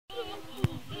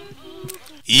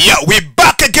Yeah, we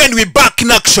back again, we back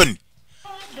in action.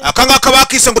 Akanga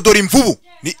kabakise ngo dore imvubu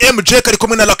ni MJ kari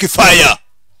kumwe na Lucky Fire.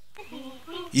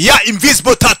 Yeah,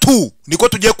 invisible tattoo niko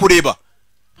tugiye kureba.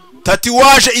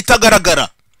 Tatuage itagaragara.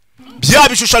 Bya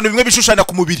bishushano bimwe bishushana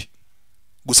ku mubiri.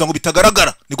 Gusa ngo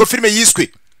bitagaragara. Niko filme yiswe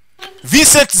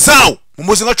Vincent Zao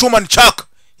umuzi nka Chuman Chaka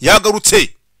yagarutse.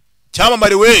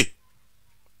 Cyamamare we.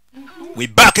 We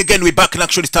back again, we back in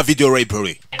action star video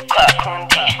library.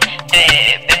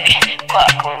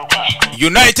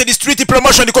 United Street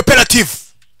Promotion Cooperative.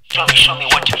 Show me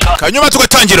what you got. Kanyuma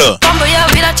tugatangira. Mambo ya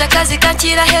biracha kazi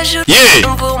kakira hejuru.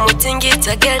 Umva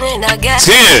umutingita gane na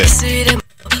gane. Isubire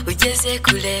ugeze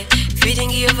kule.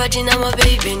 Feeling your vagina my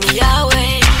baby ni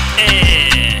yawe.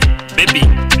 Baby.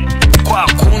 Kwa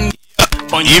kundi.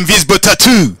 Invisible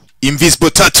tattoo.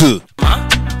 Invisible tattoo.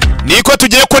 Niko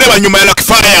tugiye kureba nyuma ya Lucky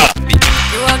Fire.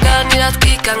 Yuwaganira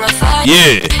twika nka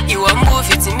fire. You are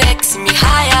move it makes me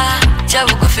higher.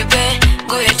 Jabugufi be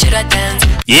go yechira dance.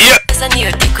 Esa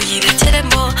niyo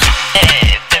dikuyireteremo.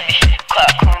 Baby kwa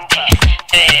kundi.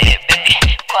 Baby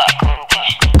kwa kundi.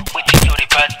 We think you're the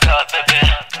bad girl baby.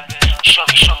 Show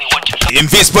me what you got.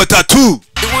 Invisible tattoo.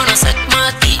 You wanna set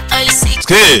my DIC.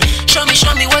 Show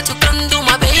me what you can do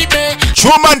my baby.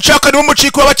 Chuman Chaka ni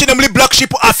umuciko wabakina muri Black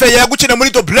Sheep affair yagukina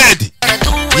muri The Blade.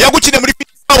 Yagukina muri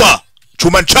Power.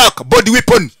 Chuman Chaka body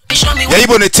weapon.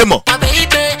 Yayibonetsemo.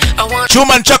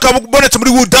 Chuman Chaka bonetse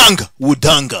muri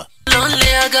Wudanga.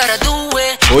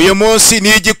 Uyu munsi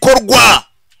ni igikorwa.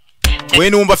 We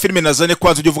numva filme nazane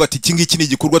kwanza ujye uvuga ati iki ngiki ni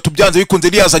igikorwa tubyanze bikunze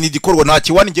liyazana igikorwa nta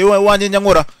kiwani ngewe wanje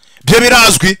nyankora. Bye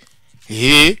birazwi.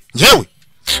 Ngewe.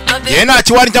 Ye nta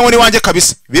kiwani cyangwa ni wanje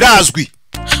kabisa. Birazwi.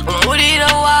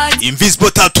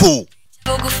 Invisible tattoo.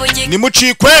 Ni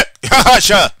mucikwe.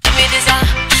 Hasha.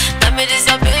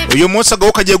 Uyu munsi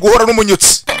agaho kagiye guhora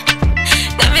n'umunyutsi.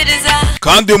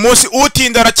 Kandi uyu munsi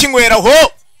utinda arakinywera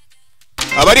ho.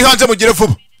 Abari hanze mugire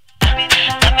vuba.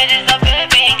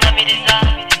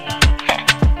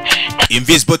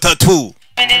 Invisible tattoo.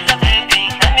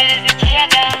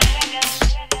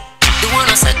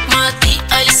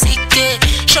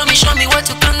 Show me what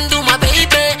you can do my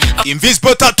baby.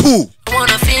 Invisible tattoo. I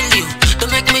wanna feel you.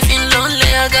 Don't make me feel lonely.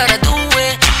 I gotta do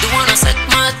it. You wanna set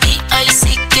my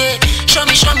DICK. Show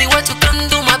me what you can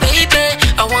do my baby.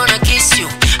 I wanna kiss you.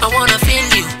 I wanna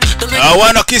feel you. I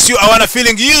wanna kiss you. I wanna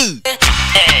feeling you.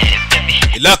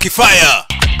 Baby. Lucky Fire.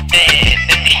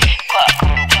 Baby.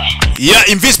 Yeah,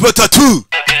 invisible tattoo.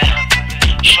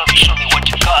 Show me what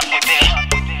you got, baby.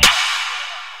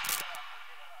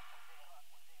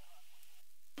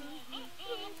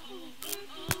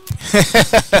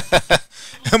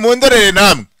 Mundorere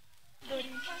namwe.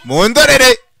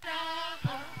 Mundorere.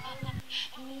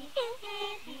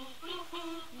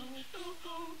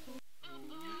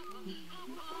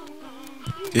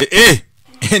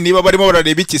 Niba barimo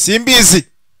barareba iki simbizi.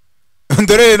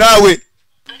 Ndorere nawe.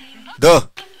 Do.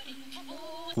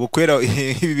 Ubukwera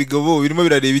ibi bigabo birimo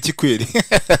birareba iki kweri.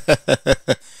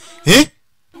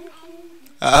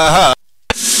 Aha.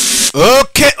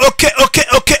 Okay.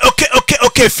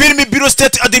 Film Bureau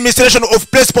State Administration of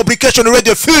Press Publication,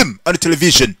 Radio, Film and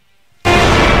Television.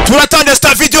 Turatanga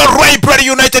star video library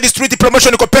United Street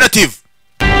Promotion Cooperative.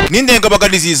 Nindenga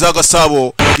baganizi za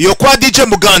Gasabo. Iyo kwa DJ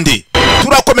Mugandi.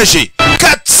 Turakomeje.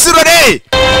 Katsirore.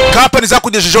 Company za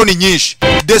kugejejeho ni nyinshi.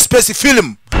 The Space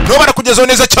Film. No barakugezaho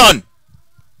neza cyane.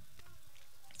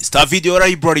 Star video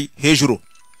library hejuru.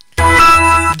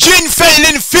 Jean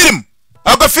Failin Film.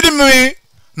 Aga film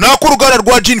nakurugara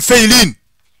rwa Jean Failin.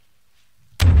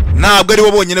 Ntabwo ari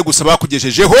bo bonyine gusa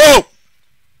bakugejejeho.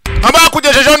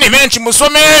 Abakugejejeho ni menshi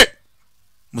musome.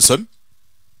 Musome?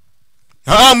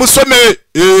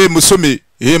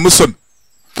 Musome.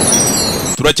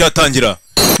 Turacyatangira.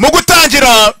 Mu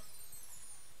gutangira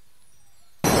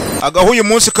agahuye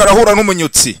umunsi karahura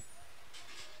n'umunyutsi.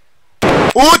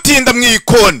 Utinda mu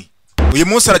ikoni. Uyu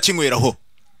munsi arakinyweraho.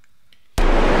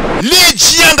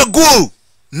 Lijiangagu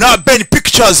na Ben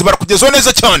Pictures barakugezaho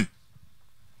neza cyane.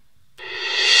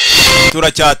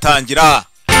 Turacyatangira.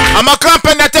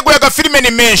 Amakampani yateguye agafilime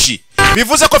ni menshi.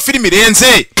 Bivuze ko filime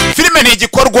irenze. Filime ni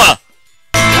igikorwa.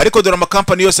 Ariko dore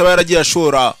amakampani yose aba yaragiye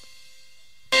ashora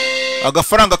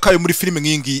agafaranga kayo muri filime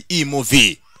nk'ingi iyi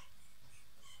movie.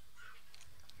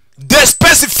 The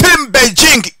Space Film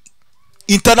Beijing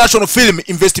International Film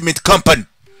Investment Company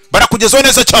barakugezaho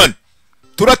neza cyane.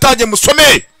 Turatangiye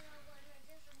musome.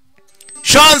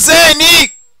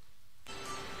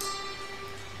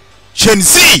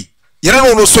 Shenzi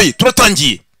yaranonosoye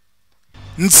turatangiye.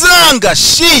 Nzanga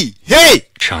shi hey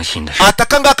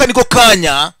atakangaka niko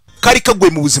kanya kari kagwe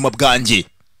mu buzima bwanjye.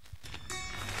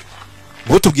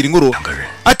 ngo tubwire inkuru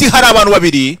ati hari abantu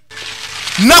babiri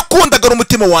nakundaga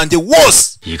n'umutima wanjye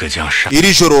wose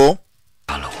iri joro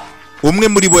umwe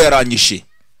muri bo yaranyishe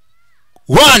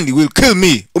one will kill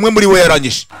me umwe muri bo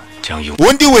yaranyishe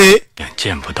undi we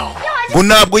ngo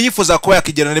ntabwo yifuza kuba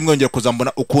yakigera rimwe yongera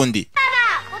kuzambona ukundi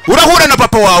urahura na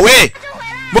papa wawe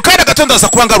mukanda gato ndaza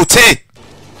kuba ngarutse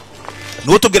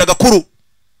niho tubwira gakuru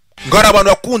ngo hari abantu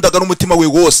yakundaga n'umutima we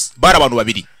wose bari abantu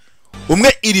babiri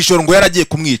umwe iri joro ngo yaragiye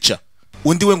kumwica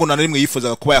undi we ngo nta rimwe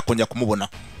yifuzaga kuba yakongera kumubona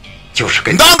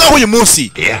ndangaho uyu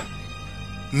munsi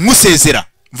musezera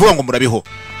mvuga ngo murabeho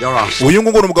uyu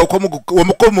nguyu ni umugabo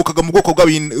wamukomokaga mu bwoko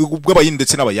bw'abayini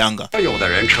ndetse n'abayanga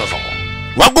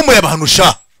wagumuye abantu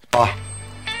sha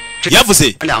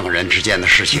yavuze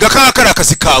ngakanga kari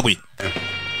akazi kawe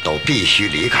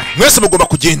mwese mugomba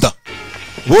kugenda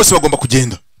bose bagomba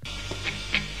kugenda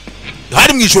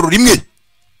hari mu ijoro rimwe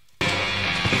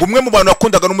umwe mu bantu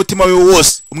yakundaga n'umutima we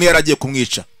wose umwe yaragiye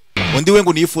kumwica undi we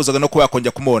ngo niyifuzaga no kuba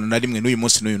yakongera kumubona na rimwe n'uyu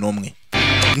munsi n'uyu n'umwe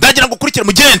ndagira ngo ukurikire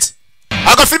mugenzi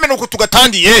agafilme nuko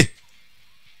tugatangiye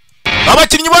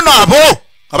abakinnyi bo nabo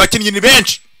abakinnyi ni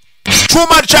benshi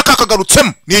Chuma nshaka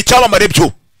kagarutsemo ni icyabamare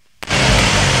byo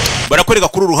barakwereka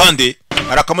kuri uruhande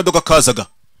hari akamodoka kazaga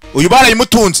uyu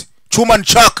barayimutunze Chuma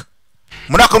nshaka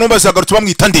muri akanumba zagarutse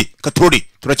bamwita ndi Katroli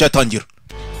turacyatangira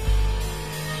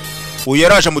uyu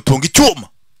yaraje amutunga icyuma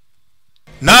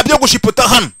nabyo gushiputa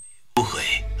hano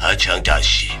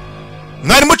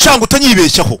mwari mucanga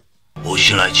utanyibeshyaho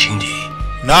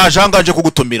najanganje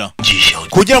kugutumira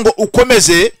kugira ngo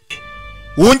ukomeze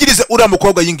wungirize uriya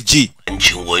mukobwa Ying Ji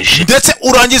ndetse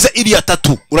urangize iriya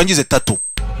tatu urangize tatu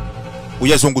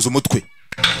uyazunguza umutwe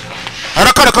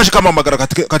harakara kaje kamamagara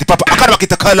kati papa akara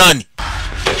bakita Kalani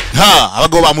ha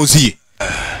abagabo bamuziye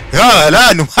ha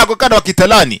Lani ntabwo kana bakita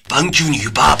Lani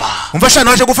umfasha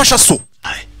naje gufasha so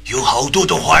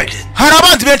hari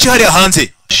abandi benshi hari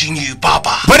hanze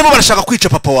barimo barashaka kwica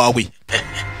papa wawe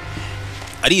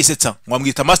arisetsa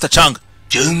mwamwita Master Changa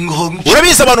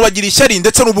urabizi abantu bagira ishyari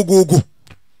ndetse n'ubugugu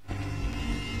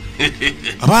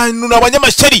abantu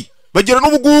n'abanyamashyari bagira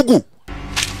n'ubugugu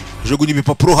jugunya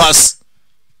ibipapuro hasi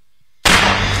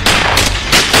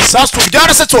sasu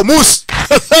byarasetse uwo munsi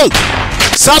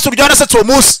sasu byarasetse uwo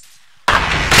munsi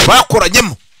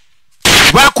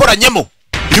bakoranyemo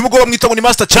uyu mugabo bamwita ngo ni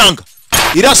Master Changa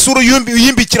irasura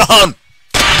uyimbikira ahantu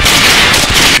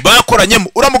bakoranyemo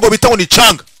uriya mugabo bita ngo ni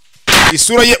Changa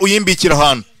isura ye uyimbikira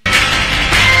ahantu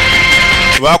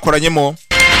bakoranyemo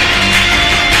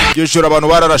iryo joro abantu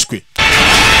bararashwe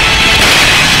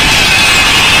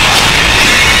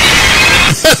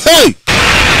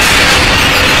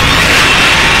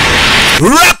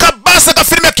rakabasa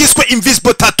agafilime kiswe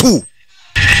Invisible Tattoo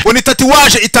ni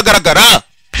tatuwaje itagaragara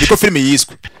niko filime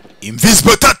yiswe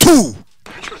Invisible Tattoo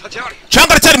Changa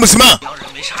aracyari muzima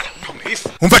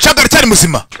umva Changa aracyari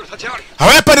muzima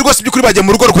abayapani rwose by'ukuri bagiye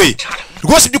mu rugo rwe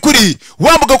rwose by'ukuri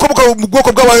wambuga ko mu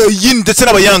bwoko bw'abayini ndetse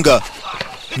n'abayanga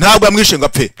ntabwo yamwishe ngo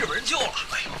apfe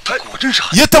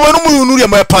yatabaye n'umuntu uriya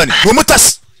mu Yapani uwo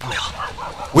mutasi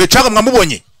we Changa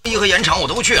mwamubonye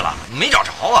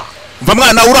mva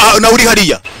mwana na uri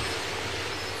hariya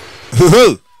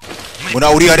mwana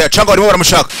uri hariya Changa barimo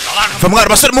baramushaka mva mwana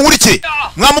basore mumurike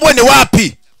mwamubonye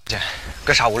wapi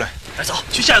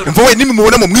mva we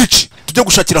nimumubona mu mwici tujye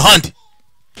gushakira ahandi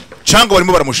Changa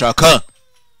barimo baramushaka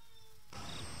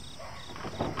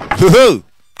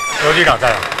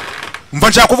mva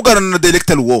nshaka kuvugana na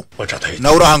director wo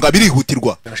na urahanga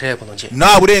birihutirwa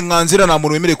na burenganzira na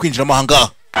muntu wemereye kwinjira amahanga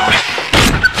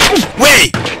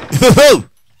we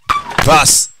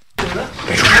bas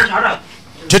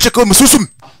ceceka mususumi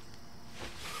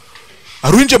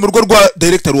arunje mu rugo rwa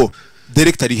director wo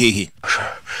director hehe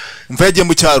mva yagiye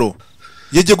mu cyaro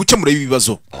yagiye gukemura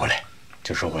ibibazo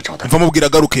mva mubwira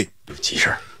garuke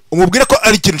umubwira ko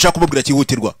ari ikintu nshaka kumubwira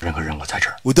cyihutirwa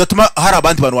udatuma hari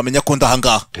abandi bantu bamenya ko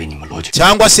ndahangaha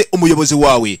cyangwa se umuyobozi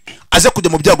wawe aze kujya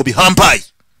mu byago bihambaye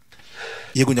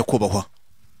yego nyakubahwa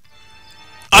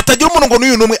atagira umuntu ngo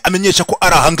n'uyu n'umwe amenyesha ko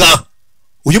ari ahangaha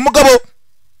uyu mugabo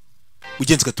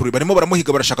ugenze Katroli barimo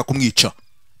baramuhiga barashaka kumwica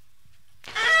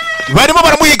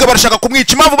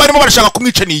impamvu barimo barashaka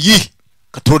kumwica ni iyi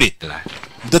Katroli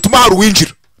udatuma hari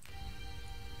uwinjira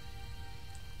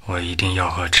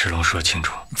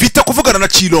mfite kuvugana na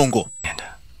Chilongo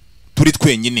turi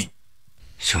twenyine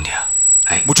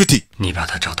mucuti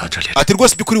ati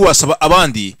rwose by'ukuri wasaba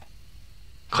abandi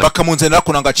bakamunzanira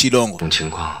kunanga Chilongo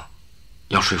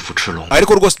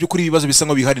ariko rwose by'ukuri ibibazo bisa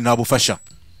nko bihari nta bufasha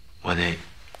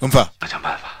umva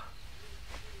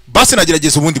basi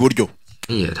nagerageza ubundi buryo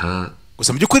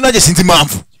gusa mu by'ukuri nanjye sinzi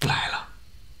impamvu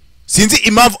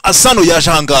Asano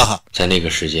yaje ahangaha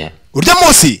urya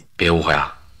munsi 别误会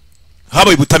啊。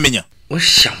 habaye ubutamenya 我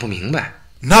想不明白。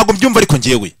 ntabwo mbyumva ariko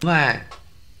njyewe 外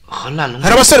和烂龙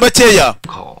hari abasore bakeya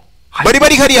口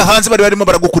bari hariya hanze bari barimo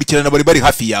baragukurikirana bari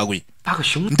hafi yawe 八个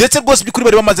兄弟， ndetse rwose by'ukuri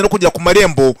bari bamaze no kugera ku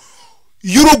marembo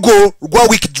y'urugo rwa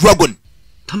Wicked Dragon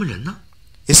他们人呢？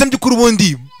 ese by'ukuri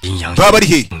ubundi 阴阳 baba bari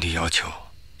he 兄弟要求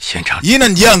现场 Yin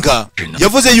and Yang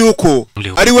yavuze yuko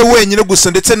ari we wenyine gusa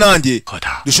ndetse nanjye 和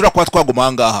他 dushobora kuba twaguma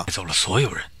aha ngaha 带走了所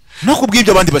有人， no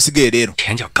kubw'ibyo abandi basigaye rero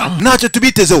前脚刚 ntacyo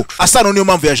tubitezeho Asano niyo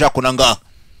mpamvu yaje hakuna ngaha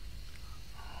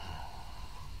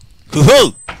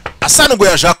Huhu Asano ngo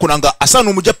yaje hakuna ngaha Asano ni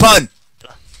umujapani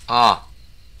啊，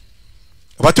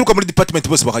 abaturuka muri department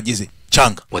bose bakagize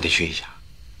Changa 我得去一下。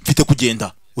 mfite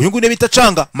kugenda uyu nguyu bita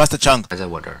Changa Master Changa 还在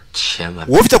我这儿，千万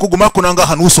wowe ufite kuguma hakuna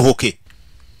ngaha ntusohoke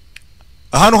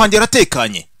ahantu hanjye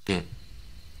haratekanye 别，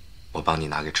我帮你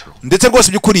拿给赤龙。 ndetse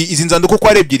rwose by'ukuri izi nzandiko ko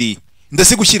ari ebyiri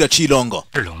ndasigushyira Chilongo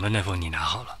日龙的那封你拿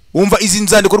好了， wumva izi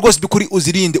nzandiko rwose by'ukuri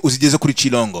uzirinde uzigeze kuri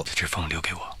Chilongo 这封留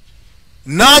给我。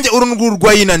 nanjye uru nguru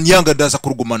rwa Yin and Yang ndaza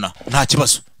kurugumana nta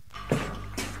kibazo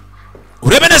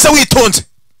urebe neza witonze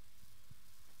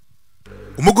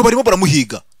umugabo barimo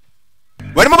baramuhiga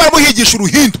barimo baramuhigisha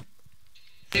uruhindu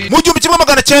mu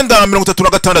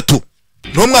 1936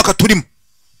 no mwaka turimo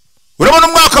urabona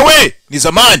umwaka we ni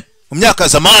zamani mu myaka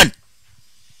zamani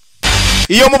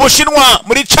iyo mu Bushinwa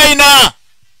muri China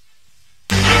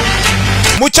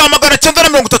mu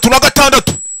 1936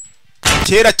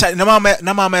 kera cyane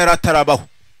na mama yari atarabaho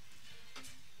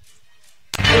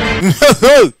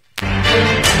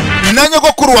na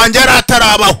nyogokuru wanjye yari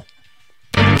atarabaho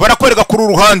barakwereka kuri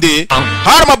uruhande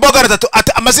hari amabogara atatu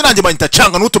ati amazina yanjye banyita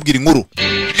Changa n'utubwira inkuru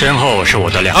身后是我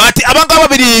的两 ati abangaba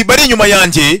babiri bari inyuma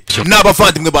yanjye ni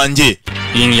abavandimwe banjye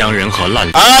阴阳人和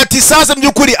烂龙， ati sasa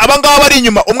by'ukuri abangaba bari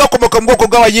inyuma umwe akomoka mu bwoko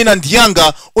bwa Yin and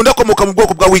Yang undi akomoka mu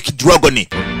bwoko bwa Wicked Dragon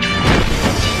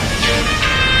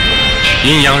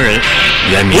阴阳人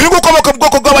原名 uyu nguyu ukomoka mu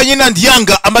bwoko bwa Yin and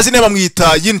Yang amazina ye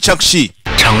bamwita Yin Changshi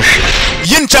昌史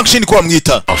Yin Changshi niko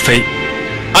bamwita 老飞，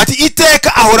 ati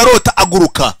iteka ahora arota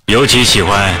aguruka 尤其喜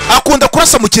欢 akunda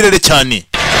kurasa mu kirere cyane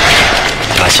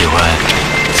他喜欢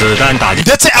子弹打进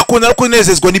ndetse akunda no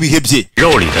kunezezwa n'ibihe bye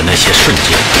肉里的那些瞬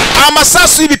间，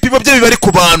 amasasu y'ibipimo bye biba ari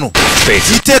ku bantu 被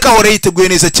子 iteka ahora yiteguye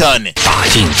neza cyane 打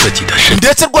进自己的身体。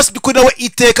 ndetse rwose by'ukuri nawe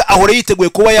iteka ahora yiteguye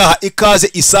kuba yaha ikaze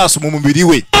isasu mu mubiri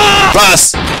we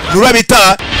basi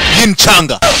nurabita Yin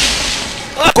Changa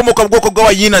akomoka mu bwoko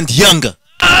bw'aba Yin and Yang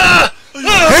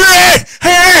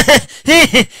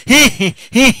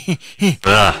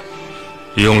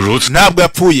用如此 ntabwo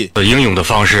yapfuye 英勇的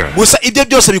方式 gusa ibyo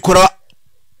byose bikora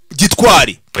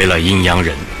gitwari 为了阴阳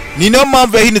人， ni nayo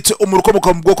mpamvu yahindutse umuntu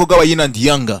ukomoka mu bwoko bw'aba Yin and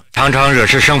Yang 常常惹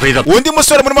是生非的 undi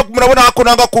musore murimo murabona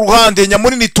hakuno ngaha ku ruhande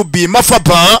nyamunini tubi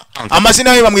mafaba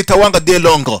amazina ye bamwita Wang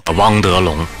Delong 汪德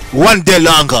龙， Wang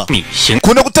Delong 米行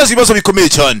kunda guteza ibibazo bikomeye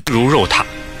cyane 如肉塔，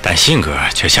但性格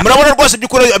却像 murabona rwose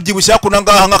by'ukuri abyibushye hakuno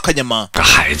ngaha nk'akanyama 个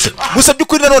孩子。 gusa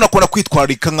by'ukuri nanone akunda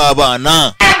kwitwararika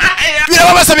nk'abana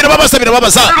birababaza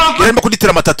yarimo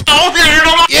kuditira amatatu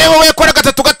yewe we kora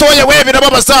gatatu gatoya we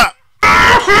birababaza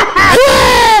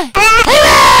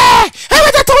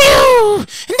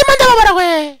ndimo ndababara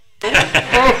we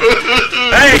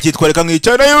kitwareka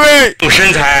nk'icyana yewe 用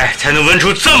身材才能纹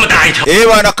出这么大一条。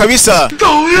 bana kabisa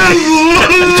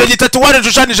icyo gitatu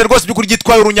warishushanyije rwose by'ukuri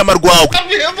gitwaye urunyama rwawe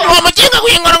wa mukinga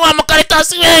w'ingoro wa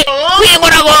mukaritasi we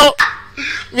w'ingorago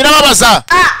birababaza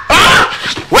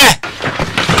we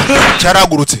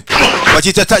cyaragurutse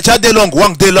bakita cya Delong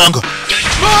Wang Delong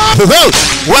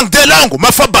Wang Delong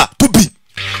mafaba tubi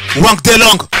Wang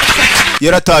Delong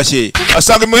yaratashye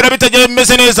asanga imuhira bitagiye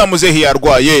bimeze neza muzehi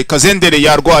yarwaye Kazendere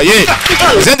yarwaye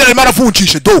Kazendere arimo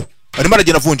aravunjisha do arimo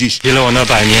aragenda avunjisha 因了我那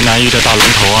百年难遇的大龙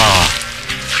头啊，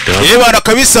得 bana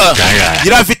kabisa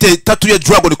yari afite tatu ya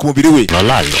Dragon ku mubiri we 了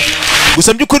烂龙，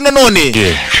 gusa by'ukuri nanone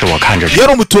这是我看着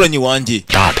yari umuturanyi wanjye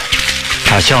大的，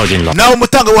他孝敬老 nawe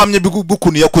umutanga wamye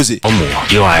bw'ukuntu yakoze 母，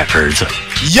又爱儿子，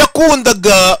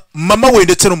 yakundaga mama we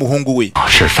ndetse n'umuhungu we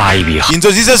是发一笔横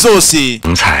inzozi ze zose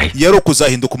财。 yari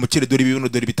ukuzahinduka umukire dore ibibuno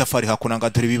dore ibitafari hakuno ngaha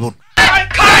dore ibibuno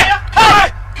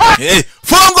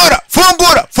fungura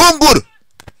fungura fungura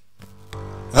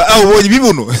ubonye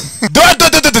ibibuno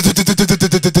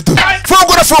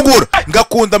fungura fungura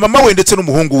ngakunda mama we ndetse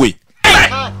n'umuhungu we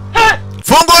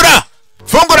fungura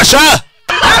fungura sha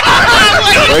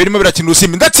birimo birakina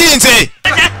urusimbi ndatsinze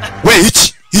we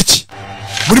iki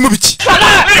muri mu biki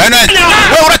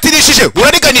we uratirishije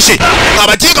urariganije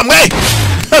abagiga mwe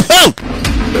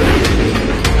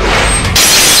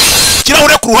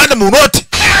kirahure ku ruhande mu note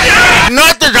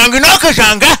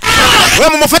janga we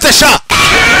mumufate sha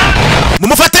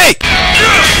mumufate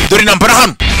dore nambara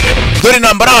hano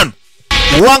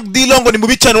Wang Dilongo ni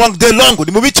mubi cyane. Wang Delongo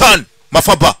ni mubi cyane.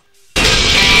 Mafaba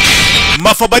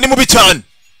ni mubi cyane.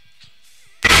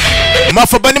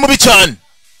 Mafaba ni mubi cyane.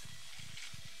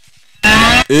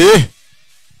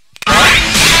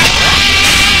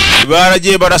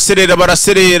 Baragiye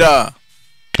baraserera.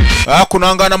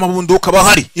 Kunangana amabunduka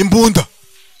bahari. Imbunda.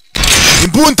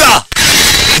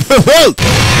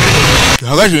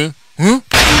 Hagaje.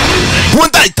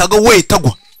 Imbunda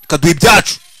itagwa. Kaduha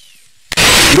ibyacu.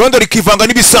 Irondo rikivanga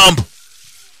n'ibisambo.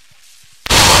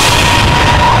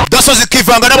 Daso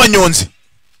zikivanga n'abanyonzi.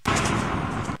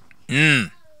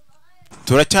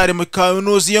 Turacyari mu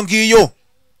kaminuza iyo ngiyo.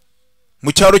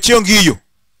 Mu cyaro cyo ngiyo.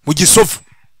 Mu Gisovu.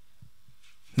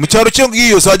 Mu cyaro cyo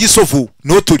ngiyo za Gisovu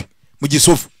no turi mu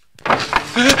Gisovu.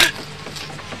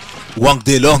 Wang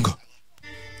Delongo.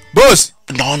 Boss,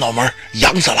脑门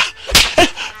痒死了。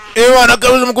wana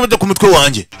gabuze mukubita ku mutwe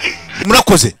wanjye.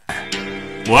 Murakoze.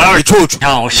 Icucu.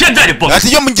 Ati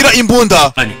iyo mugira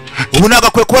imbunda. Ubu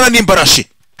nagakwiye kubona nimbarashi.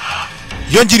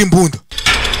 Iyo ngira imbunda.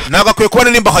 Nagakwiye kubona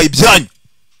nimba haye ibyanyu.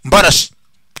 Mbarashi.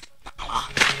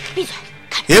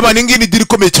 Eba ningini diri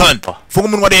komeye cyane. Funga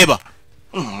umunwa reba.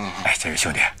 哎，这位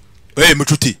兄弟，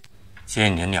 mucuti. 谢谢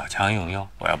你的鸟枪用药，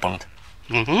我要崩他。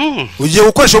Ugiye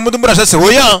gukoresha umuntu murashase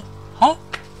hoya. 好，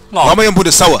 Mama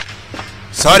yambude sawa.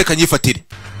 Sawa reka nyifatire.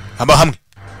 Amba hamwe.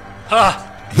 啊，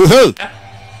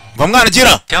 Mwana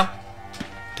gira. 停，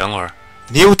等会儿。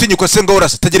 Niba utinyuka se ngo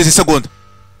urasa tagereza isegonda.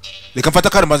 Reka mfata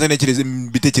kandi maze nekereze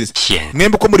mbitekereze.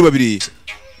 Mwembe ko muri babiri.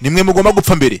 Nimwe mugomba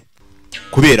gupfa mbere.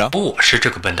 Kubera 我是这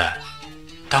个笨蛋，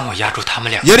当我压住他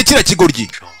们俩， yari kira kigoryi.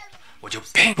 我就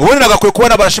砰 Ubundi nagakwiye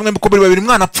kubona barashimwe ko muri babiri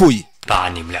mwana apfuye. 把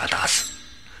你们俩打死，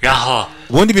然后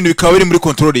Ubundi ibintu bikaba biri muri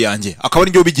control yanjye. Akaba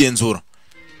ari njye ubigenzura.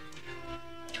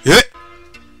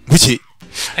 Nguki.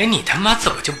 哎，你他妈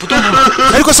怎么就不动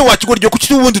了？ Ariko se wakigoryi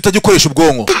kuki ubundi utagikoresha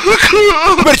ubwonko?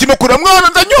 Kubera kino kura mwana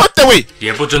ndanyotewe.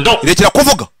 也不准动， Irekera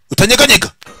kuvuga.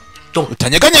 Utanyeganyega. 动。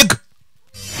 Utanyeganyega.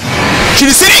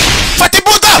 Chirisiri. Fata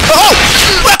imbunda.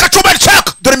 Weka chuma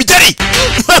chaka. Dore midari.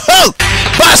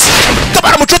 Bas.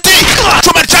 Tabara mucuti.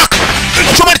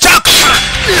 Chuma chaka.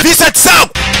 Visa tsao.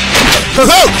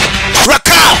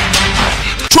 Raka.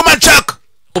 Chuma chaka.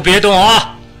 别动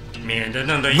啊，免得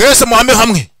弄得一 Mwese muhame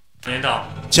hamwe. 年到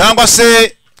Cyangwa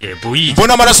se 也不易。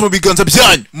 mbona amaraso mu biganza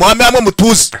byanyu. Muhame hamwe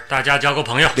mutuze. 大家交个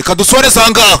朋友。 Reka dusore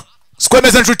sanga.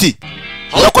 Sikwemeza nshuti.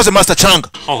 Urakoze Master Changa.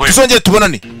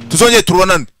 Tuzongeye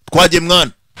tubonane. Twagiye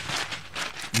mwana.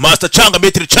 Master Changa,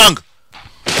 Metri Changa.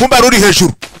 Kumba ruri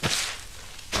hejuru.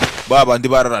 Baba ndi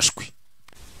bararashwe.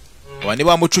 Abandi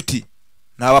ba mucuti.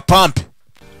 Ni abapampe.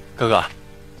 哥哥，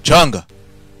 Changa.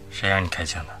 谁让你开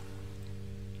枪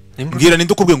的？ Mbwira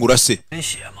ninde ukubwiye ngo urase. 没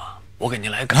血吗？我给你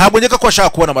来个。 Ntabwo nyeka ko ashaka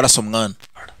kubona amaraso mwana.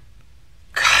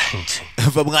 看这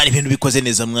Va mwana ibintu bikoze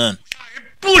neza mwana.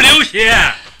 不流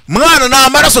血， Mwana na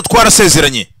amaraso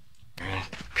twarasezeranye.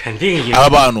 肯定赢。 Aba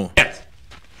bantu.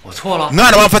 我错了。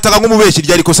 Mwana bamfataga nk'umubeshyi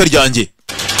ryari ikosa ryanjye.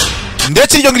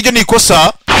 Ndetse iryo ngiryo ni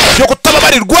ikosa ryo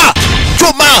kutababarirwa.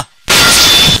 Chuma.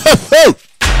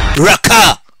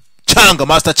 Raka. Changa,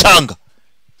 Master Changa.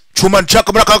 Chuma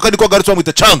nchaka muraka kandi ko garutse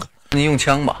bamwita Changa. 你用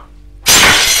枪吧。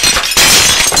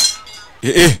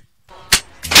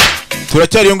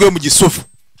 Turacyari yongoye mu Gisovu.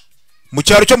 Mu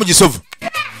cyaro cyo mu Gisovu.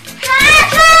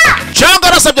 Changa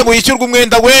arasabye ngo yishyurwe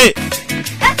umwenda we.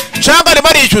 Changa ari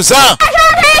barishyuza.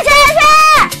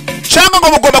 Changa ngo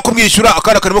mugomba kumwishyura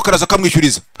akana karimo karaza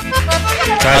kamwishyuriza.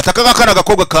 Ataka gakana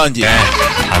gakobwa kanjye.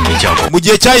 还没叫过 Mu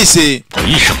gihe cyahise 我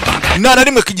一声大开， nta na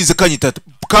rimwe kigize kanyita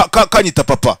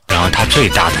papa. 然后他最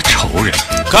大的仇人。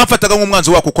 Kamfataga nk'umwanzi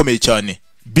wako ukomeye cyane.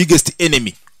 Biggest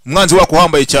enemy. Umwanzi wako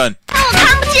uhambaye cyane.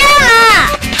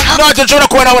 Ntacyo nshobora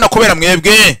kuba nabona kubera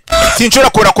mwebwe. Sinshobora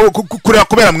kureba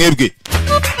kubera mwebwe.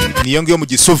 Niyo ngiyo mu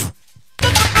Gisovu.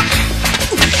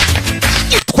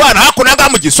 Twana hakuno ngaha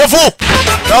mu Gisovu.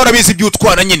 Nawe urabizi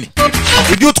iby'utwana nyine.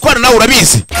 Iby'utwana nawe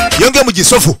urabizi. Iyo ngiyo mu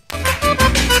Gisovu.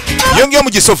 Iyo ngiyo mu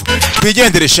Gisovu.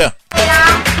 Twigenderesha.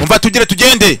 Umva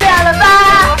tugende.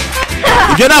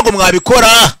 Ibyo ntabwo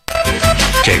mwabikora.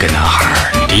 这个男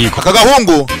孩第一个 Aka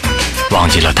gahungu 忘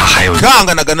记了他还有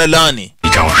kanganaga na Lani. 一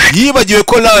招是 Yibagiwe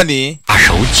ko Lani 大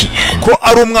手锏。 ko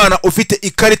ari umwana ufite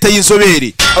ikarita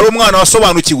y'inzobere. Ari umwana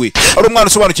wasobanukiwe. Ari umwana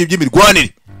usobanukiwe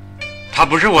iby'imirwanire. 她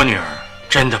不是我女儿，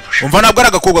真的不是。 Umva ntabwo ari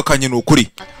agakobwa kanjye ni ukuri.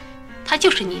 她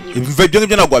就是你女儿。 Umva ibyo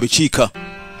ngibyo ntabwo wabicika.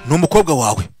 Ni umukobwa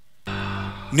wawe.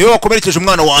 Niwe wakomerekeje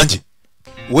umwana wanjye.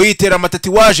 We yitera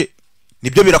amatatiwaje.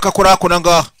 Nibyo birakakora hakuno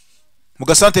ngaha. Mu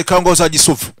gasantere ka Ngo za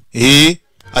Gisovu.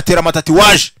 Atera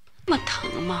amatatiwaje. 那么疼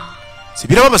吗？ Si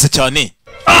birababaza cyane.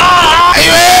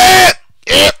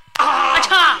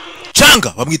 Changa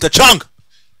bamwita Changa.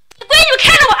 闺女开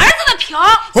了我儿子的瓢。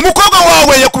umukobwa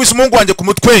wawe yakubise umuhungu wanjye ku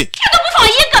mutwe. 这都不放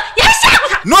一个，你还吓唬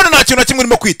他？ none nta kintu na kimwe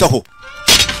urimo kwitaho.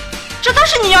 这都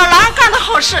是你二郎干的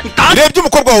好事。 rebye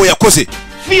umukobwa wawe yakoze.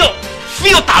 非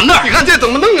要打那儿，你看这怎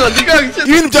么弄啊？你看这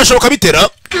ibintu byashoboka bitera.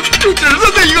 就只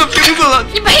剩这一个瓶子了。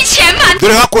 你赔钱吧。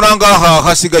 dore hakuno ahangaha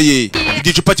hasigaye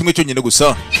igicupa kimwe cyonyine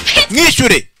gusa.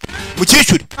 mwishyure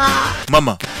mukishyure.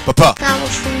 mama papa 那我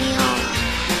输尿了。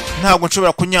 ntabwo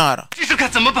nshobora kunyara. 这是该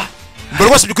怎么办？ mbere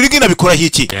rwose byukuri ngina bikoraho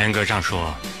iki? 严格上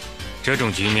说，这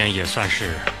种局面也算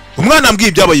是 umwana ambwiye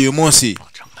ibyabaye uyu munsi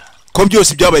ko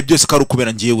byose byabaye byose ko ari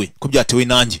ukubera njyewe ko byatewe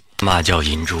nanjye. 马叫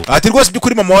银珠， ati rwose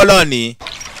byukuri mama wa Lani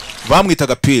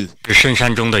bamwitaga Pil. 是深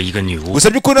山中的一个女巫 gusa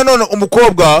byukuri nanone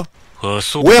umukobwa 和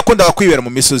苏 we yakundaga kwibera mu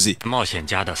misozi. 冒险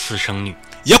家的私生女。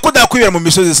 yakundaga kwibera mu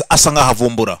misozi asa nkaho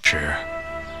avumbura. 是，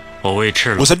我为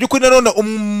赤裸 gusa byukuri nanone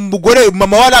umugore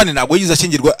mama wa Lani ntabwo yize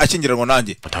ashyingiranwa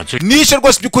nanjye. 他最 nishe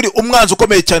rwose byukuri umwanzi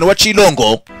ukomeye cyane wa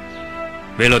Chilongo.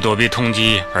 为了躲避通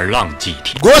缉而浪迹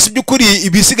天 rwose byukuri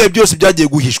ibisigaye byose byagiye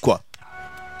guhishwa.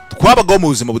 twabagaho mu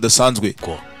buzima budasanzwe.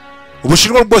 过，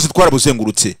 ubushinwa bwose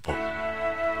twarabuzengurutse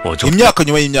我就 imyaka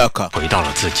nyuma y'imyaka. 回到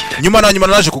了自己的。 nyuma na nyuma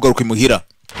naje kugaruka imuhira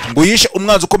ngo yishe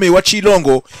umwanzi ukomeye wa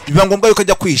Chilongo. biba ngombwa yuko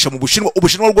ajya kwihisha mu bushinwa.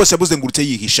 ubushinwa rwose yabuzengurutse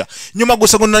yihisha. nyuma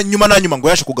gusa ngo nyuma na nyuma ngo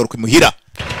yaje kugaruka imuhira.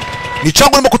 ni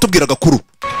cyangwa urimo kutubwira agakuru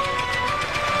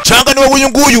cyangwa niwe uyu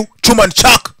nguyu Chuman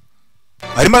Chak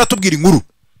arimo aratubwira inkuru.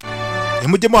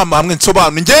 nimujye muhama hamwe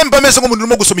nsobanura. njye mba meze nk'umuntu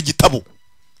urimo gusoma igitabo.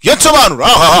 iyo nsobanura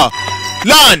ahaha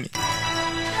Lani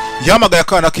yahamagaye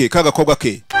akana ke k'agakobwa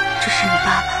ke. 这是你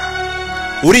爸爸。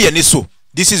 uriya ni so.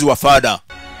 this is your father.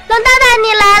 龙大大，你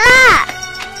来了。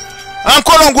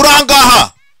 Uncle Longo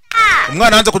urangaha.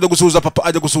 umwana hanze kujya gusuhuza papa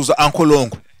ajya gusuhuza Uncle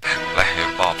Longo. 来，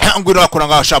宝宝， ngwino akora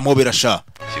ngaha sha mobera sha.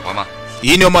 喜欢吗？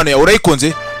 iyi niyo mana yawe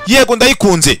urayikunze? yego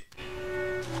ndayikunze.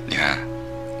 你看，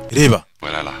 reba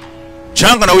回来了。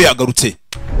 Changa nawe yagarutse.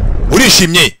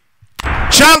 urishimye?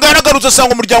 Changa yaragarutse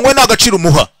asanga umuryango we nta gaciro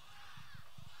umuha.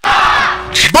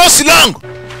 Boss Long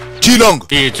Chilongo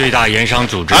最大盐商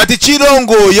组织 ati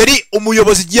Chilongo yari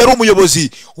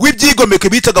umuyobozi w'ibyigomeke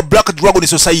bitaga Black Dragon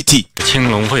Society. 青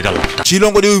龙会的老大，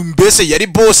 Chilongo ni mbese yari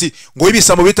boss ngo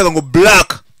w'ibisamo bitaga ngo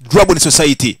Black Dragon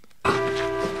Society.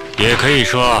 也可以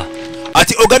说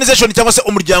ati organization cyangwa se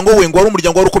umuryango we ngo wari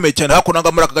umuryango wari ukomeye cyane hakuno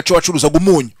muri aka gace wacuruzaga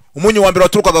umunyu wa mbere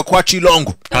waturukaga kwa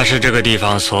Chilongo. 他是这个地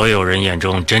方所有人眼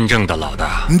中真正的老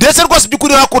大。 ndetse rwose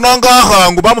by'ukuri hakuno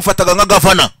ngaha ngo bamufataga nka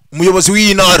gavana umuyobozi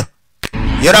w'iyi ntara.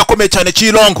 yari akomeye cyane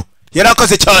Chilongo yari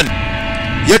akaze cyane.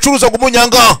 yacuruzaga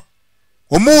umunyanga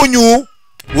umunyu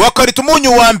wa karita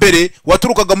umunyu wa mbere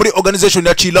waturukaga muri organization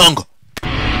ya Chilongo.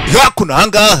 hakuno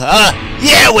ngaha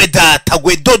yewe data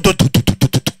gwe dodo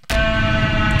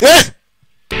eh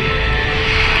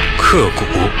刻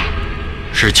骨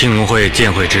是青龙会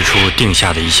建会之初定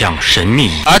下的一项神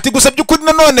秘 ati gusa by'ukuri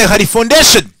nanone hari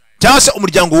foundation cyangwa se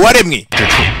umuryango waremwe 之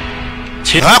处，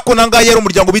其 hakuno ngaha yari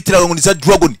umuryango bitiraga ngo ni za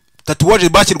Dragon. tatuwaje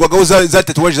bashyirwagaho za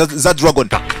tatuwaje za Dragon.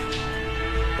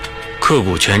 刻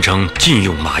骨全程禁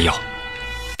用麻药，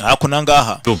 hakuno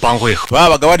ngaha 入帮会合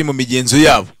babaga bari mu migenzo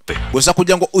yabo. gusa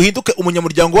kugira ngo uhinduke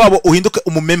umunyamuryango wabo uhinduke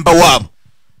umumemba wabo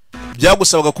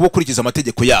byagusabaga kuba ukurikiza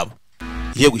amategeko yabo.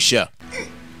 yewe sha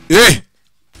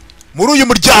muri uyu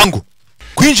muryango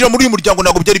kwinjira muri uyu muryango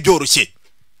ntabwo byari byoroshye.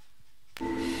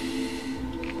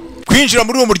 kwinjira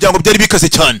muri uyu muryango byari bikaze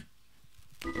cyane.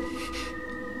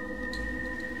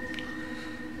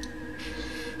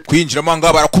 kwinjiramo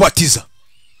ngaha barakubatiza.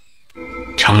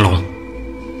 成龙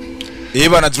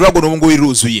na Dragon ubu ngubu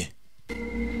iruzuye.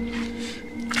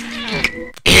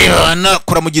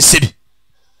 nakora mu gisebe.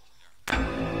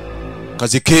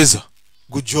 kazi keza.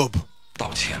 good job. 到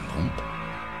乾隆，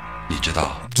你知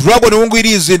道 Dragon ubu ngubu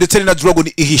irizuye ndetse ni na Dragon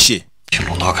ihishe. 乾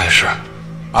隆刀开始，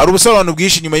 hari ubusobanuro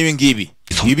bwinshi inyuma y'ibi ngibi.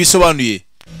 ibi bisobanuye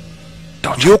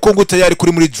要 yuko ngo utayari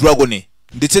kuri muri Dragon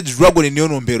ndetse Dragon niyo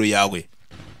ntumbero yawe.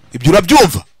 ibyo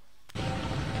urabyumva?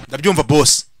 ndabyumva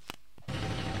boss.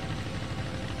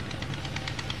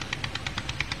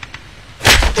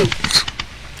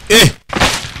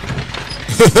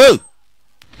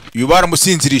 uyu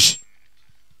baramusinzirije.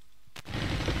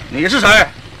 你是谁？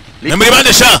 ni muri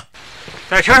bande sha?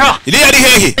 在车上， iriya ari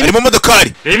hehe? ari mu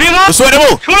modokari. 李明啊，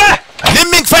 usobanuremo 出来！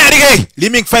 Liming Fire ari hehe?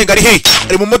 Liming Fire ari hehe?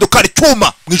 ari mu modokari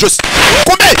cyuma mu ijosi.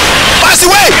 kumbe basi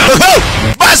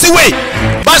we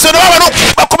basi n'abantu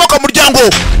bakomoka mu muryango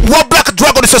wa Black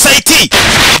Dragon Society.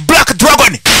 Black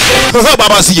Dragon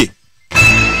babaziye.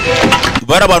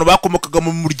 bari abantu bakomokaga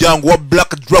mu muryango wa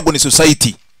Black Dragon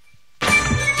Society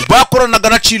bakoranaga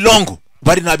na Chilongo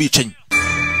bari n'abicanyi.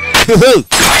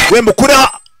 wemba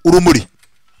kureha urumuri.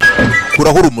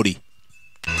 kuraho urumuri.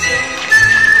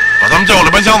 把他们叫我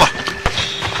来搬箱子。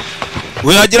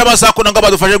we hagira abasako nanga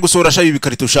badufashe gusohora shayi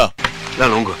bikarito sha. 让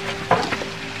龙哥。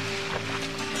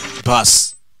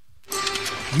 Pass.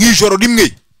 Nijoro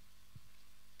rimwe.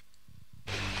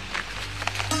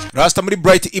 Rasta muri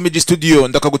Bright Image Studio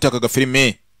ndakagutaka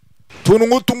filime. Tuntu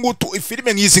ngutu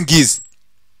ifilime ngizi ngizi.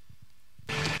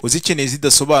 Uzikeneye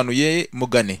zidasobanuye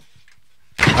mugane.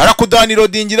 Arakudaniro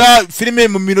dingira filime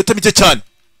mu minota mike cyane.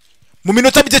 Mu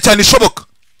minota mike cyane ishoboka.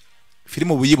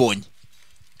 Filime ubuyibonye.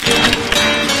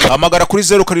 Hamagara kuri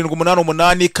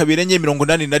 0788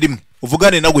 241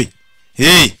 uvugane nawe.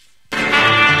 Hey.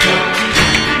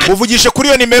 Uvugishe kuri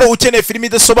iyo nimero ukeneye filime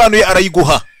idasobanuye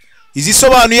arayiguha.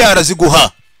 Izisobanuye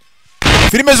araziguha.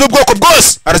 Filime z'ubwoko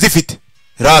bwose arazifite.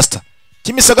 Rasta.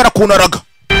 Kimisagara kunaraga.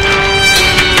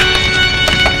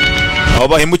 Abo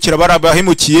bahimukira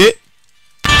barabahimukiye.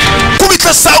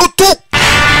 Kubita sarutu.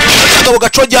 Agabo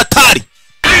gacoge atari.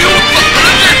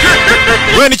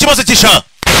 We ni kibazo kisha.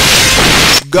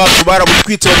 Gato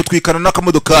barabutwitse babutwikana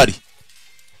n'akamodokari.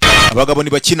 Abagabo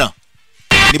nibakina.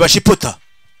 Nibashipota.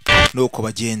 Nuko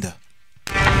bagenda.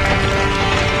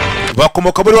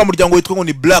 Bakomoka muri wa muryango witwa ngo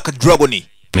ni Black Dragon.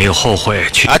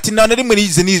 Ati nana rimwe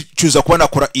nize nicuza kuba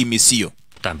nakora imisiyo.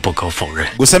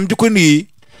 Gusa mbyukuri ni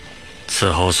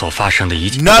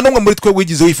nta numwe muri twe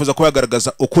wigize wifuza ko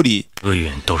yagaragaza ukuri.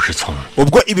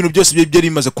 Ubwo ibintu byose byari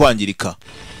bimaze kwangirika.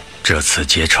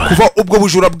 Kuva ubwo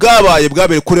bujura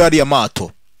bwabereye kuri hariya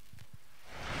mato.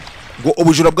 Ngo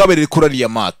ubujura bwabereye kuri hariya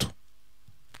mato.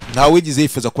 Nta wigize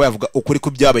yifuza ko yavuga ukuri ko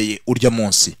byabaye urya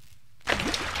munsi.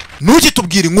 Nuki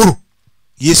tubwira inkuru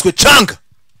yiswe Changa.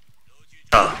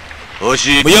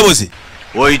 Muyobozi.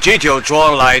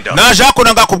 Naje hako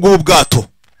nanga kubwo ubwato.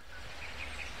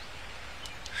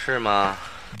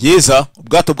 Byiza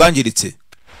ubwato bwangiritse.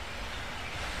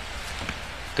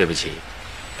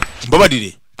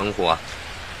 Mbabarire.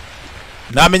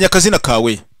 Namenya akazina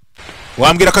kawe.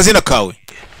 Wambwira akazina kawe.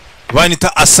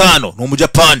 Banita Asano ni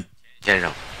umujapani.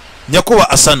 Nyakuba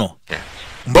Asano.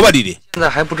 Mbabarire.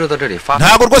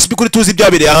 Ntabwo rwose bikuri tuzi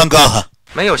byabereye aha ngaha.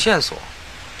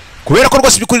 Kubera ko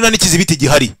rwose bikuri nani kizibiti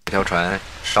gihari.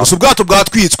 Gusa ubwato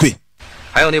bwatwitswe.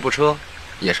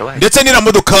 Ndetse n'ira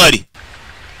modokari.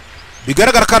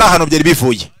 Bigaragara ko ari ahantu byari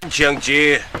bivuye.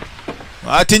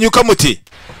 Atinyuka muti.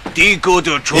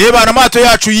 Yeba na mato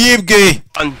yacu yibwe.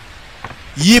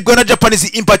 Yibwe na Japanese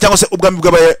Empire cyangwa se ubwami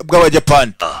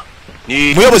bw'Abajapani.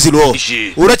 Muyobozi ro.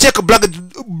 Urakeka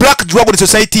Black Dragon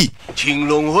Society.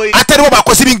 Atari bo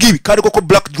bakoze ibingibi kandi koko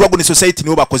Black Dragon Society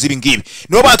nibo bakoze ibingibi.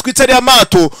 Nibo batwitse ari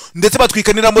amato ndetse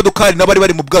batwikanira modokari nabari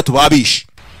bari mu bwato babishe.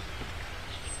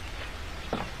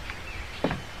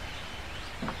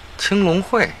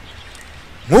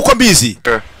 Nkuko mbizi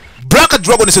Black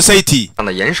Dragon Society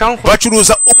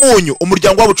bacuruza umunyu,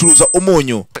 umuryango wabo ucuruza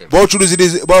umunyu.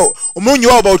 Bawucuruziriza umunyu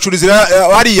wabo bawucuruzira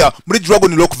hariya muri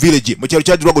Dragon Rock Village mu cyaro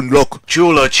cya Dragon Rock.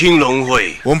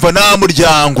 Umva na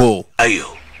muryango.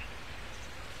 Ayo.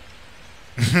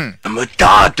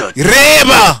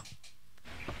 Reba.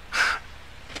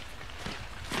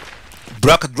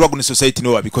 Black Dragon Society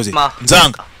nibo babikoze.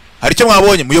 Nzanga. Hari cyo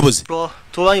mwabonye muyobozi?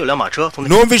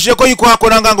 Numvishije ko yiko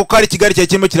hakora ngango kari Kigali cya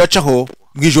kimwe kiracaho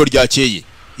mwijoro ryakeye.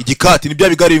 Igikati ni bya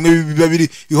bigari bimwe bibiri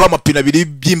iho amapina abiri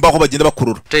byimbaho bagenda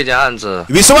bakurura.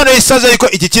 Bisobanuye isaza ariko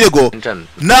iki kirego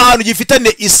na hantu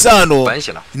gifitane isano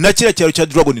na kira cyaro cya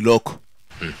Dragon Rock.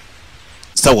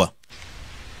 Sawa.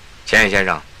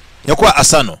 Yakwa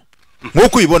Asano.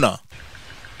 Nkuko ubibona.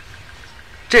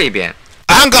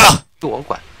 Anga.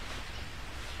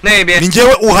 Ni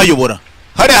njyewe uhayobora.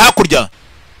 Hari hakurya.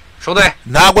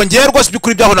 Ntabwo ngiye rwose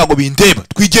bikuri byaho ntabwo bindeba.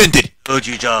 Twigendere.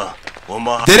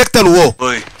 Director wo.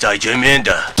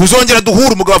 Tuzongera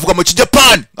duhure umugabo avuga mu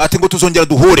Kijapani. Ati ngo tuzongera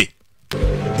duhure.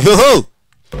 Yoho.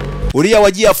 Uriya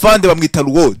wagiye afande bamwita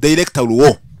Ruwo, Director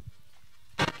Ruwo.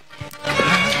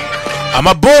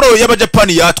 Amaboro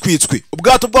y'Abajapani yatwitswe.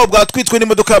 Ubwato bwabo bwatwitswe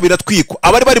n'imodoka yabo iratwikwa.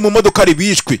 Abari bari mu modoka ari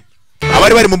bishwe.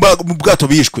 Abari bari mu bwato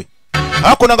bishwe.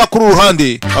 Hako nanga kuri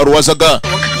uruhande aruwasaga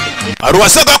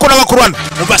ko nanga kurwana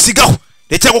mubasigaho.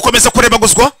 Rekera gukomeza kureba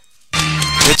guzwa.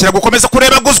 Rekera gukomeza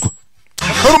kureba guzwa.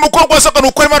 Hari umukobwa wasaga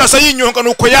nuko arimo arasa yinyonga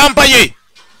nuko yambaye.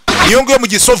 Iyo ngiyo mu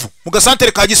Gisovu, mu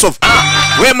gasantere ka Gisovu.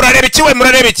 We murarebe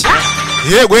iki?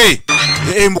 Yegwe.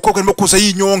 Umukobwa arimo kuza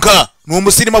yinyonga. Ni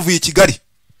umusirimu avuye i Kigali.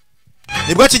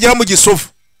 Nibwo akigera mu Gisovu.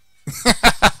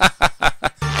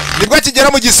 Nibwo akigera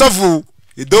mu Gisovu.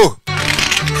 Ido.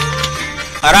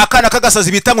 Arakana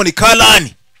kagasazi bita ngo ni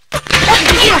Kalani.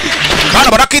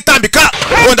 Kana barakitambika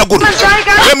gondaguru.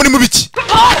 We muri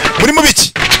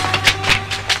mubiki.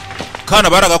 Kana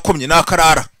baragakomye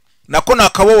nakarara. nako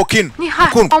nakabobo kino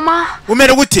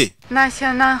umere gute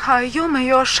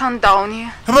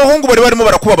abahungu bari barimo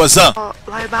barakubabaza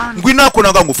ngwino nako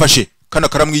nanga ngufashe kana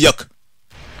karamwiyaka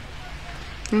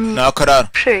nakarara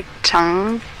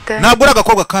ntabwo uri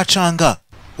agakobwa kacanga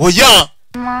oya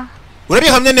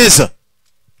urabihamye neza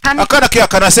akana ke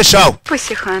akanase shawe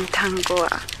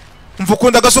mva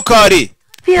ukunda agasukari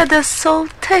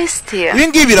ibi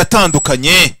ngibi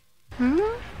biratandukanye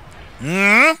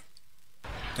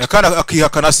akana akiha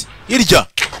akanase irya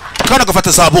akana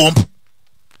gafata za bombo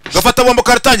gafata bombo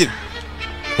karatangira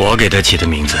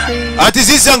ati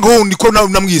ziza ngo niko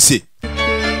namwise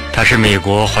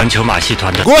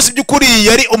rwose by'ukuri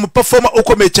yari umupafoma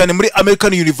ukomeye cyane muri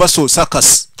American Universal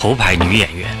Circus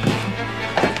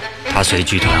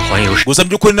gusa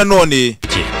by'ukuri nanone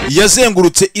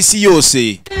yazengurutse isi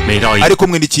yose ari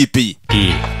kumwe n'ikipe ye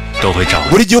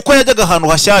buri gihe uko yajyaga ahantu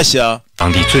hashyashya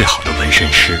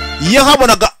iyo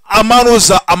habonaga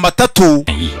amanuza amatatu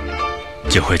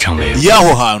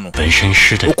y'aho hantu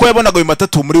uko yabonaga ayo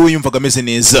matatu muri we yumvaga ameze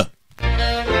neza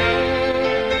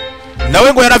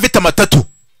nawe ngo yari afite amatatu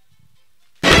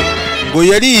ngo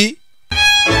yari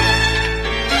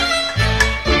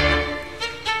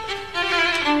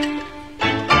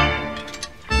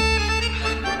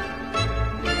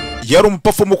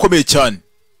umupafoma ukomeye cyane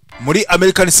muri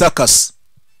American Circus.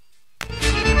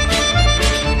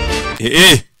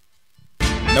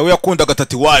 Nawe yakundaga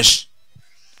tatuwaje,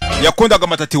 yakundaga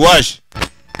amatatuwaje.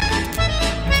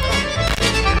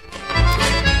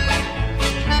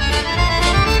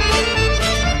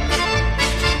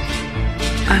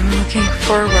 I'm looking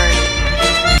forward.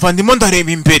 Vandimo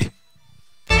ndareba imbere.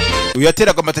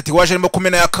 Uyateraga amatatuwaje arimo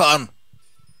kumena y'akantu.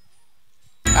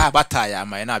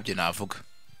 Batayamaye nabyo navuga.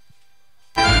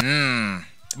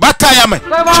 Batayamaye.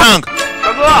 Changa.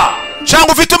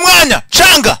 Changa ufite umwanya.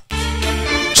 Changa.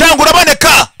 Changa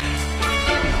uraboneka.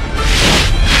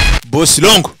 Boss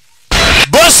Longo.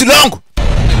 Boss Longo.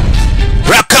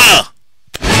 Raka.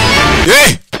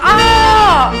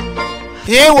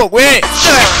 Yewe we.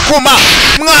 Kuma.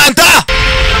 Mwanda.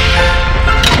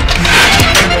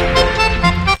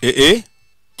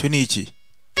 Tuniki.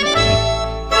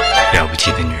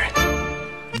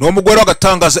 N'umugore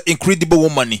wagatangaza incredible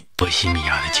woman.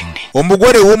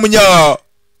 Umugore w'umunya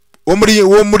wo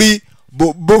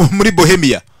muri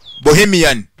Bohemia.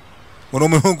 Bohemian.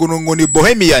 Ngo ni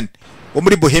Bohemian wo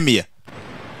muri Bohemia.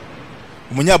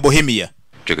 Umunya Bohemia.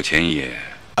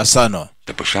 Asano.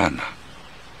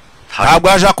 Ntabwo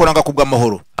yaje akoranga kubwa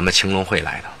amahoro.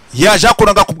 Yaje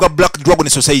akoranga kubwa Black Dragon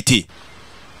Society.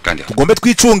 Tugombe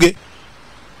twicunge.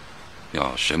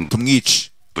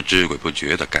 Tumwice.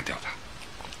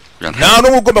 Nta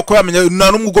n'umwe ugomba kuyamenya,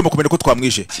 nta n'umwe ugomba kumenya ko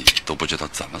twamwishe.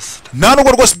 Nta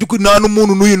n'ubwo rwose by'ukuri nta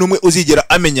n'umuntu n'uyu n'umwe uzigera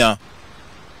amenya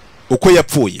uko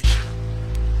yapfuye.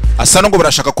 Asano ngo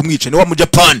barashaka kumwica, ni wa mu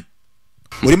Japan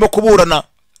urimo kuburana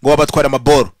ngo babatwara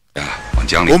amaboro.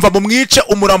 Umva mu mwice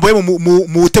umurambo we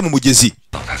mu ute mu mugezi.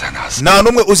 Nta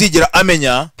n'umwe uzigera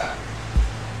amenya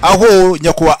aho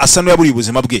nyakuwa Asano yaburiye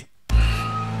ubuzima bwe.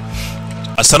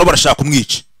 Asano barashaka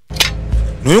kumwica.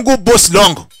 N'uyu ngo Boss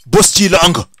Longo, Boss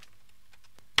Chilongo.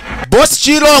 Boss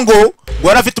Chilongo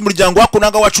ngo arafite umuryango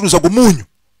wakunanga wacuruzaga umunyu.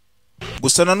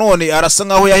 Gusa nanone arasa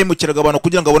nkaho yahimukiraga abantu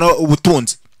kugira ngo abone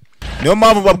ubutunzi. Niyo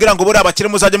mpamvu babwira ngo buri abakire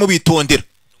muzajye mubitondera.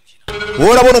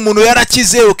 Urabona umuntu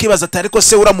yarakize ukibaza ati ariko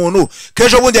se ura muntu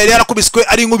kejo bundi yari yarakubiswe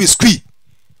ari nkubiswi.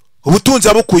 Ubutunzi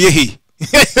abukuye he?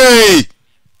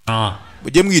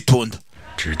 Bujye mwitonda.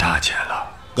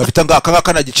 Gafita ngaka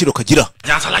kana giciro kagira.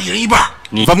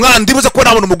 Va mwana ndibuza ko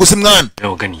nabona umuguzi mwana.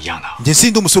 Nje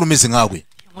sindi umusuru umeze nkawe.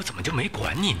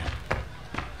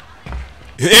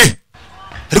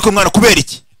 Ariko mwana kubera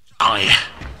iki?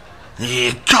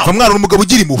 Va mwana umugabo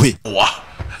ugira impuhwe.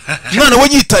 Mwana we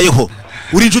nyitayeho.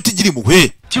 Uri inshuti igira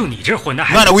impuhwe.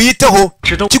 Mwana wiyiteho.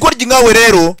 Kigoryi nkawe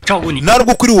rero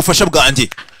narwo kuri ubufasha bwanjye.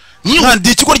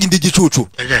 Kandi kigoryi ndi gicucu.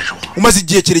 Umaze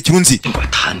igihe kirekire unzi.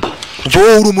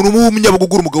 Wowe uri umuntu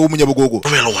w'umunyabugogo, umugabo w'umunyabugogo.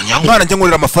 Mwana njye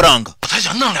nkorera amafaranga.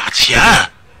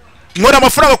 Nkora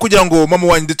amafaranga kugira ngo mama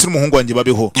wanjye ndetse n'umuhungu wanjye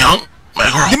babeho.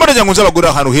 Ndimo ndajya ngo nzabagura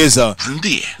ahantu heza.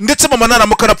 Ndetse mama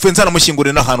naramuka arapfuye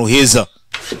nzanamushyingurira n'ahantu heza.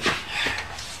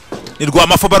 Ni rwa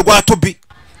mafa rwa Tobi.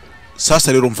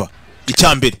 Sasa rero mva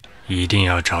icyambere.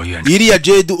 Iriya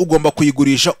Jade ugomba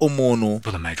kuyigurisha umuntu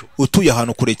utuye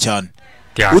ahantu kure cyane.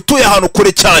 Utuye ahantu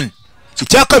kure cyane.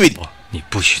 Icya kabiri.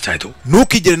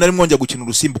 Ntukigere nari mwongera gukina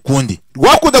urusimbi ukundi.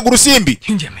 Rwakundaga urusimbi.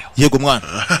 Yego mwana.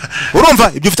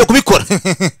 Urumva ibyo ufite kubikora.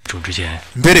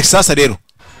 Mbere sasa rero.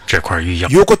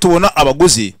 Yuko tubona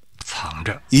abaguzi.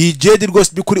 Iyi Jade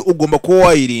rwose by'ukuri ugomba kuba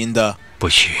wayirinda.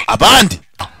 Abandi.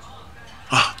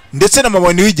 ndetse na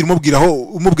mama ni wigira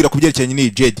umubwira kubyerekeranye ni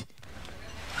Jedi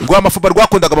rwa amafuba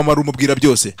rwakundaga mama rumubwira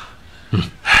byose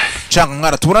cyangwa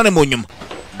mwana tubonane mu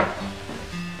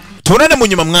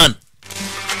nyuma mwana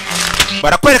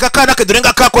barakwereka kana ke dore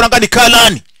ngakakora ngani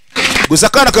kalani gusa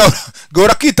kana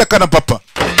gahora kitakana papa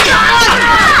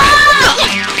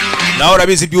naho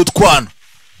urabizi by'utwana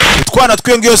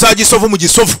twengiyo za gisovu mu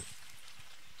gisovu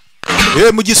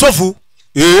mu gisovu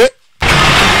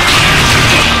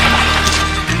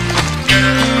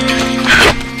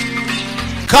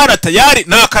kana tayari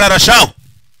nakarara shaho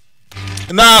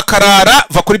nakarara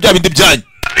va kuri bya bindi byanyu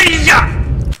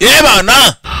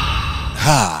bana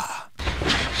ha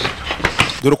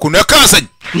dore ukuntu yakazanye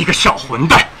你个小混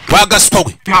蛋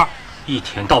wagaswawe 一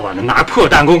天到晚的拿破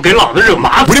弹弓给老子惹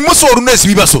麻烦 buri munsi wari uneza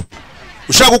ibibazo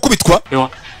ushaka gukubitwa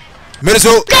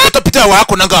merezo topita yawe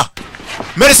hakona ngaha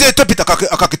mereze topita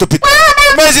akakitopita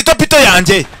mereze topita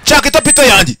yanjye shaka itopita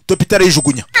yanjye topita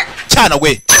arayijugunya cyana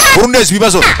we uri uneza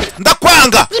ibibazo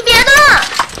ndakwanga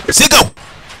sigaho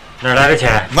哪来的钱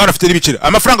mwana afite n'ibiciro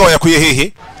amafaranga wayakuye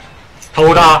hehe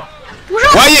偷的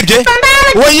wayibye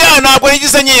oya ntabwo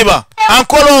yigize nyiba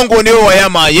ankolongo niwe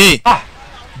wayamaye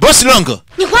boss longa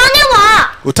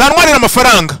utantwarira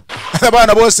amafaranga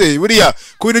abana bose buriya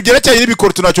ku bintu byerekeranye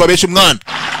n'ibikoro tunacyo wabesha umwana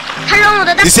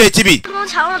ise kibi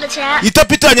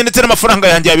itopitanye ndetse n'amafaranga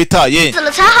yanjye yabitaye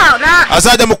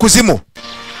azajya mu kuzimu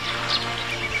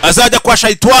azajya kwa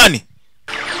shaitani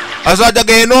azajya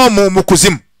gehenomu mu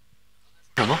kuzimu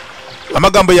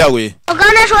amagambo yawe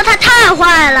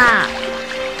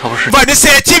Vani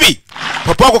sekibi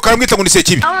papa wako karamwita ngo ni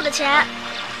sekibi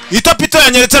itopita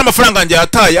yanyeretse n'amafaranga yanjye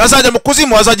yataye azajya mu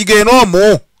kuzimu azajya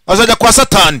gehenomu azajya kwa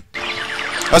satani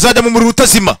azajya mu muriro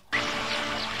utazima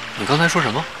你刚才说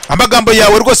什么？ amagambo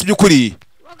yawe rwose by'ukuri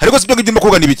ariko sibyo ngibyo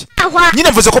mukobwa nibiki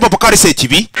nyine mvuze ko papa kari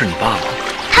sekibi 是你爸爸。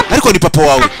 ariko ni papa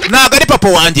wawe ntago ari papa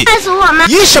wanjye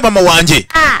yishe mama wanjye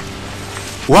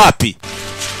wapi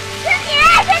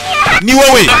ni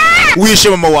wowe wishe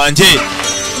mama wanjye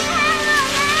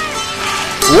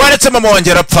waretse mama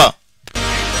wanjye arapfa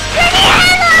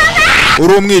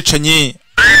uri umwicanyi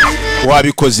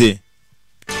wabikoze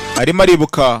arimo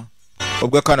aribuka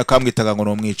ubwo akana kamwitaga ngo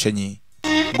ni umwicanyi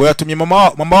ngo yatumye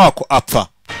mama wako apfa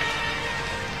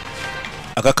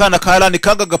aka kana karani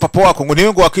kangaga papa wako ngo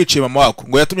niwe ngo wakiciye mama wako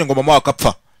ngo yatumye ngo mama wako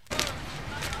apfa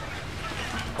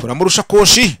kuramurusha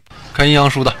koshi 看阴阳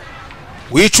书的。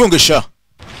 wicunge sha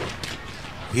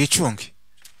wicunge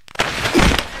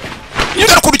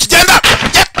Yarakuru kigenda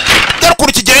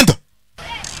yarakuru kigenda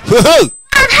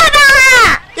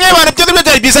bana byo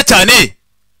byari biza cyane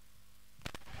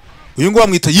uyu ngo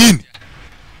bamwita yini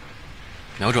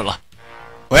瞄准了。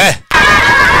 we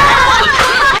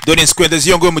dore inskwende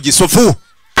ziyongoye mu gisovu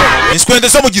inskwende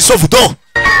zo mu gisovu do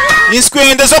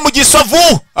inskwende zo mu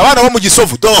gisovu abana bo mu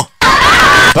gisovu do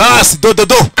basi do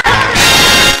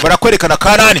barakwerekana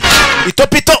karani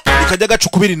itopito ikajya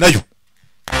gacukubiri nayo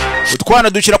utwana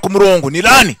dushyira ku murongo ni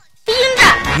rani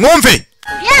mwumve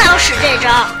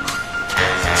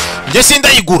njye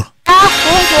sindayigura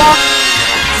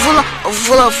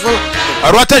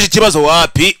arwataje ikibazo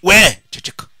wapi we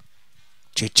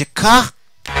ceceka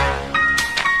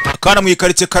akana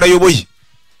mwikaritse karayoboye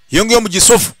iyo ngiyo mu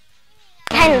gisovu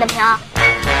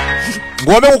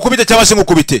ngombe ngukubite cyangwa se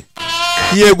ngukubite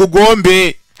yego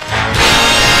gombe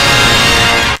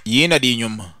yinari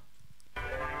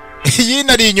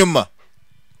inyuma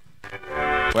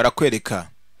barakwereka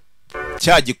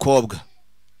cya gikobwa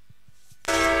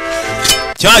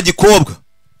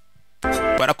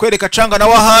barakwereka canga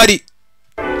nawe ahari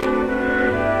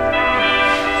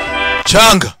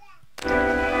canga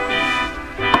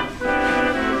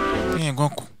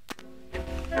ngoko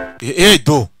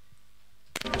do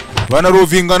bana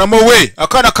ruvinganamo we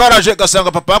akana karaje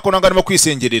gasanga papa yako nanga arimo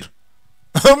kwisengerera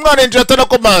umwana injira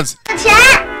atanakomanze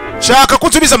shaka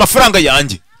kunsubiza amafaranga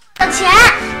yanjye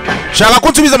shaka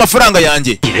kunsubiza amafaranga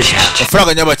yanjye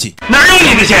amafaranga nyabaki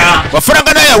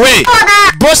amafaranga nayo we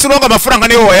boss ronga amafaranga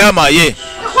niwe wayamaye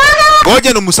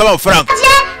gogenda umusaba amafaranga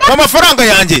amafaranga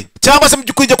yanjye cyangwa se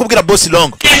mubyukuri njye kubwira boss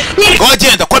longa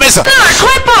gogenda komeza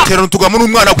tera ntugamo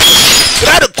n'umwana we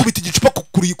rara kubita igicupa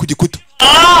ku gikuta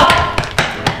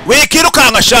we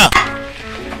kirukanka sha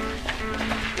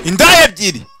indaya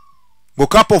ebyiri ngo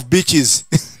cup of bitches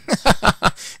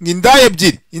indaya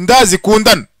ebyiri indaya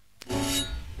zikundana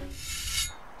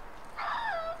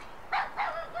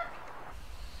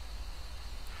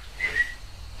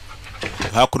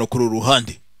hakuno kuri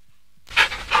uruhande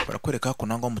barakwereka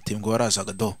hakuno ngo umutimbwe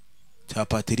warazaga do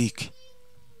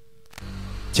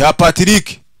cya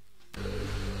Patrick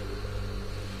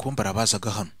kumba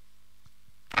arabazaga hano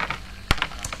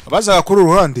abazaga kuri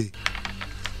uruhande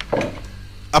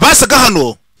abasaga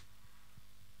hano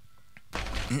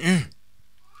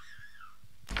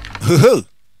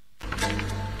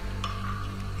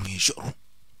mwijoro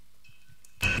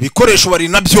ibikoresho bari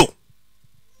nabyo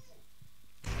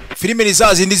filime ni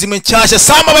za zindi zimwe nshyashya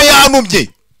Sama aba yanumye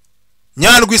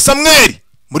Nyandwi Samuel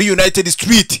muri United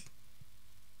Street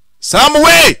Sam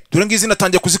we dore ngizi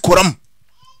natangiye kuzikoramo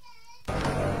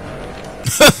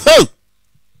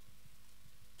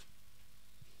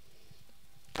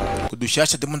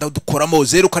kudushyashya demo ndadukoramo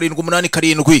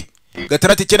 0787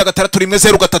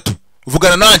 693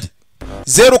 uvugana nanjye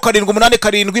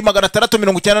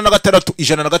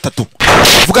 0787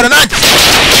 uvugana nanjye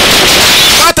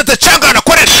batata changana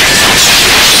korera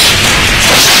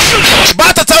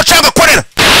batata changa korera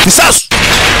bisasu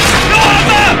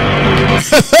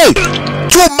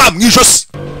cyuma mwijosi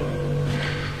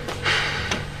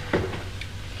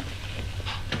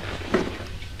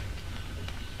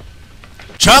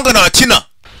changa na akina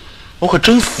我可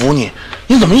真服你，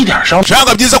你怎么一点伤？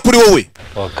 changa byiza kuri wowe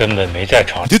我根本没在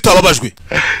床上。 nditababajwe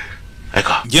哎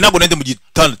哥， nge ntabwo nende mu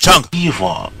gitanda changa 衣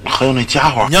服还有那家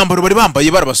伙， nyambaro bari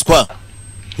bambaye barabaswa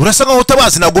urasa nkaho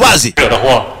utabazi ntabwo bazi 惹的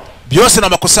祸。 byose ni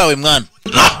amakosa yawe mwana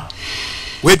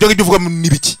we ibyo ngibyo uvuga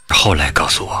n'ibiki 后来告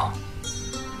诉我，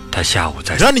他下午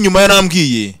在 jani nyuma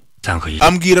yarambwiye 3合1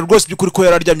 ambwira rwose by'ukuri ko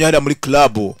yararyamye hariya muri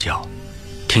club 觉，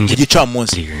听见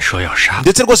igicamunsi 里人说要杀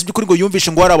ndetse rwose by'ukuri ngo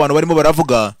yumvishe ngo hari abantu barimo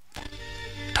baravuga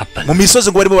他，本 mu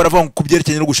misozi ngo barimo baravuga ku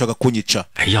byerekeranye no gushaka kunyica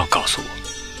来要告诉我，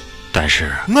但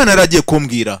是 umwana yari agiye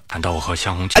kumbwira 谈到我和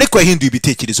香红姐， ariko yahinduye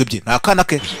ibitekerezo bye nta kana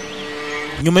ke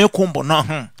nyuma yo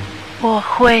kumbona 我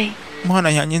会 mwana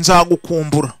yanjye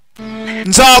nzagukumbura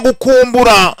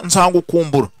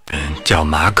nzagukumbura 叫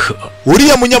马可，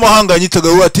 uriya munyamahanga yanyitaga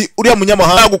we ati uriya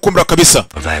munyamahanga gukumbura kabisa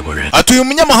外国人 ati uyu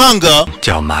munyamahanga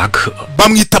叫马可，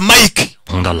 bamwita Mike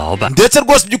红的老板 ndetse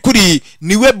rwose by'ukuri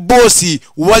niwe bosi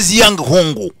wa Ziyang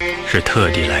Hongo 是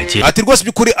特地来接。 ati rwose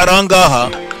by'ukuri arangaha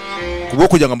kubwo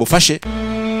kugira ngo amufashe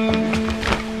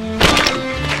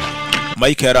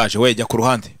Mike yaraje we jya ku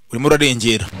ruhande urimo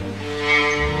urarengera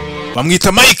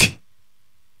bamwita Mike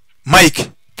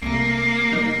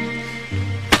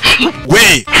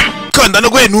we kanda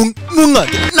nagwe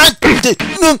nungande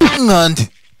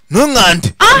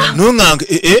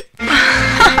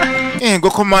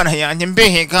ego ko mana yanjye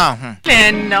mbehega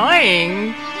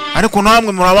annoying. ariko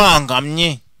namwe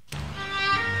murabangamye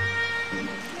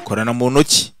korana mu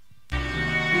ntoki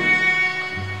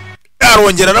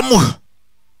arongera aramuha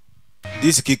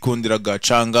disiki ikundiraga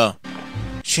canga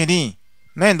sheri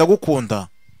nawe ndagukunda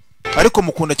ariko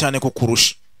mukunda cyane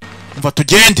kukurusha mva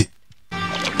tugende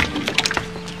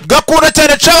gakunda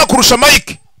cyane canga kurusha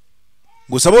Mike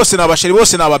gusa bose ni abasheri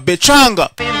bose ni ababecanga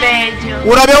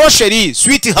urabeho sheri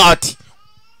sweetheart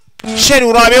sheri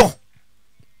urabeho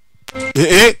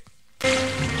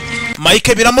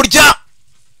Mike biramurya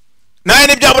nawe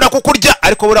ntibyabura kukurya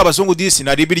ariko buriya abazungu disi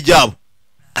naribi ryabo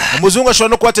umuzungu ashobora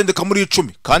no kubatendeka muri 10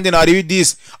 kandi naribi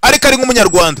disi ariko ari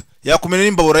nk'umunyarwanda yakumena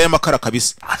n'imbabura y'amakara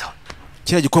kabisa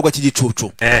kiriya gikorwa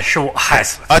cy'igicucu 是我害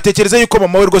死了。 atekereza yuko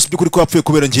mama we rwose by'ukuri ko yapfuye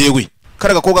kubera njyewe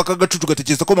kari agakobwa k'agacucu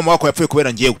gatekereza ko mama wako yapfuye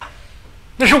kubera njyewe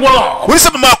那是我老婆， uri se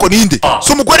mama wako ninde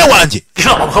si umugore wanjye 你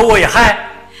老婆我也害。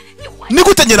 ni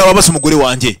gute njye nawe basa umugore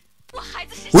wanjye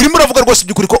urimo uravuga rwose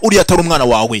by'ukuri ko uriya atari umwana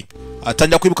wawe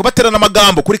atangira kwibuka baterana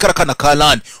amagambo kuri karakana ka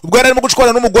Lani ubwo yari arimo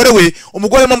gushwana n'umugore we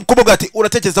umugore arimo kuvuga ati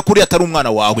uratekereza ko uriya atari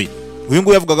umwana wawe uyu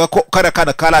nguyu yavugaga ko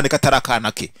karakana ka Lani katari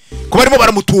akana ke ko barimo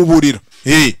baramutuburira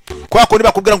kwa kundi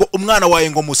bakubwira ngo umwana wawe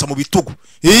ngo musa mu bitugu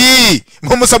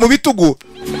ngo musa mu bitugu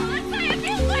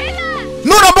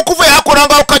nuramba kuvuye hakora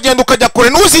ngaho ukagenda ukajya kure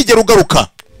ntuzigera ugaruka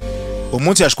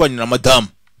umunsi yashwanye na madamu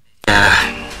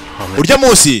urya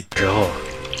munsi 之后，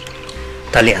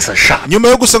他脸色煞， nyuma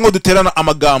yo gusa ngo duterana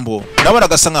amagambo nabona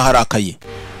agasa nkaho arakaye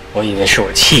我以为是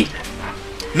我气的，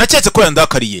 naketse ko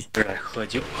yandakariye 是来喝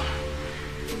酒。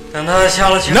等他消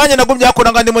了气， nanjye nabwo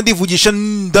byakora nga ndimo ndivugisha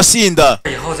ndasinda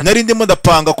nari ndimo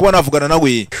ndapanga kuba navugana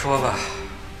nawe 说吧，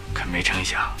可没成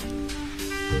想，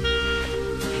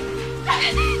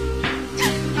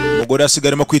 umugore asigaye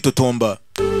arimo kwitotomba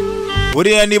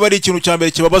buriya niba ari ikintu cya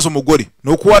mbere kibabaza umugore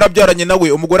ni uko warabyaranye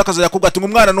nawe umugore akazajya akubwira ati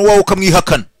umwana ni uwawe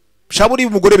ukamwihakana shaba uri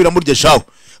umugore biramurya shaho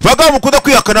bagabo mukunda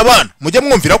kwihakana abana mujye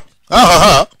mwumviraho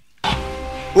ahaha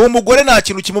uwo mugore nta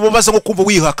kintu kimubabaza nko kumva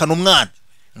wihakana umwana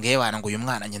ngewe bana ngo uyu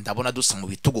mwana njye ndabona dusa mu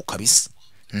bitugu kabisa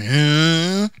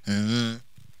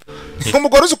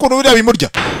umugore uzi ukuntu biriya bimurya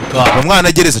umwana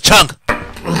agereza canga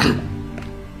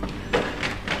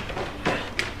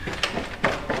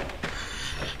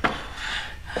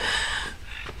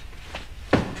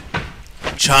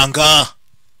Changa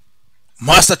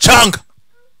Master Changa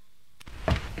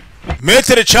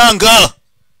Metere Changa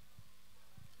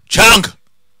Changa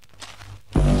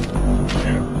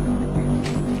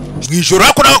mwijoro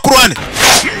hako n'abakurwane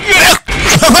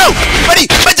bari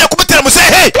bajya kumutera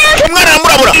musehe umwana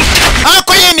aramurabura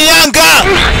hako yini yanga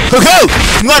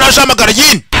umwana yaje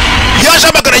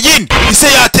amagara yini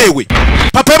ise yatewe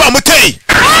papa bamuteye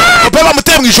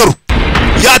mwijoro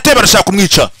yatewe barashaka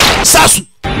kumwica sasu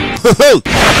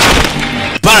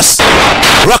bas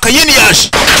raka yini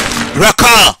yaje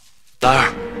raka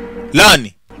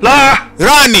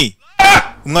Rani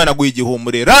umwana aguye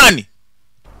igihumure Rani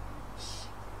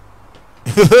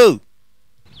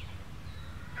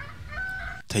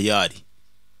tayari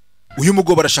uyu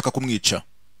mugabo barashaka kumwica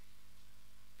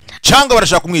Changa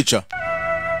barashaka kumwica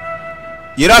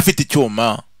yari afite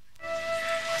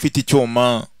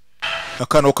icyuma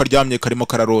akana karyamye karimo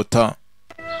kararota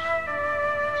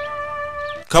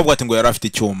kavuga ati ngo yari afite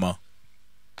icyuma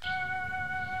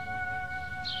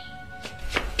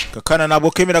kakana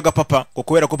nabo kemeraga papa ngo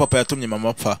kubera ko papa yatumye mama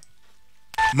apfa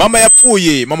mama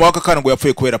yapfuye mama wa kakana ngo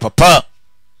yapfuye kubera papa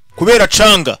kubera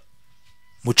Changa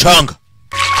mucanga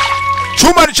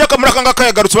Chuma ni chaka murakanga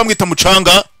kayagarutse bamwita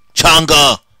mucanga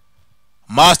Changa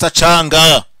Master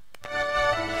Changa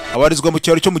abarizwa mu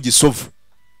cyaro cyo mu Gisovu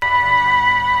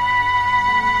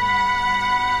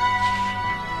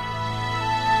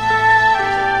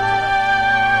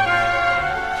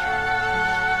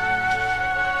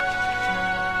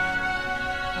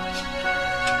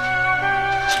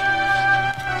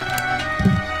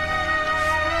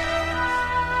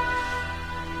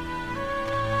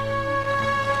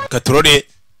Katurore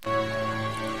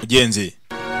mugenzi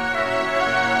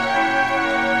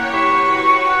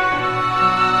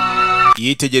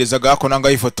yitegerezaga ko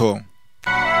nanga ifoto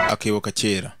akibuka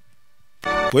kera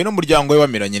we n'umuryango we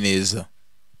bamiranye neza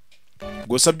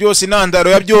gusa byose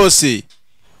intandaro ya byose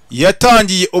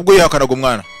yatangiye ubwo yahakanaga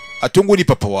umwana atungu ni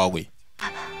papa wawe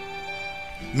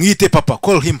mwite papa,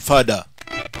 call him father,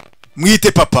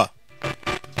 mwite papa.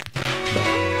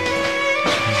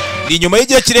 Ni nyuma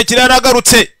y'igihe kirekire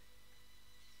yaragarutse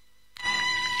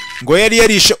ngo yari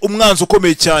yarishe umwanzi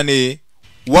ukomeye cyane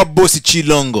wa boss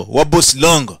Chilongo, wa boss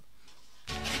Longo.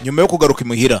 Nyuma yo kugaruka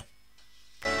imuhira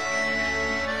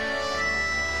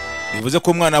bivuze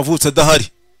ko umwana avutse adahari.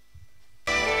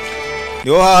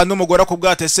 Niho hantu umugore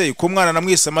akubwatese ko umwana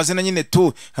namwise amazina nyine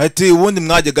tu hati ubundi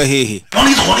mwajyaga hehe.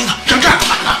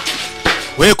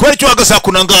 We kwari cyo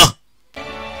agasakunanga.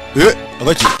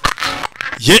 Agaki.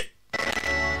 Ye.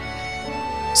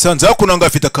 Sanza kunanga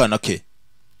afite akana ke.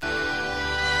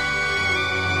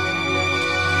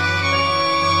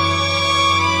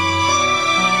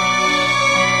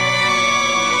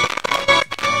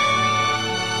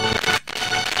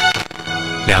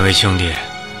两位兄弟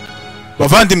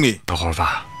bavandimwe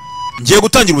ngiye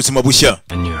gutangira ubuzima bushya.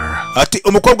 Ati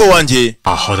umukobwa wanjye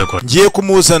ngiye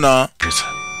kumuzana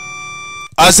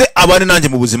aze abane nanjye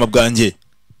mu buzima bwanjye.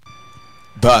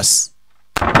 Bas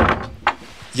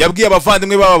yabwiye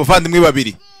abavandimwe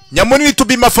babiri Nyamunini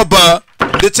Tubima Faba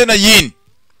ndetse na Yin.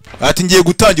 Ati ngiye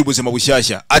gutangira ubuzima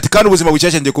bushyashya. Ati kandi ubuzima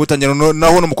bushyashya ngiye kubutangira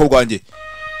naho n'umukobwa wanjye.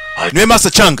 Niwe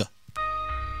Master Changa.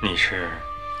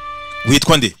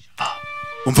 Witwa nde?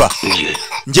 Umva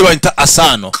ngiye banyita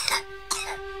Asano.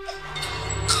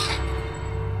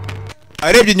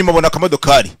 Arebye nyuma abona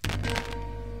akamodokari.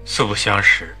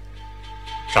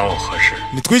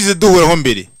 Nitwize duhuraho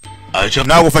mbere.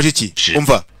 Nawe ufashe iki?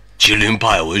 Umva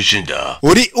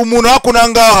uri umuntu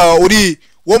hakunangaha uri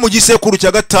wo mu gisekuru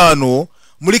cya gatanu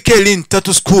muri Kelin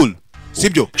Tattoo School,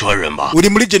 sibyo? Uri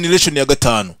muri generation ya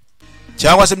gatanu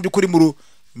cyangwa se mbyukuri muri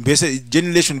mbese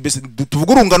generation mbese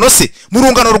tuvugurungano se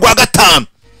murungano rwa gatanu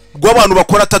rw'abantu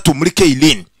bakora tattoo muri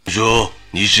Kelin.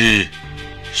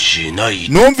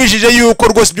 Numvishije yuko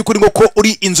rwose byukuri ngo ko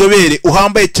uri inzobere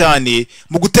uhambaye cyane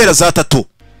mu gutera za tattoo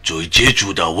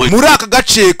muri aka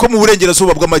gace ko mu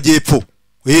burengerazuba bw'amajyepfo.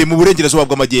 Mu burengerazuba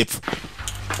bw'amajyepfo,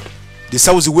 the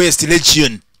South West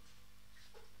region.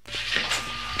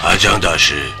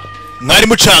 Mwari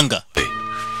Mucanga,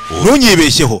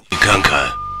 ntunyibeshyeho.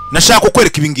 Nashaka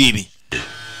kukwereka ibi ngibi.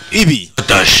 Ibi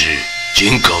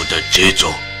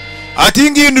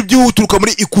ati ngibi by'uturuka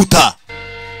muri Ikuta.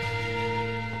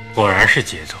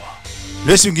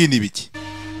 Mbese ngibi biki?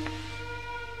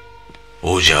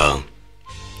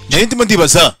 Nari ndimo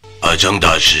ndibaza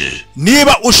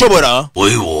niba ushobora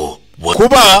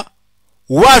kuba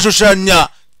washushanya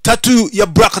tattoo ya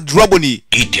Black Dragon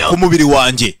ku mubiri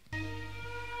wanjye.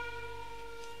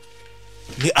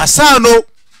 Ni Asano.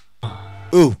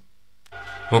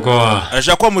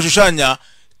 Ashaka ko mushushanya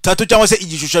tattoo cyangwa se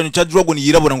igishushanyo cya Dragon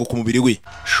yirabura ngo ku mubiri we.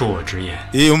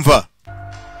 Umva.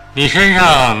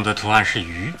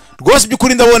 Rwose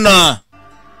by'ukuri ndabona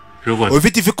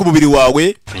ufite ifi ku mubiri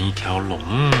wawe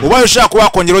ubaye ushaka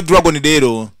wakongeraho dragon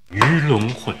rero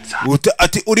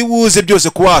ati uri buze byose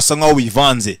kuwasa nkaho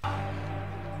bivanze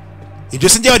ibyo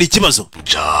se njye hari ikibazo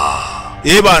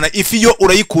bana ifi yo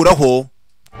urayikuraho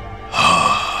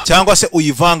cyangwa se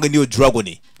uyivanga niyo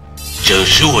dragon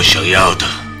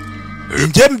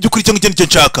njye byukuri cyangwa icyo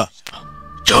nshaka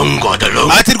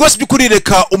ati rwose byukuri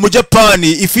reka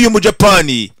umujapani ifi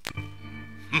y'umujapani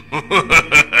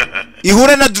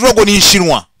ihure na dragon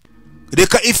y'Ishinwa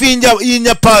reka ifi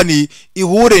y'inyapani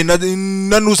ihure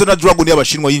na nusa na dragon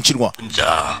y'Abashinwa y'Ishinwa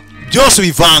byose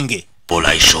ubivange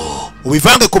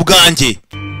ku bwanjye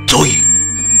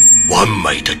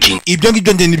ibyo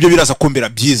ngibyo njye nibyo biraza kumbera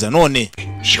byiza none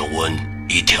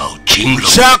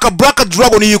shaka black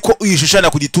dragon yuko uyishushanya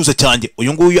ku gituza cyanjye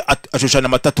uyu nguyu ashushanya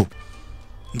amatatu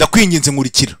ndakwinginze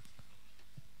nkurikira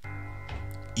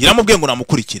iramubwiye ngo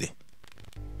namukurikire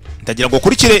ndagira ngo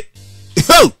kurikire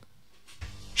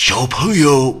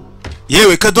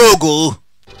yewe kadogo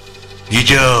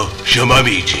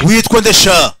witwa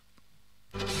ndesha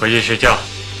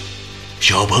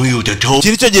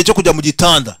kiri cyo gihe cyo kujya mu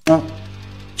gitanda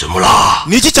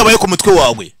niki cyabaye ku mutwe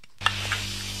wawe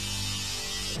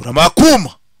uramakuma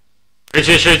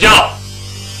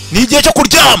ni igihe cyo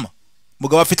kuryama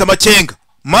mugabo afite amakenga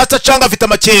Master Changa afite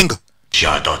amakenga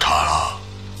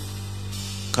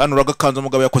kandi uragakanza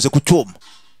umugabo yakoze ku cyuma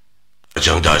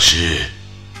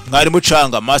mwari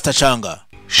mucanga Master Changa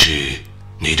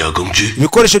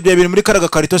ibikoresho bya biri muri karaga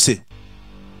karito se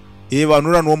bantu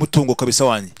urana uwo mutungo kabisa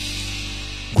wanjye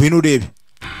ngwino urebe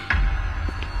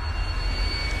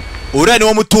urana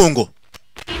uwo mutungo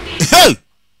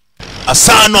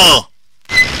Asano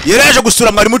yaraje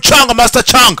gusura mwari mucanga Master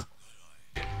Changa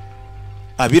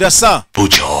abirasa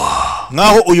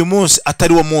nkaho uyu munsi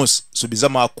atari wo munsi subiza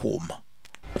amakuma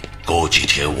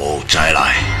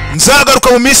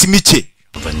nzagaruka mu minsi mike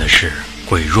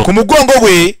ku mugongo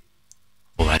we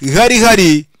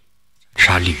hari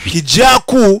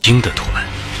hijaku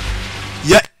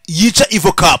yica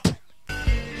ivocap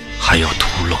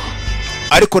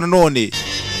ariko nanone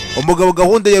umugabo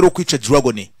gahunda yari ukwica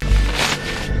dragon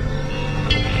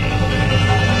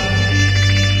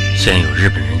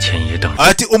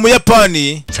ati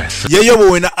umuyapani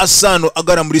yayobowe na Asano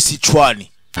agana muri Sichuan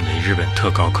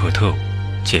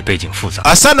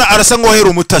Asano arasa nk'uwahera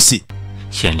umutasi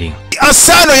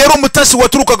Asano yari umutasi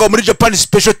waturukaga muri Japan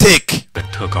Special Tech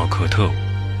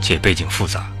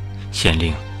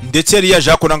ndetse yari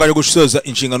yaje kunanganya gushoza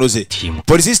inshingano ze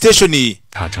Police Station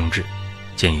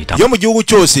yo mu gihugu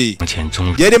cyose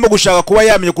yarimo gushaka kuba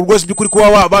yamenye ku rwose by'ukuri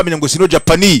kuba bamenye ngo sino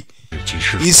Japani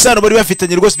Isano bari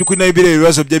bafitanye rwose by'ukuri nayo bireba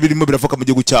ibibazo byabirimo biravuka mu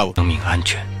gihugu cyabo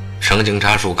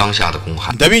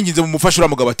ndabinginze mu mufasha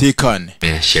uramugabo atekane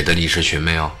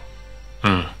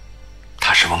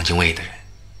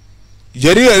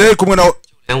yari kumwe na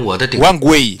Wang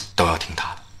Wei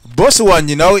boss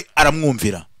wanjye nawe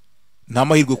aramwumvira nta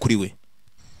mahirwe kuri we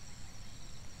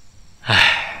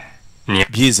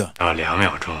byiza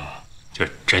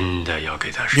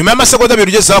nyuma y'amasegonda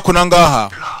abiri ugeze hako nangaha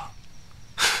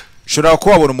ushobora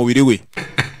kuba wabona umubiri we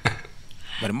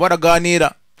barimo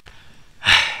baraganira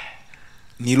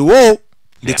ni Luo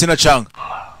ndetse na Changa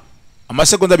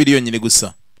amasegonda abiri yonyine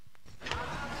gusa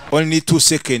only 2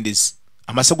 seconds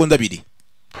amasegonda abiri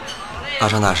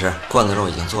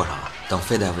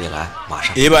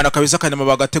bana kabisa kanyama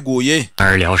bagateguye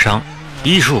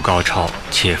医术高超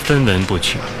且分文不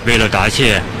取，为了答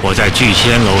谢，我在聚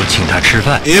仙楼请他吃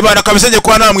饭。bana kabisa nje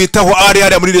kwa namwitaho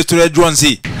ari muri restaurant ya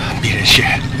Joanzi.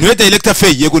 Niwe director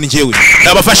Fei yego ni jewe.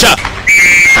 Nabafasha.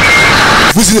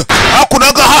 Vuzi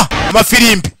akunaga ha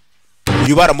amafirimbi.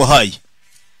 Uyu baramuhaye.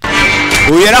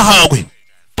 Uyu yarahawe.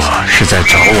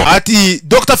 Ati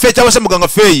Dr. Fei cyangwa se muganga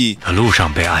Fei 路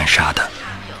上被暗杀的。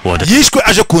 yishwe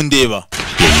aje kundeba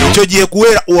icyo gihe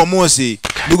kuwera uwa munsi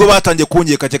nibwo batangiye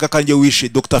kungeka cyeka kanjye wishe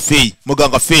Dr. Fei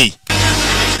muganga Fei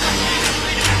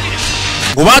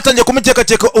ngo batangiye kumukeka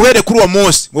cyeka uhere kuri uwa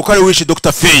munsi ngo kare wishe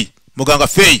Dr. Fei muganga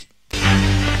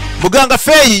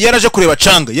Fei yaraje kureba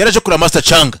Changa yaraje kureba Master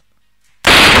Changa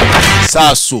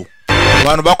sasu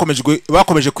abantu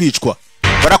bakomeje kwicwa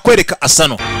barakwereka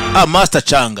Asano Master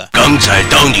Changa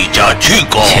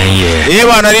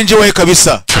bana arinje we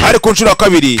kabisa ariko nshura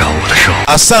kabiri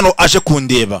Asano aje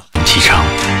kundeba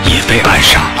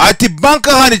ati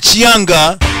banka hani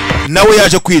Chianga nawe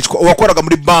yaje kwicwa uwakoraga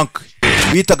muri bank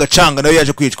bitaga Changa nawe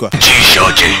yaje kwicwa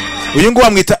uyu ngo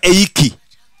bamwita Eiki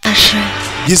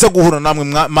yiza guhura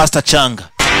namwe Master Changa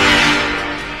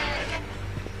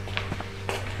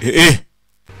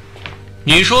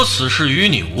你说此事与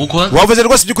你无关。 wavuze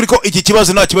rwose by'ukuri ko iki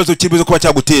kibazo nta kibazo kibuze kuba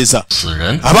cyaguteza. 死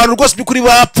人 abantu rwose by'ukuri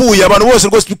bapfuye, abantu bose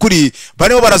rwose by'ukuri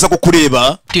barimo baraza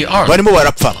kukureba, barimo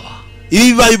barapfa. Ibi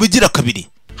bibaye bigira kabiri.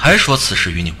 还说此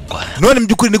事与你无关。 none mu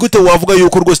by'ukuri ni gute wavuga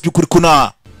yuko rwose by'ukuri ko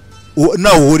nawe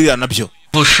uhurira nabyo?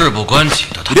 不事不关己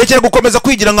的他。 Irekera gukomeza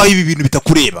kwigira nkaho ibi bintu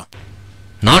bitakureba.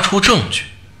 拿出证据，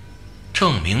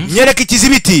证明 nyereka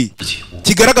ikizibiti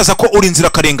kigaragaza ko uri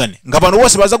inzirakarengane, ngo abantu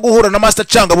bose baza guhura na Master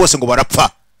Changa bose ngo barapfa.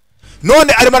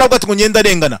 None arimo aravuga ati ngo ngenda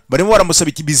arengana, barimo baramusaba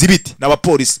ikibizibiti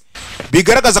n'abapolisi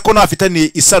bigaragaza ko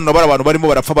ntafitaniye isano n'abari abantu barimo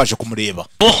barapfa baje kumureba.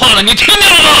 说话了，你听见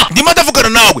了吗？ ndimo ndavugana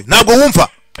nawe ntabwo wumva?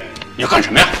 你要干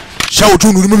什么呀？ Shao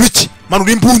Jun uri mu biki? Manu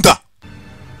uri imbunda.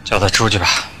 叫他出去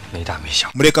吧，没大没小。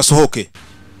 mureka sohoke.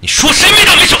 你说谁没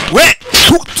大没小？ we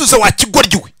tuza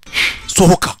wakigoryi we,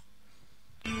 sohoka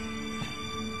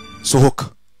sohoka.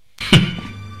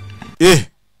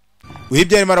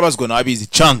 wibye arimo arabazwa n'abizi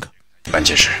Changa. 班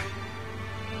解释，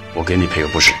我给你赔个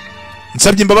不是。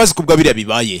 nsabye imbabazi kubwa biriya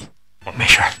bibaye. 我没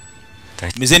事。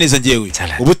 meze neza njyewe.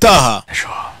 ubutaha 再说，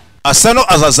 Asano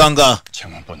azazanga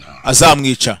千万不能，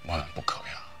 azamwica. 万万不可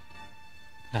呀！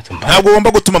 那怎么办？ ntabwo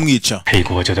ugomba gutuma mwica. 赔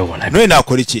锅就得我来背。 none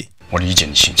nakora iki? 我理解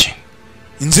你心情，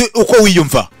 nzi uko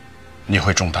wiyumva, 你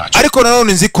会中大奖， ariko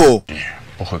nanone nzi ko 你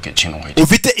不会给青龙会。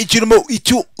 ufite ikintu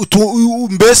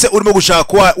mbese urimo gushaka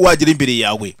kuba wagira imbere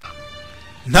yawe.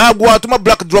 ntabwo watuma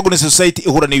Black Dragon Society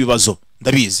ihura n'ibibazo,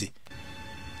 ndabizi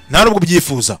nta nubwo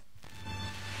byifuza.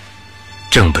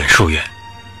 正本溯源，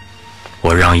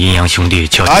我让阴阳兄弟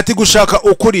悄 ati gushaka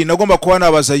ukuri nagomba kuba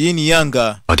nabaza Yin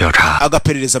Yang 调查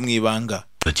agaperereza mu ibanga,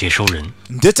 的接收人，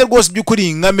 ndetse rwose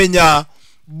by'ukuri nkamenya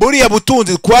buriya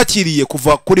butunzi twakiriye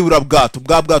kuva kuri buriya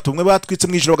bwato bumwe batwitse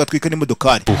mu ijoro bagatwika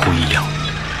n'imodokari. 出乎意料，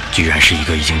居然是一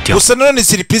个已经调 gusa nanone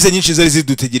siripurize nyinshi zari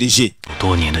zidutegereje.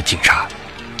 多年的警察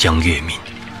江月敏。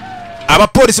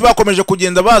 abapolisi bakomeje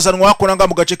kugenda bazanwa hakuranga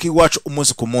mu gace k'iwacu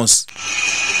umunsi ku munsi,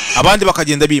 abandi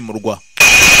bakagenda bimurwa.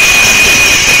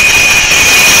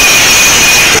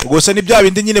 gusa ni bya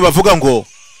bindi nyine bavuga ngo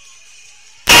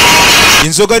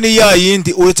inzoga ni ya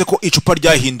yindi uretse ko icupa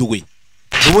ryahinduwe.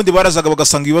 ubundi barazaga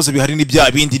bagasanga ibibazo bihari ni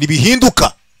bya bindi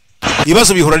nibihinduka,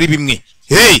 ibibazo bihora ari bimwe.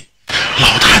 hey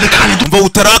老太太看着 umva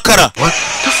utarakara,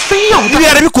 他非要 ibi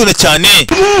yarabikunda cyane.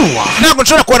 不啊！ ntabwo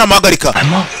nshobora kuba namuhagarika, 什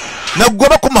么？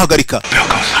 nagomba kumuhagarika. 不要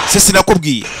告诉他， se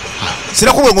sinakubwiye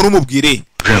ngo numubwire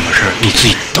任何事你自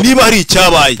己都 niba hari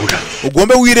icyabaye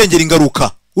ugombe wirengera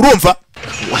ingaruka, urumva?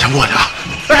 我想我的。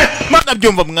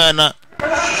 nabyumva mwana.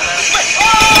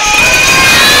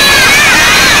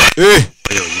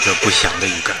 我有一个不祥的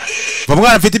预感。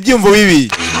 mwana mfite ibyumvo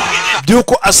bibi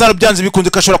byuko Asano byanze bikunze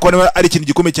ko ashobora kuba ari ikintu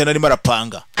gikomeye cyane arimo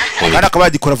arapanga, kandi akaba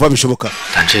yagikora vuba bishoboka.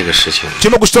 但这个事情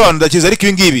kirimo gusobanura cyiza, ariko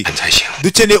ibi ngibi 才行。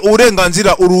 dukeneye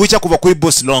uburenganzira uruhushya kuva kuri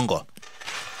Boss Longo.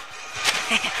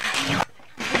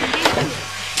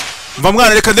 mva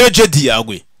mwana reka ndebe jedi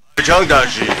yawe. 张大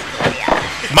师，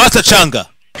 Master Changa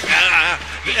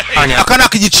二娘， aka ni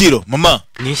ak'igiciro mama.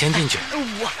 您先进去。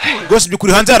 rwose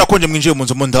by'ukuri hanze harakonje, mwinjiye mu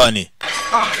nzu mo ndani.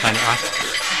 二娘啊，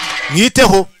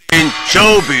 mwiteho.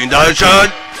 手柄大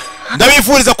山，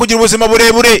 ndabifuriza kugira ubuzima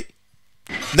burebure,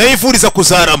 ndabifuriza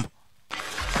kuzarama.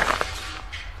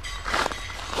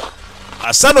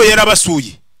 Asano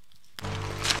yarabasuye.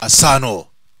 Asano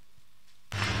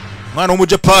mwana w'umu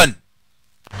Japan.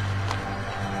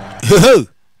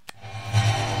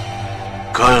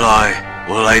 看来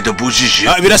我来的不是时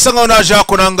birasa nkaho naje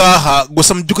hako nangaha,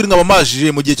 gusa mu by'ukuri nkaba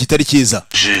majije mu gihe kitari cyiza.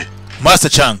 是 Master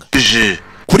Changa 是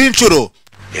kuri inshuro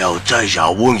要再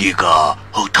想问一个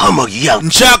和他们一样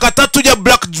nshaka tujya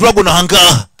Black Dragon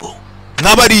ahangaha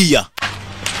nk'abariya.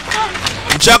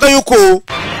 nshaka yuko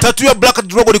tatu ya Black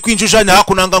Dragon kwinjushanya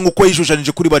hakunanga nguko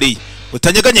yishushanije kuri bariya,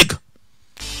 utanyeganyega.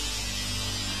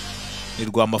 ni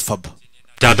Rwamafaba.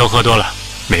 大家都喝多了，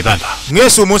没办法。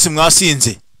 mwese uyu munsi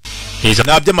mwasinze, 你怎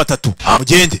么 nabyo amatatu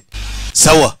mugende.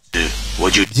 sawa 我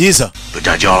就 byiza, 不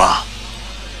打搅了。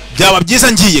 byaba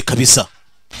byiza ngiye kabisa.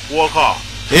 我靠，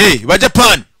 ba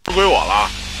Japan 不归我了。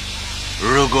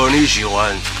 如果你喜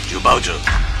欢就保证。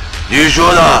你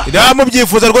说呢？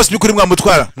 ndamubyifuza rwose by'ukuri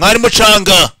mwamutwara. mwarimu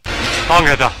Changa 放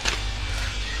开他？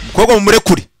 mukobwa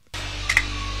mumurekure.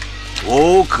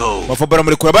 我口 bafabara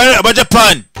murekure. aba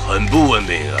Japan 很不文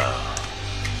明啊！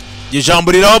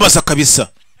 ijambo rirababasa kabisa.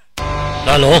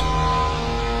 拉龙，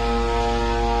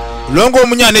 Longo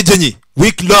w'umunyantege nke,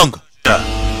 Weak Long. 啊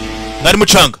mwarimu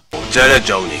Changa 我再来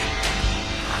找你。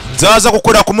 nzaza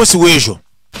gukorera ku munsi w'ejo.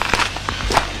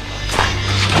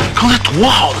 刚才多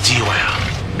好的机会啊！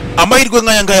 amahirwe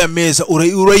nk'aya ngaya meza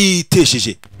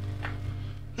urayitesheje.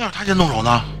 要是他先动手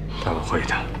呢？ 他不会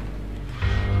的。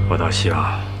我倒希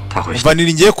望他会。 mva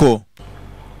niringiye ko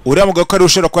uriya mugabo ko ari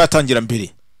ushobora kuba yatangira mbere.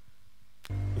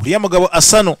 Uriya mugabo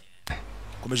Asano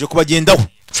komeje kubagendaho.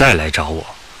 再来找我，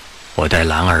我带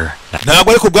兰儿来。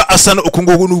 Ntabwo ariko bwa Asano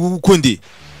ukungugu n'ukundi.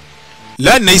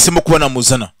 Lani nahisemo kuba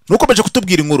namuzana. Nukomeje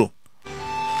kutubwira inkuru.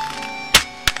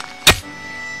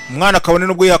 Umwana kabone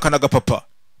nubwo yakanaga papa.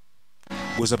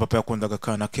 Gusa papa yakundaga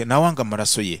kana ke nawanga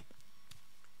amaraso ye.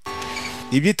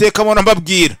 Ibyiteka mbona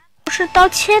mbabwira. 是刀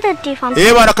切的地方。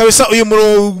 Bana kabisa uyu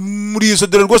muri izo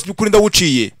dore rwose byukuri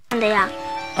ndawuciye. 的呀。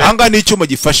 Ahanga ni icyuma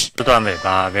gifashe. 断尾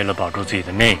巴，为了保住自己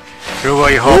的命。如果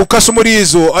以后 ukasa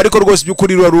umurizo ariko rwose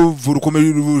byukuri ruvu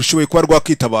rukomeye rushoboye kuba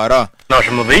rwakitabara. 闹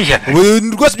什么危险，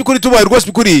 Rwose byukuri tubaye rwose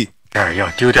byukuri. 要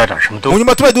丢掉点什么东西，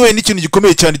 Munyuma tubaye duhuye n'ikintu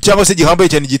gikomeye cyane cyangwa se gihambaye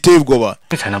cyane giteye ubwoba.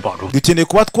 才能保住。 Dukeneye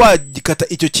kuba twagikata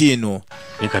icyo kintu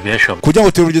你可别舍不得。 kugira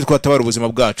ngo turebe uburyo twatabara ubuzima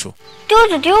bwacu. 丢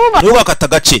就丢吧， Nubwo akata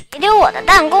gace. 丢我的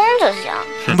弹弓就行。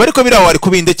 Umva ariko biraho ari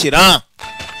kubindekera.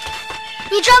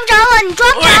 你抓不着我，你抓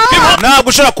不着我。 Ntabwo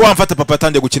ushobora kuba mfata papa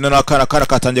atangiye gukina n'akana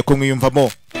katangiye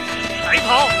kumwiyumvamo.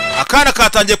 Akana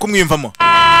katangiye kumwiyumvamo.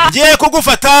 Ngiye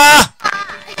kugufata.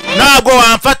 Ntabwo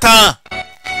wamfata.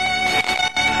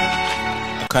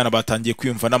 Akana batangiye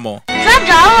kwiyumvanamo. 抓不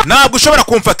着我。 Ntabwo ushobora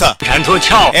kumfata. 缠错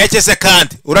窍。 Ekese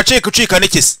kandi uracika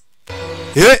n'ikisi.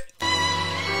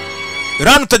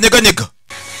 Rano utanyeganyega.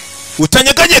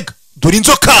 Utanyeganyega. Dore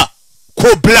inzoka.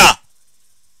 Cobra.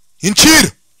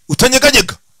 Incira.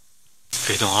 Utanyeganyega.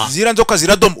 别动啊！ Zira nzoka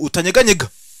ziradoma. Utanyeganyega.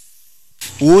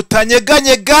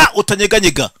 Utanyeganyega.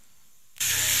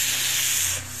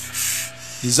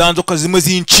 Iza nzoka zimwe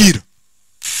zincira.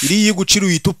 Iri yigucira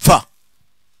uhita upfa.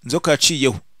 Nzoka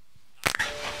yaciyeho.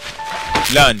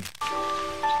 Lani.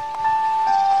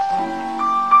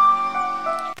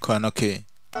 Kana ke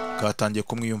katangiye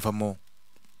kumwiyumvamo.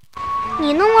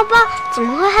 你那么棒，怎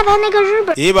么会害怕那个日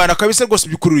本 Bana kabisa rwose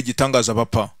byukuri igitangaza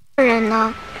papa. 人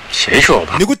呢？ 谁说我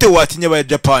怕？ Ni gute watinya aba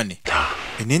Japan?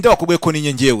 Ninde wakubwiye ko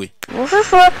ninye ngewe? 不是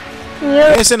说你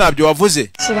Ese nabyo wavuze?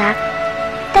 起他，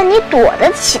但你躲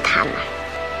得起他们。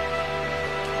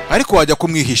 Ariko wajya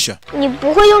kumwihisha. 你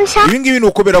不会用枪 Ibi ngibi ni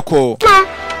ukubera ko 吗？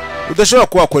 udashobora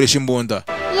kuba wakoresha imbunda.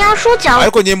 你要说脚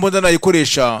Ariko nye imbunda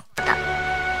nayikoresha.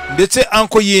 Ndetse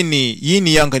anko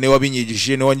yini yangane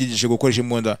wabinyigishije ne wanyigishije gukoresha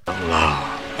imbunda.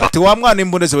 Ati wa mwana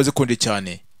imbunda ziba zikonje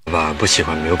cyane. 爸不喜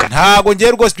欢没有感 Ntago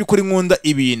ngiye rwose byukuri nkunda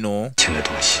ibintu 情的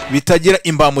东西。 bitagira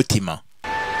imbamutima.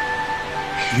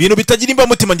 Ibintu bitagira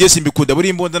imbamutima ngiye simbikunda buri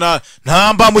imbunda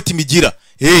nta mbamutima igira.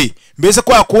 Mbese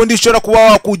kwa kundi ushobora kuba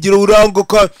wakugira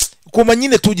uranguka kuma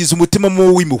nyine tugize umutima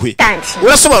mu w'impuhwe. 感情。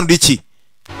 Urasobanura iki?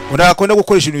 Urakunda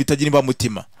gukoresha ibintu bitagira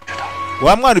imbamutima.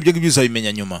 Wa mwana ibyo ngibyo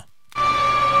uzabimenya nyuma.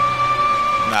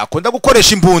 Nakunda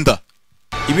gukoresha imbunda.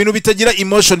 Ibintu bitagira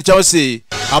emotion cyangwa se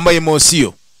ama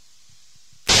emotion.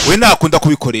 We nakunda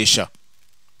kubikoresha.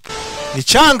 Ni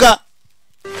canga.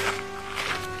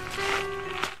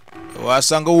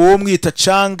 Wasanga uwo mwita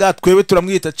canga, twebe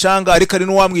turamwita canga, ariko ari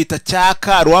n'uwamwita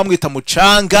cyaka, ari uwamwita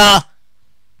mucanga.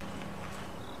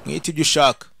 Mwita ibyo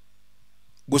ushaka.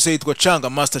 Gusa yitwa canga,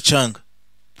 master canga.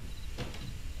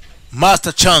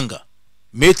 Master canga.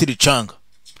 Metri canga.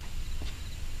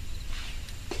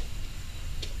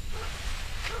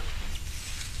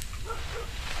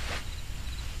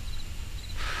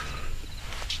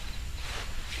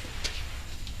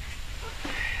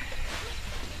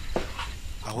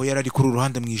 Aho yarari kuri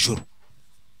uruhande mu ijoro.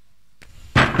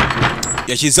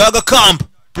 Yashyizeho agakamba.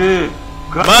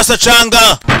 Master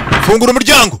canga. Fungura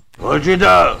umuryango. 我知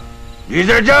道，你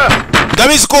在这。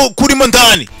 Ndabizi ko kurimo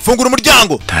ndani. Fungura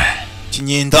umuryango.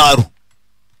 Kinyendaro.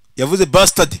 Yavuze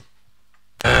bastard.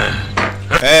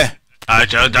 阿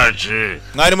强大师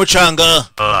Mwari mucanga.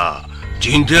 啊，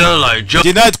今天来这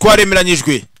Jye nawe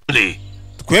twaremeranyijwe. 里，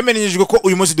 Twemeranyijwe ko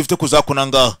uyu munsi dufite kuzakuna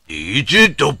ngaha. 你一直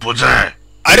都不在。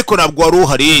 Ariko ntabwo wari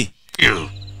uhari. 哟，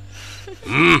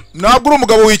 Ntabwo uri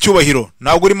umugabo w'icyubahiro.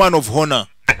 Ntabwo uri man of honor.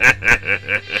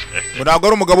 Ntabwo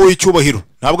ari umugabo w'icyubahiro.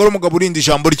 Ntabwo ari umugabo urinda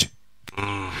ijambo rye.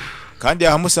 Kandi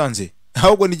yahamusanze.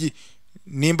 Ahubwo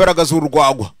ni imbaraga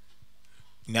z'urwagwa.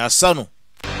 Ni Asano.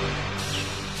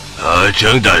 阿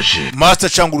强大师， Master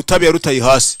canga urutabi yarutaye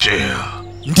hasi. 这样，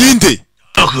 Ndinde.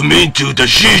 和民族的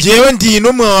世界 Jewe ndi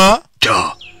intumwa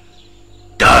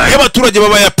带 y'abaturage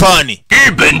b'Abayapani.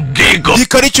 日本帝国 Ndi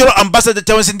Kariciro ambassador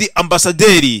cyangwa se ndi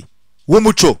ambasaderi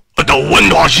w'umuco 的文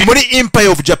化系 muri Empire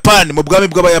of Japan mu bwami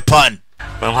bw'Abayapani.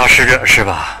 文化使者是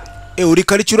吧？ Uri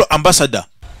Kariciro ambassador.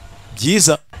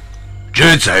 Byiza.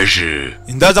 这才是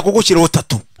Ndaza kugushyiraho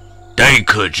tatu. 待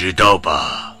客之道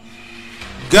吧。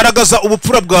 Garagaza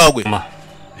ubupfura bwawe. 嘛，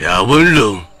 亚文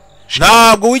龙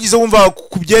Ntabwo wigize wumva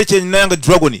ku byerekeranye na Young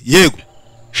Dragon. Yego.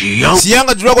 是亚 Si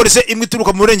Young Dragon se imwe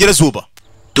ituruka mu burengerazuba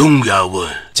东亚文，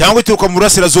 cyangwa ituruka mu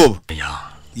burasirazuba. 哎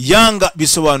呀， Yanga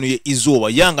bisobanuye izuba.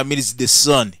 Yanga means the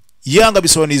sun. Yanga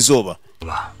bisobanuye izuba.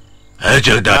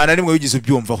 Ana rimwe wigize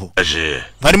ubyumvaho.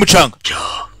 Mwari mucanga.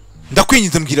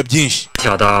 Ndakwinginze mbwira byinshi.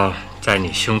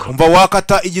 Umva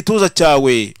wakata igituza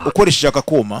cyawe ukoresheje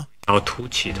akakoma.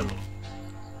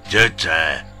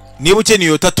 Niba ukeneye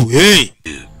iyo tatu, hey!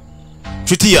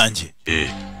 Nshuti yanjye.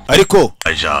 Ariko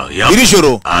iri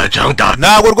joro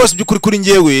ntabwo rwose by'ukuri kuri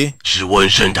njyewe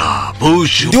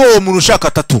ndi wowe muntu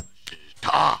ushaka tatu.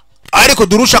 Ariko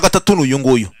dore ushaka tatu n'uyu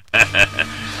nguyu.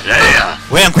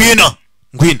 We ngwino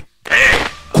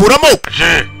kuramo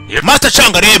Master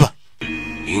Changa reba.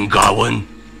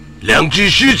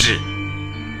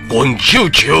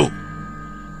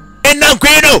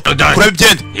 Ngwino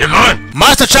kurabyenda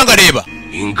Master Changa reba.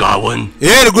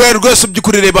 Rwose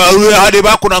by'ukuri reba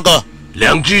hareba kunanga.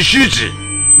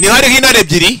 Ni hariho intare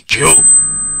ebyiri.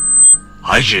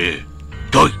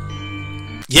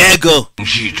 Yego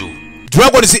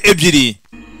dragons ebyiri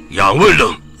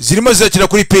zirimo zirakina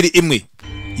kuri peri imwe.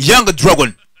 Young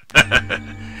Dragon.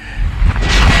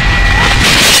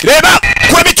 Reba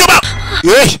kureba icyuma.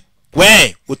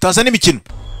 We utaza n'imikino.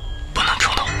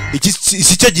 Iki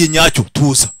si cyo gihe nyacyo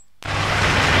tuza.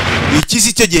 Iki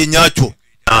si cyo gihe nyacyo.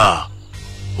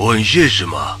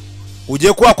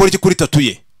 Ugiye kwakora iki kuri tatu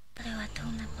ye?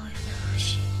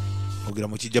 Ubwira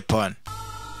mu Kijapani.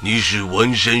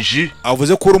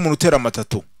 Avuze ko uri umuntu utera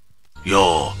amatatu.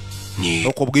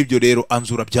 Nuko bw'ibyo rero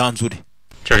anzura byanzure.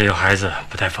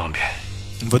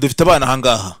 Mva dufite abana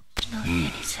ahangaha.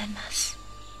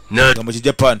 Mu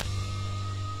Kijapani.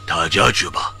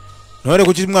 None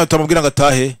kuki mwana utamubwira ngo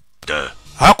atahe?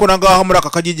 Hakuna ngaha muri aka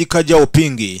kagigi kajya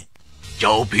Opingi.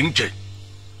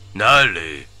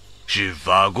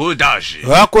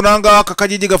 Hakuna ngaha aka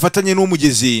kagigi gafatanye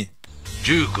n'umugezi.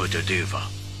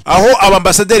 Aho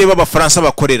abambasaderi b'Abafaransa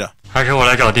bakorera.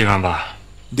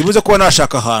 Ndibuze kuba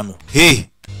nashaka ahantu. He.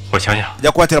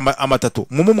 Jya kwatera amatatu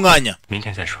mu mwanya.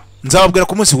 Nzababwira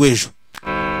ku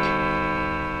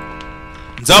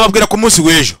munsi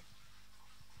w'ejo.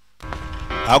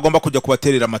 Agomba kujya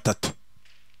kubaterera amatatu.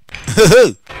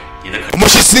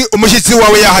 Umushyitsi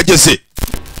wawe yahageze.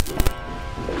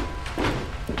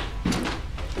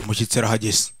 Umushyitsi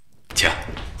arahageze.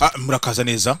 Murakaza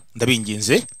neza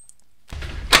ndabinginze.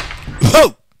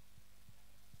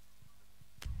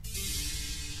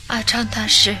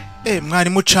 Mwari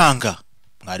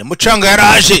mucanga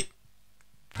yaraje.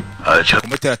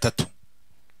 Kumutera tatu.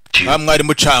 Mwari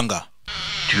mucanga.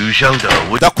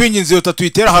 Ndakwinginze iyo tatu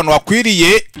itera ahantu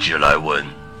hakwiriye.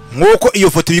 Nkuko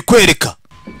iyo foto bikwereka.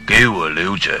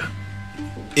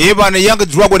 Bana Young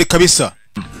Dragon kabisa.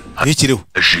 Nikiriho.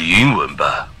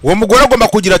 Uwo mugore agomba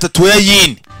kugira tatu ya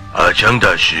yin.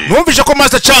 Numvise ko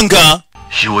Master Changa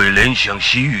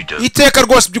iteka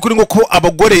rwose by'ukuri ngo ko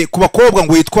abagore ku bakobwa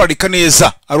ngo yitwararika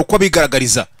neza ari uko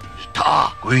bigaragariza.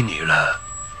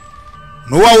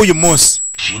 Nuwa uyu munsi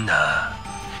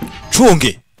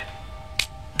Chunge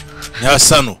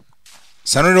Nyasano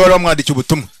Sano ni wari wamwandikiye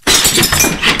ubutumwa.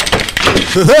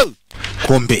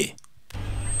 Kombe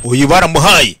uyu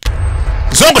baramuhaye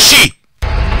Zongo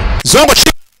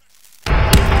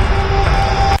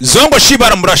shi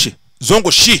baramurashe.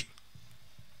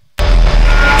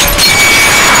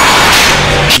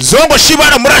 Zongo shi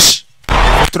baramurashe.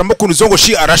 Turamukuntu Zongo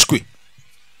shi arashwe.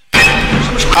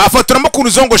 Turamukuntu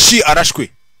Zongo shi arashwe.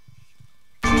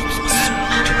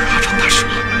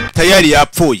 Tayari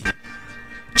yapfuye.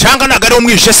 Changa nagari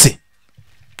umwishe se.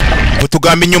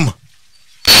 Utugamba inyuma.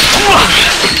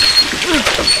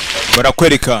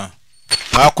 Barakwereka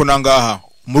hakuna ngaha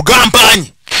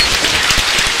mugambanyi.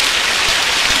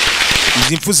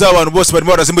 Izi mfu z'abantu bose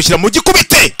barimo barazimushyira mu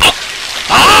gikubite.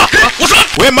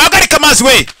 We magarika amazi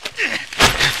we.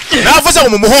 Navuze ngo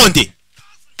mu muhondi.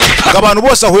 Abantu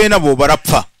bose ahuye nabo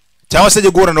barapfa. Cyangwa se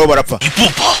guhura nabo barapfa.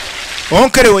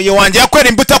 Onkere we wanjye yakwera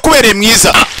imbuto kubereye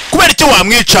mwiza. Kubera icyo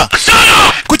wamwica.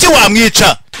 Kuki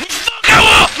wamwica?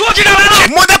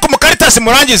 Muda ku mukaritasi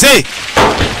murangize.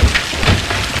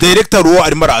 Director uwo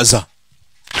arimo araza.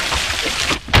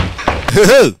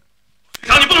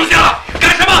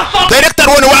 Director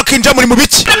uwo ni wakinja muri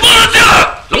mubiki.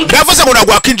 Ndavuze ngo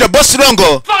nagwakinja boss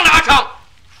Longo.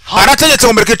 Arategetse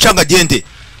ngo mureke Changa agende.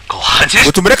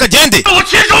 Utumureka agende.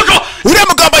 Uriya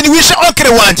mugambanyi wishe onkere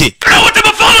wanjye.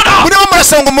 Murimo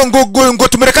murasanga ngo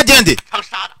tumureka agende.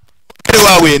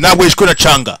 Wawe ntabwo yishwe na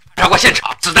Changa.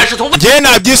 Njye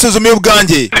nabyisuzumiye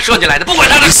ubwanjye.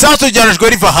 Isasu ryanjwe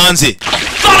riva hanze.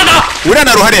 Uriya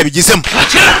na ruhare yabigizemo.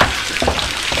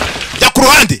 Jya ku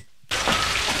ruhande.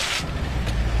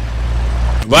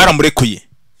 Baramurekuye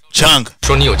Changa.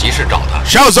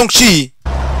 Shao Zongshi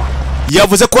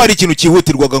yavuze ko hari ikintu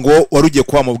cyihutirwaga ngo warugiye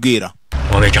kwamubwira.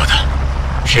 我没找他，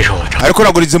谁说我找？ ariko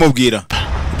nagurize mubwira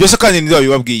byose kandi ndizo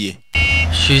bibabwiye.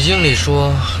 许经理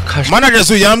说看 Manager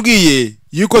Su yambwiye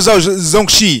yuko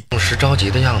Zongshi 是着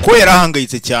急的样子， ko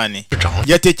yarahangayitse cyane.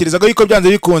 Yatekerezaga yuko byanze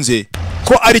bikunze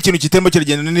ko ari ikintu kitembo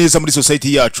kiragenda neza muri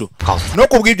society yacu. No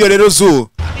kubw'ibyo rero Zu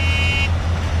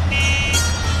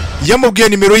yamubwiye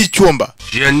nimero y'icyumba.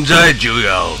 现在就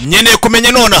要 Nyeneye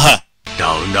kumenya nonaha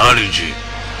到哪里去？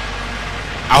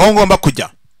 aho ngomba kujya.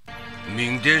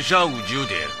 明天上午9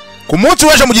点 Ku munsi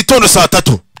w'ejo mu gitondo saa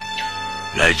 3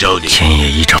 来找你。 千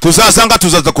叶一找 tuzasanga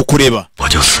tuzaza kukureba. 我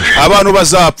就死人。 Abantu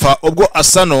bazapfa ubwo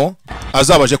Asano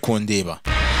azabaje kundeba.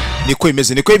 Niko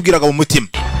imeze, niko yibwiraga mu mutima.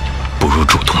 不如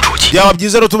主动出击。 Byaba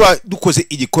byiza rero tuba dukoze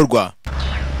igikorwa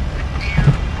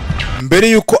mbere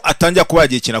yuko atangira kuba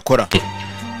yagiye kinakora.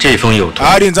 这封有图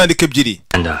Hari inzandiko ebyiri.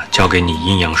 的交给你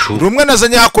阴阳书， Rumwe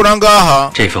nazanye hakora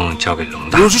ngaha 这封交给龙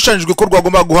大。 rushushanyijwe ko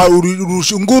rwagomba guha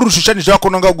nguru rushushanyije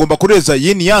hakora ngaha ugomba kureza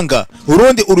Yin Yang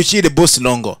urundi urukire Boss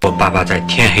Longo. 我爸爸在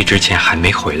天黑之前还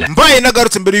没回来， Mbaye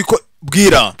nagarutse mbere yuko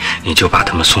bwira 你就把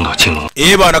他们送到青龙。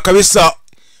 bana kabisa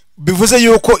bivuze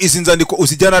yuko izi nzandiko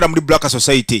uzijyana muri Black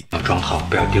Society. 要装好，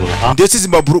不要丢了啊！ Ndetse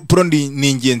zimbapuro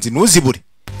ni ingenzi ntuzibure.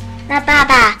 那爸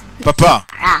爸 Papa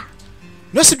啊，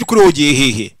 nose byukuri wogiye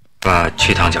hehe? 爸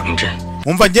去趟角平镇，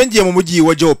 Umva ngiye mu mujyi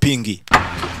wa Jiaoping.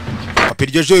 Papa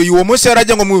iryo je uwo munsi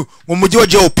yarajya ngo mu mujyi wa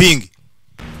Jiaoping.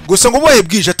 Gusa ngo boye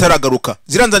bwije ataragaruka.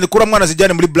 Ziranzani kura mwana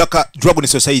zijyane muri Black Dragon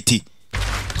Society.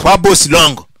 Kwa Boss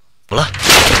Longo. 好了，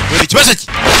 Wewe kibazo ki?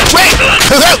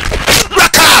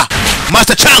 Raka!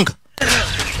 Master Changa.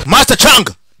 Master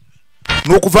Changa.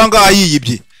 Nukuvanga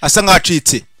ayiyibye asa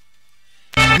nkacitse.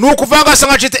 Nukuvanga asa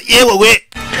nkacitse yewe we.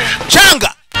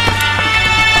 Changa.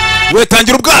 We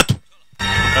tangira ubwato.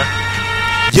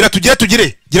 Gira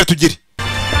tugire.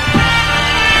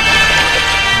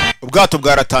 Ubwato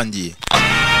bwaratangiye.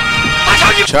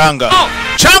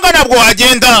 Changa nabwo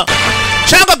wagenda.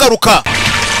 Changa garuka.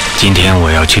 今天我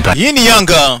要去办 Yin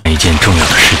Yang 一件重要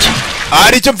的事情，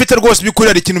 hari icyo mfite rwose byukuri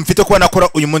hari ikintu mfite kuba nakora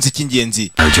uyu munsi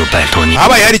cy'ingenzi. 那就拜托你，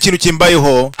 Habaye hari ikintu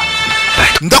kimbayeho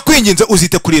ndakwinginze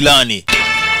uzite kuri Lani.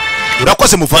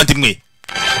 Urakoze muvandimwe.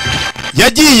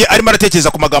 Yagiye arimo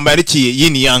aratekereza ku magambo yarikiye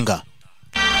Yin Yang.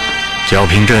 角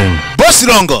平镇 Boss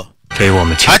Longo 给我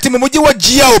们青 ati mu mujyi wa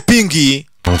Jiaoping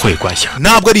龙会管辖，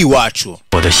 ntabwo ari iwacu.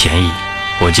 我的嫌疑，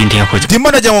我今天会在 Ndimo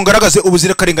najya ngo ngaragaze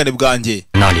ubuzirakarengane bwanjye.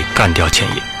 那里干掉千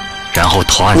叶，然后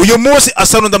投案 Uyu munsi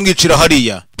Asano ndamwicira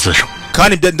hariya 自首，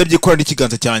 kandi ndabyikora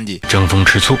n'ikiganza cyanjye. 争风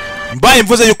吃醋， Mbaye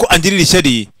mvuze yuko angirira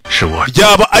ishyari 是我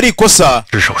byaba ari ikosa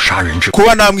失手杀人之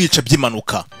kuba namwica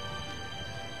by'impanuka.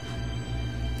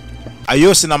 Ayo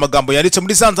yose ni amagambo yanditse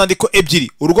muri za nzandiko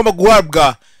ebyiri urugomba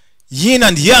guhabwa Yin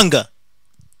and Yang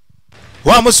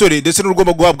wa musore ndetse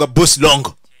n'urugomba guhabwa Boss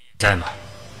Longo. 在吗？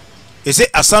 Ese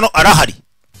Asano arahari?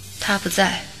 他不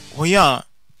在， Oya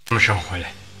什么时候回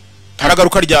来？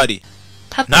 aragaruka ryari?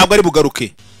 他不 Ntabwo ari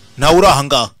bugaruke. Ntawe uri aha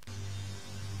ngaha.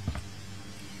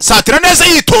 Satira neza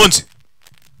yitonze.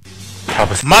 他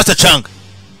不是， Master Chang.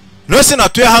 Nose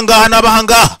natuye aha ngaha n'aba aha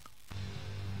ngaha.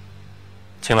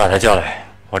 请把他叫来，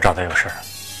我找他有事儿。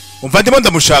 Umva ndimo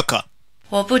ndamushaka.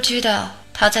 我不知道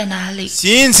他在哪里。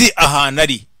 Sinzi ahantu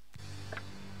ari.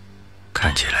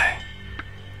 看起来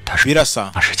他是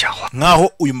Birasa 那是假话，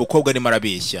 nkaho uyu mukobwa arimo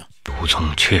arabeshya. 无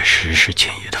从确实是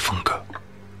千叶的风格。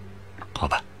好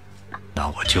吧，那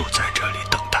我就在这里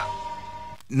等他。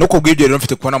 No kubw'ibyo rero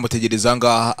mfite kuba namutegereza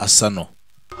ngaha Asano.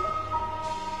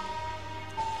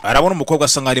 Arabona umukobwa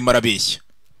asa nkaho arimo arabeshya.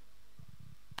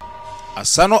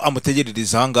 Asano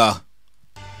amutegerereza ngaha.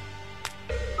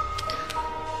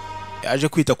 Yaje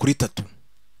kwita kuri tatu.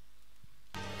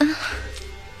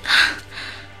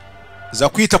 Za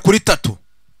kwita kuri tatu.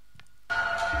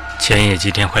 千叶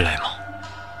今天会来吗？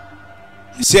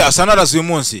 Se Asano arazi uyu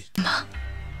munsi.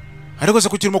 Ariko se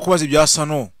kuki urimo kubaza ibya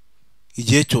Asano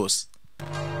igihe cyose?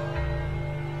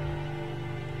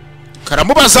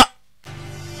 Karamubaza.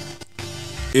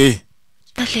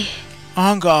 那里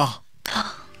Aha ngaha.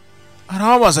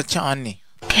 Arababaza cyane.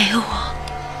 给我，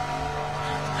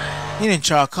 Nyine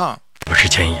nshaka. 我是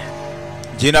千叶，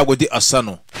 Njye ntabwo ndi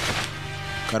Asano.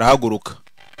 Karahaguruka.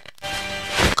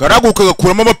 Karahaguruka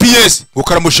gakuramo ama PS ngo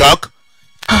karamushaka.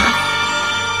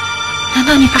 难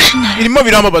道你不是男人？ Irimo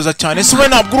birambabaza cyane. Se we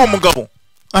ntabwo uri umugabo.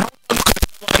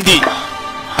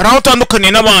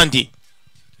 Aratandukanye n'abandi.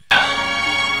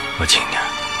 我请你。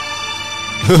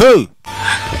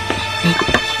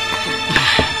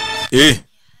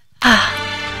 啊，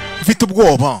 Ufite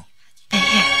ubwoba. 爷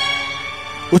爷，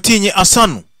 Utinye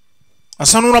Asano.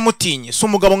 Asano uramutinye. Si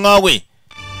umugabo nkawe.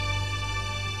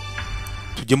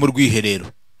 Tujye mu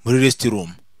rwiherero. Muri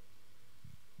restroom.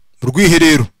 Mu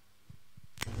rwiherero.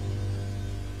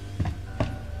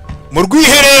 mu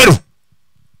rwiherero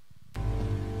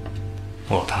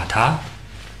我怕他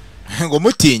ngo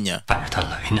mutinya 带着他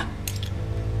来呢。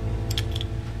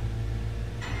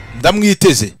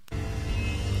 ndamwiteze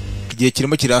igihe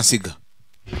kirimo kiransiga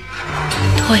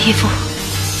脱衣服。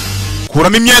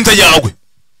 kuramo imyenda yawe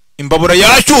imbabura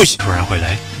yashyushye 突然会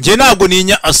来， njye ntabwo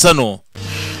ninya Asano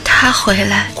他回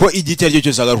来， ko igihe icyo ari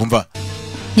cyo cyose agarumva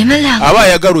你们两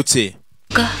abaye agarutse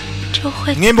个就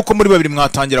会 mwembi uko muri babiri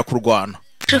mwatangira kurwana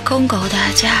是公狗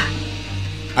打架，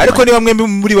 ariko niba mwembi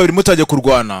muri babiri mutajya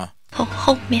kurwana 从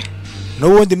后面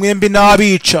n'ubundi mwembi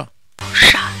n'abica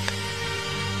杀的。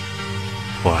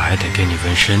 我还得给你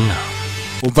纹身呢。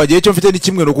 umva igihe cyo mfite ni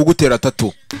kimwe no kugutera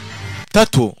tatu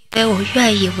tatu 哎，我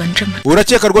愿意闻这么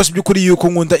urakeka rwose by'ukuri yuko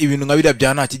nkunda ibintu nka biriya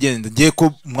bya nta kigenda ngiye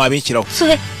ko mwabinshyiraho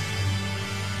醉，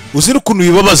 uzi n'ukuntu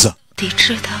bibabaza 你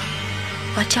知道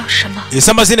我叫什么？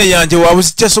 ese amazina yanjye waba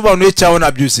uzi icyo asobanuye cyangwa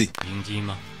ntabyo uzi 英姬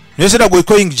吗？ mbese ntabwo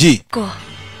witwa Ingji 过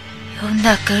有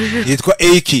那个日 yitwa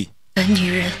Eiki 本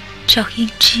女人叫英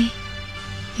姬，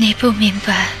你不明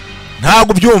白，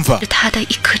 ntabwo ubyumva 是他的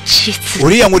一颗棋子。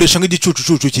 uriya nkoresha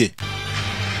nk'igicucucucu cye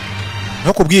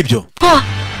no kubw'ibyo 不，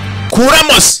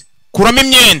 kuramo se kuramo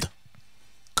imyenda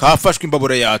kafashwe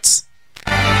imbabura yatse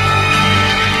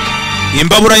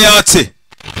imbabura yatse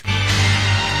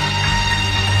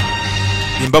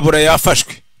imbabura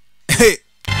yafashwe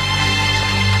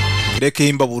terekeho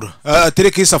imbabura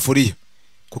terekeho isafuriya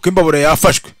kuko imbabura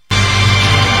yafashwe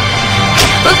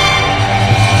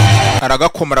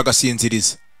aragakoma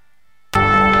aragasinziriza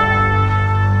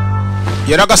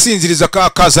yaragasinziriza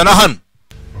akazana hano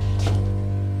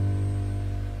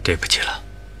对不起了，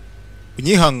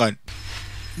 nyihanganire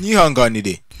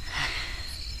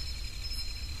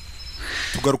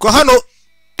tugaruka hano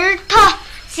石头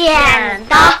剪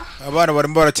刀， abana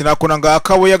barimo barakina kuna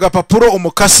ngakabuye agapapuro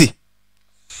umukasi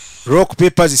rock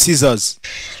papers scissors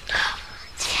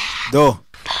do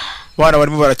abana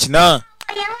barimo barakina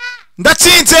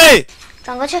ndatsinze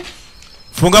转过去，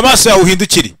 funga amaso yawe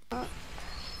uhindukire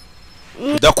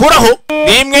udakuraho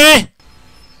rimwe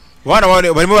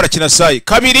abana barimo barakina sayi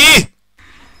kabiri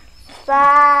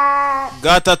 3、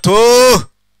 gatatu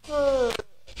 4、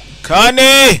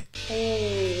 kane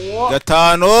 5。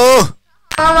 gatanu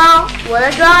汪汪，我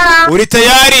的妆了。 uri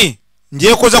tayari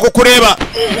ngiye kuza kukureba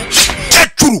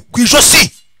cecuru ku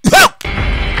ijosi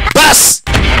basi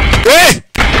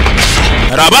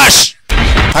harabashi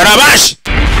harabashi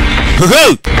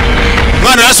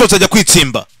umwana yasohotse ajya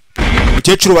kwitsimba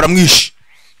umukecuru baramwishe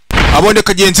abonye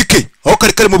kagenzi ke aho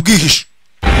kari kari mu bwihisho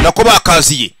nako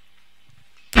bakaziye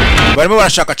barimo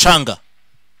barashaka canga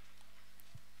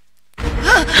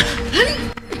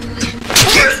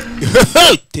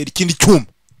tera ikindi cyuma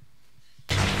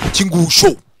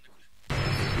cy'ingusho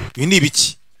ibi ni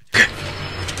ibiki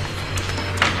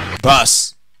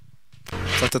basi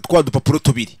fata twa dupapuro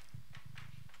tubiri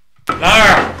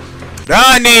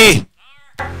rane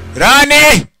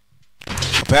rane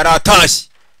papa yaratashye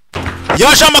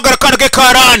yaje amagara akana ke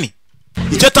ka rani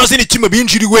icyo atazi ni kimwe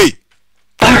binjiriwe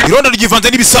irondo ryivanze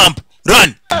n'ibisambo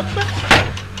rani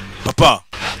papa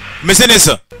umeze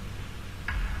neza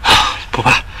不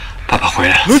怕，爸爸回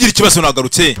来了。 ntugire ikibazo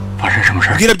nagarutse 发生什么事？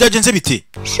 mbwira byagenze bite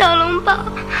小笼包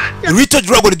Rita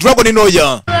Dragon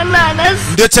ntoya 和奶奶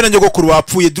死， ndetse na nyogokuru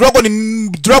wapfuye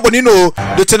Dragon ino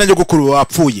ndetse na nyogokuru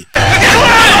wapfuye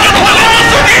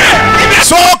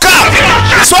sohoka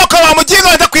sohoka wa muginga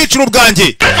wenda kwicira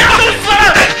ubwanjye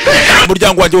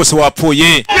umuryango wanjye wose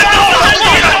wapfuye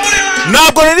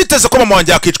ntabwo niteze ko mama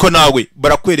wanjye yakicwa nawe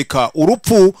barakwereka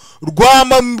urupfu rwa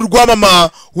mama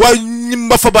wa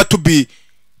Mafabatubi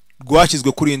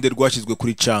rwashyizwe kuri inde rwashyizwe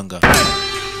kuri canga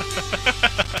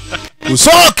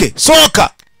usohoke sohoka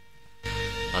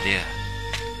老弟，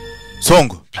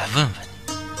 songo 来问问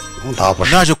你， 他不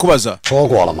是 naje kubaza 说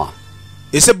过了吗？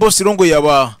 ese boss Rongo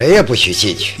yaba 谁也不许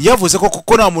进去。 yavuze ko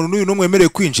kuko nta muntu n'uyu n'umwe wemerewe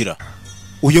kwinjira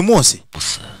uyu munsi 不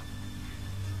死，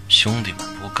兄弟们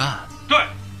不干。 对，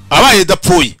 abaye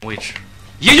dapfuye 位置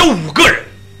也有5个人，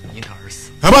因他而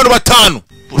死， abantu batanu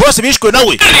bose bishwe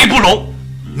nawe 势力不容。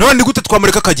 none ni gute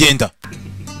twamureka akagenda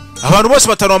abantu bose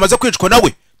batanu bamaze kwicwa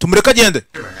nawe tumureka agende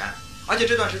日本人，而且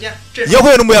这段时间这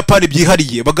yahuye n'umuyapani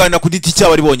byihariye baganira ku giti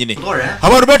cyabo ari bonyine 很多人，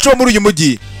 abantu benshi bo muri uyu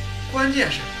mujyi 关键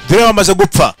是 dore bamaze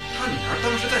gupfa 他女儿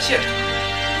当时在现场，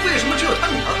为什么只有他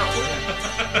女儿还活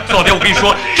着？ 老爹，我跟你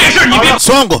说，这事儿你别。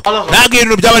 songo ntabwo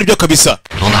ibintu byaba ari byo kabisa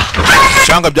龙大，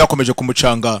 canga byakomeje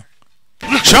kumucanga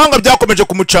canga byakomeje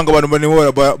kumucanga abantu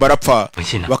barimo barapfa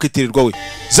bakitirirwa we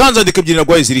za nzandiko ebyiri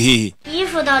narwaye ziri hehe 衣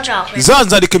服都找回 za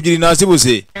nzandiko ebyiri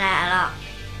nazibuze 来了。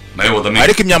 没我的命。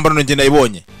 ariko imyambaro nanjye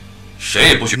nayibonye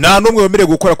nta n'umwe wemerewe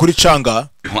gukora kuri Changa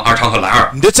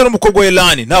ndetse n'umukobwa we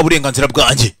Lani nta burenganzira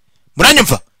bwanjye.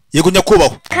 Muranyumva? Yego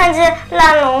nyakubahwa.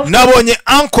 Nabonye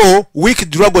Uncle Wicked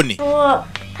Dragon.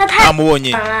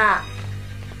 Namubonye.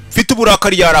 Mfite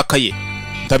uburakari yarakaye.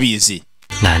 Ndabizi.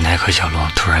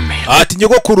 Ati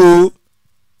nyogokuru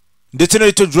ndetse na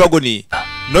Little Dragon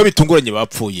no bitunguranye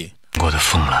bapfuye.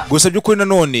 Gusa by'ukuri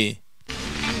nanone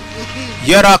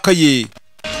yarakaye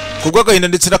kubw'agahinda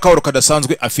ndetse n'akabaro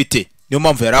kadasanzwe afite, niyo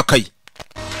mpamvu yarakaye.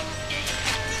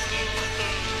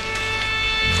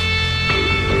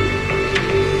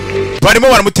 Barimo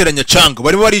baramuteranya Changa,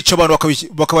 barimo barica abantu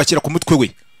bakabashyira ku mutwe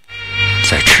we.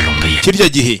 Kirya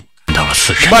gihe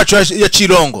macho ya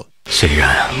Chirongo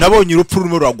nabonye urupfu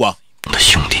rumwe ruragwa.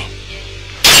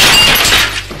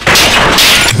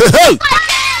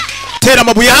 Tera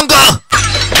amabuye hanga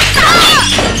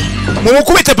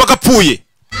mumukubite paka apfuye.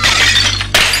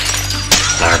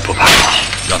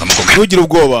 Ntugire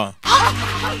ubwoba,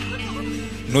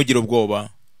 ntugire ubwoba.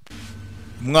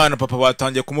 Umwana papa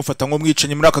batangiye kumufata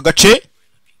nk'umwicanyi muri aka gace.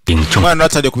 Umwana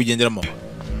natangiye kubigenderamo.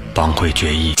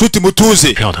 Nshuti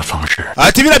mutuze.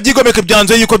 Ati birabyigomeke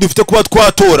byanze yuko dufite kuba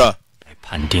twatora.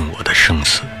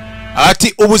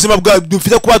 Ati ubuzima bwa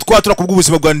dufite kuba twatora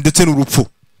kubw'ubuzima bwa ndetse n'urupfu.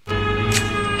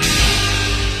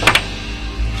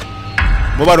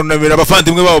 Mu barunamira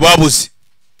abavandimwe babo babuze.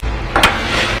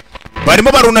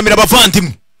 Barimo barunamira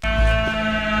abavandimwe.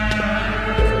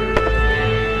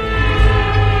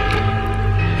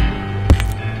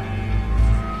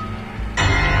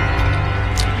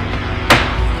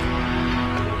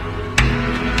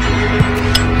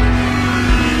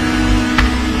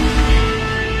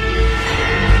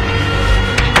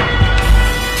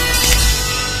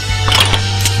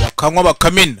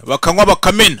 Bakanywa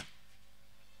bakamena.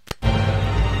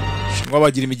 Shimwa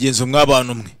bagira imigenzo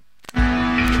mw'abantu mwe.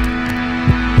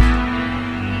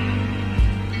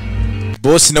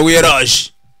 Boss nawe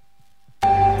yaraje.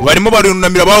 Barimo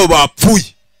barunamira babo bapfuye.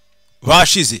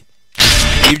 Bashize.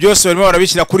 Ibi byose barimo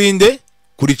barabishyira kuri nde?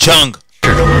 Kuri Changa.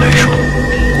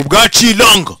 Kubwa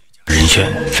Chilongo.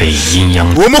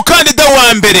 Uwo mukandida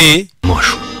wa mbere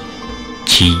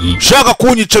shaka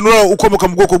kunyicanura ukomoka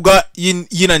mu bwoko bwa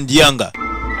Yinandiyanga.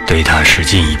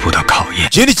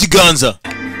 Jeni kiganza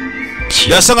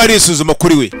yasa nk'ari isuzuma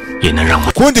kuri we.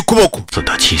 Kundi kuboko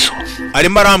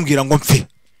arimo arambwira ngo mpfe.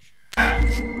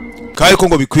 Kari ko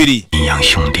ngo bikwiriye.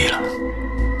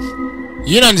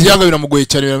 Yinandiyanga biramugoye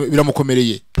cyane,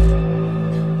 biramukomereye.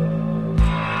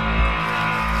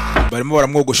 Barimo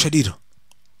baramwogosharira.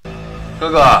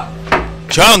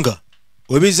 Changa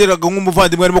wabizeraga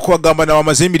nk'umuvandimwe arimo kubagambana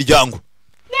bamaze imiryango.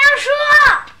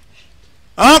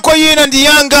 Anko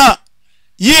Yinandiyanga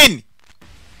Yin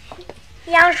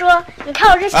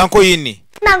Anko Yini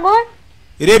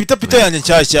reba itapita yanjye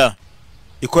nshyashya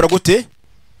ikora gute?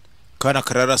 Kana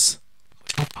kararasa.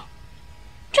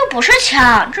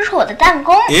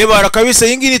 Barakabisa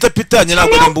iyi ngiyi ni itapita yanjye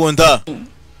ntabwo ari imbunda.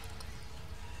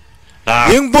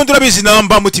 Imbunda urabizi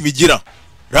namba mutima igira.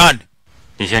 Rani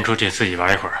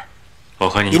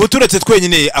ibu turetse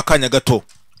twenyine akanya gato.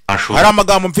 Hari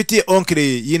amagambo mfitiye onkire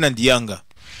Yinandiyanga.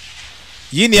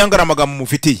 Yiniyanga ari amagambo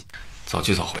mufitiye.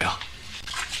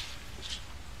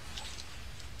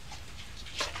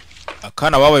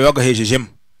 Akana babaye bagahejejemo,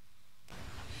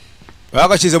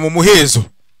 bagashyize mu muhezo.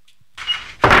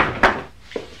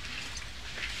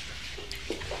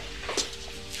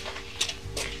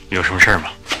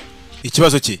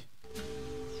 Ikibazo ki?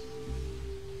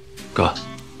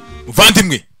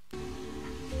 Muvandimwe,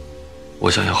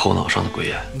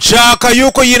 nshaka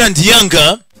yuko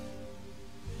Yinandiyanga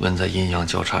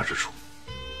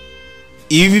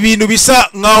ibi bintu bisa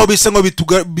nkaho bisa ngo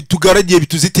bitugaragiye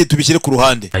bituzitiye tubishyire ku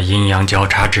ruhande.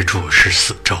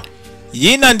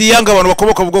 Yinandiyanga abantu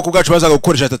bakomoka mu bwoko bwacu bazaga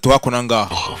gukoresha atatu hakuna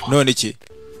ngaho. None iki?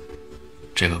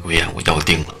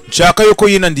 Nshaka yuko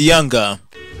Yinandiyanga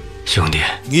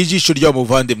nk'ijisho rya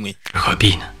muvandimwe.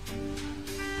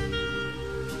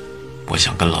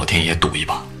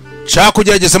 Nshaka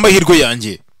kugerageza amahirwe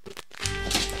yanjye.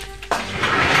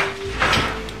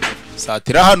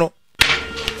 Satira hano.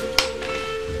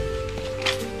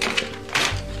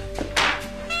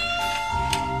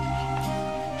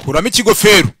 Kuramo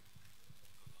ikigofero.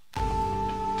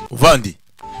 Uvandi.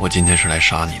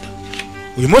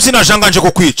 Uyu munsi najanganje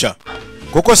ko kwica.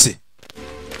 Koko se?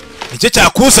 Nicyo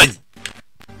cyakuzanye.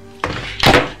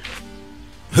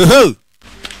 Hehe.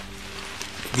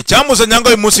 Gicyamuzanye ngo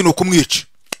uyu munsi nukumwica.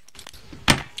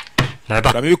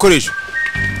 Kuramo ibikoresho.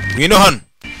 Ngwino hano.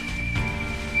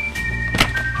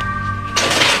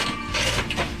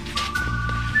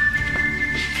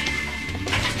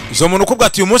 Izo muntu kubwa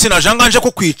ati uyu munsi najanganje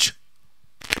ko kwica.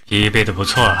 你背得不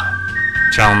错，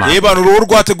张马。 Yeba uruhu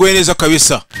rwateguye neza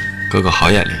kabisa. 哥哥好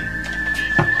眼力。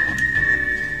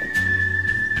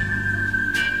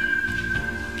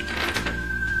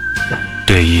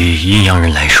对于阴阳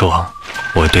人来说，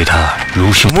我对他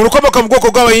如兄 Umuntu ukomoka mu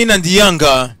bwoko bw'abayina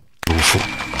ndiyanga. 如父。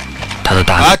他的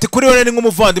大 Ati kuri we ni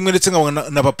nk'umuvandimwe ndetse nkabona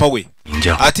na papa we. 名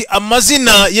叫 Ati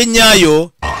amazina ye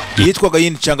nyayo yitwaga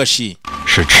Yin cyangwa Shi.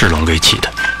 是赤龙给起的。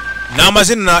 Ni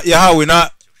amazina yahawe na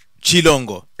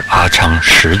Chilongo. 阿昌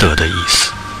识得的意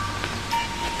思。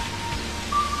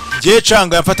 Jye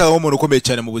Changa yamfataga nk'umuntu ukomeye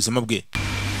cyane mu buzima bwe.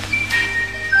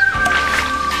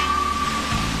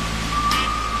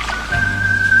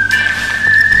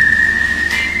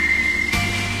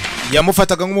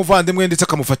 Yamufataga nk'umuvandimwe ndetse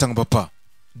akamufata nka papa.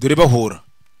 Dore bahura.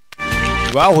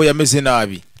 Bahuye ameze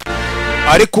nabi.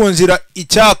 Ari ku nzira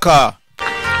icyaka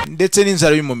ndetse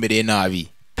n'inzara bimumereye nabi.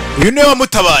 Uyu niwe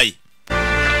wamutabaye.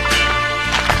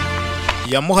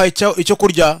 Yamuhaye icyo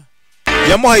kurya,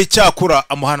 yamuhaye icyakura,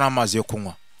 amuha n'amazi yo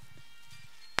kunywa.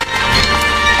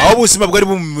 Aho ubuzima bwari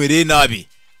bumumereye nabi.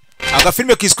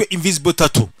 Agafilme kiswe Invisible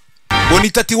Tattoo. Ngo ni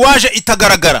tatuwaje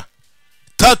itagaragara.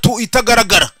 Tattoo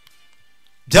itagaragara.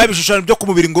 Bya bishushanyo byo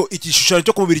kumubiri ngo igishushanyo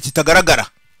cyo kumubiri kitagaragara.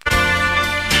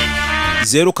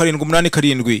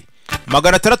 0787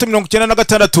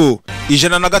 696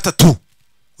 103.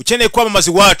 Ukeneye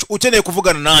kwamamaza iwacu, ukeneye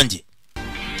kuvugana nanjye.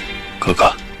 哥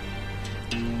哥，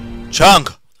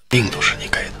 Changa 命都是你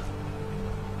给的，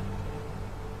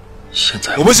现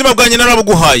在 ubuzima bwanjye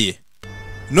narabuguhaye.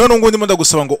 None ngo ndimo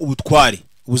ndagusaba ngo ubutware,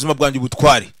 ubuzima bwanjye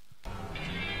ubutware.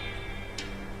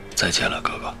 再见了，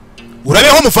哥哥，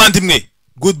 Urabeho muvandimwe.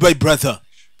 Goodbye brother.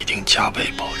 一定加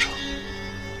倍报酬。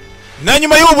 Na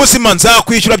nyuma y'ubu buzima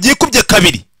nzakwishyura byikubye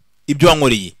kabiri ibyo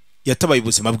wankoreye. Yatabaye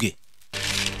ubuzima bwe.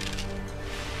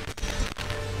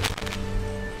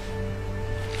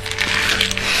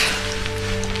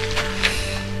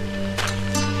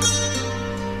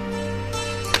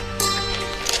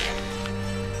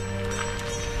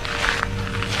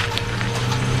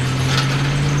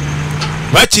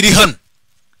 Bakiri hano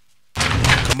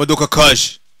akamodoka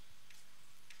kaje.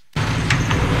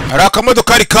 Hari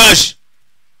akamodoka kari kaje.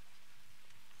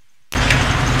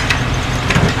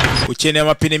 Ukeneye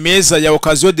amapine meza ya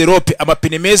Ocasio de Rope,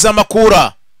 amapine meza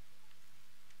amakura.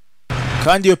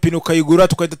 Kandi iyo pine ukayigura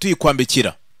tukahita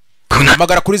tuyikwambikira.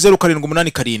 Hamagara kuri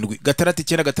 0787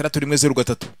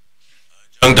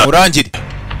 696 Urangire.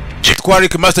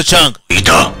 Twarike Master Changa.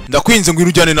 Ndakwinze ngwino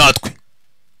ujyane natwe.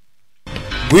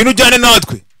 Ngwino ujyane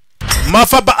natwe.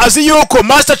 Mafaba azi yuko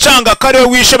Master Changa kariwe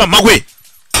wishe mama we.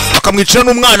 Akamwicira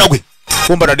n'umwana we.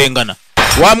 Kumba ararengana.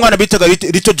 Wa mwana bitaga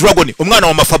Little Dragon, umwana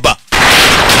wa Mafaba.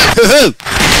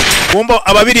 Kumba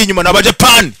ababiri inyuma na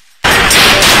Japan.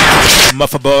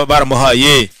 Mafaba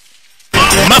baramuhaye.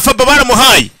 Mafaba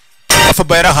baramuhaye.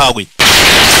 Mafaba yarahawe.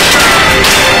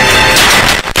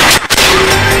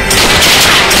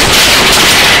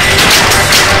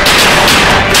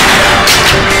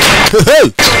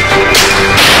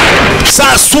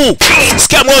 Sasu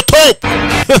sikia moto.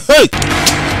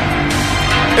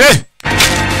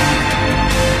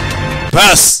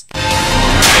 Bas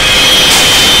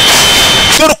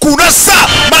Soro kunasa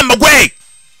mama gwe.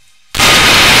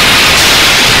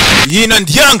 Yina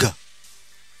ndiyanga.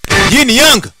 Yini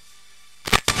yanga.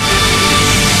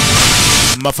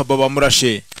 Mafaba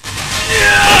bamurashe.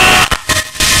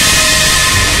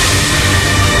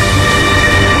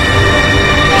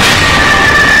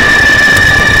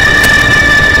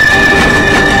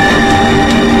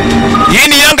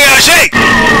 Yini yanga yaje.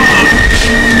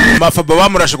 Mafaba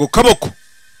bamurashe ku kaboko.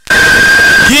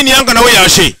 Yini yanga nawe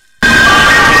yaje.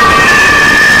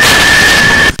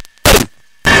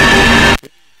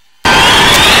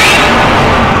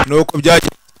 Nuko byaje.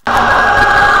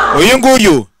 Uyu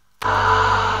nguyu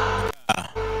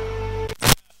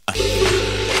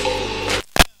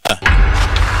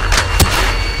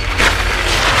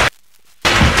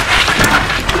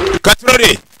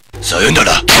Katurore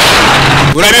sayonara.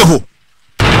 Urabeho.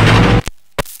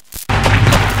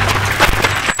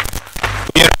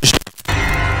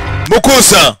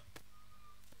 Mukusa.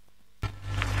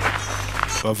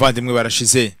 Abavandimwe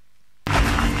barashize.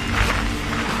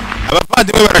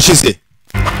 Abavandimwe barashize.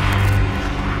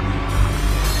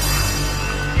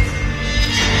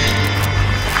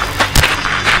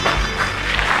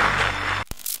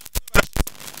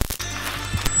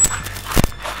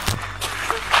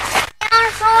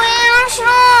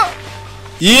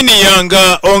 Yini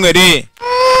yanga ongere.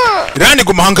 Rani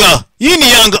gumahanga.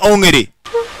 Yini yanga ongere.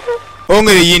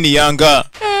 Ongere yini yanga.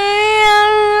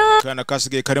 Kana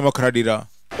kasige karimo kararira.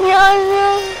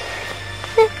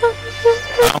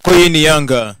 Ako yini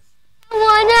yanga.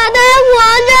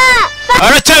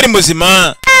 aracyari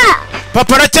muzima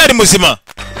papa aracyari muzima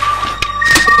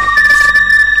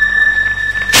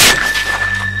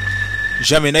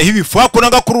jamais naho ibifu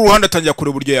akunanga kuri uruhande atangira kureba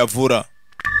uburyo yavura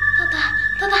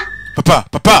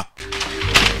papa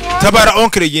tabara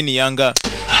onkere yini yanga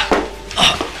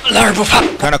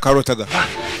kana karotaga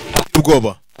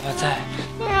ubwoba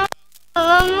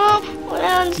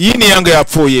yini yanga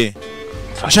yapfuye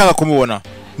ashaka kumubona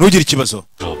ntugire ikibazo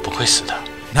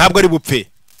ntabwo ari bupfe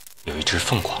有一只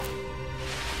凤凰，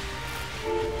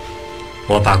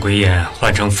我把鬼眼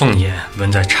换成凤眼，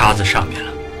纹在叉子上面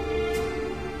了。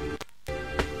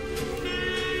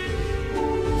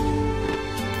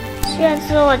下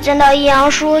次我见到易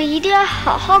阳叔，一定要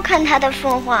好好看他的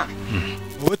凤凰。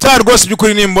ubutaha rwose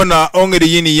by'ukuri nimbona ongere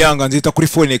yini yanga nzita kuri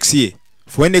Phoenix ye.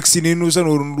 Phoenix ni nuza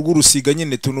n'urusiga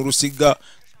nyine tunurusiga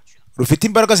rufite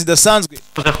imbaraga zidasanzwe.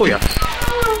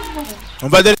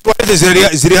 Mbadere twese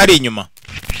ziri hari inyuma.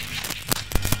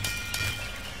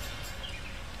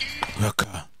 Yaka.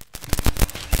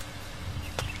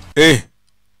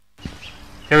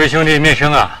 这位兄弟面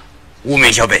生啊，无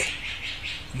名小辈。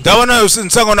 ndabona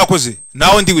nsanga nakoze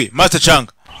nawe ndiwe Master Chang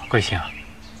贵姓啊？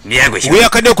 你也贵姓？ 我要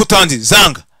看这个tanzi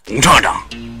Zanga 董厂长。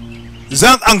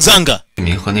 Zanga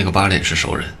明和那个巴脸是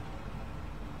熟人，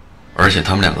而且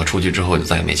他们两个出去之后就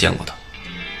再也没见过他。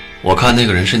我看那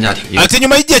个人身价挺硬。 ati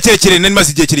nyuma y'igihe kirekire nari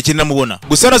maze igihe kirekire namubona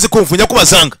gusa nazi kumfunya kuba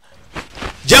Zanga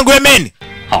Jango Yemen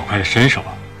好快的身手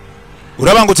啊！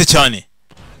 urabangutse cyane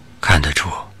看得出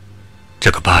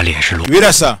这个巴脸是罗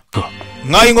birasa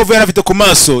nkaho inkovu yari afite ku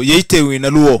maso yayitewe na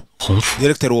Luo 洪福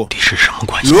director Luo 底是什么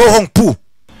关系？ Luo Hongpu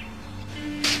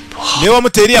niwe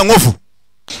wamuteye iriya nkovu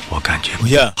我感觉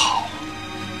oya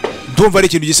ndumva ari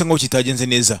ikintu gisa nkaho kitagenze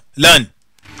neza Lan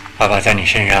爸爸在你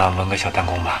身上纹个小弹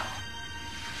弓吧。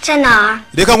 在哪儿？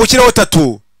 reka ngukiraho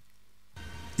tatu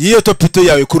y'iyo topito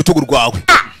yawe ku rutugu rwawe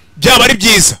byaba ari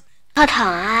byiza 好疼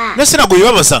啊！ nase ntabwo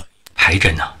bibabaza 还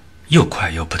真呢，又快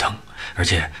又不疼，而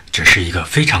且只是一个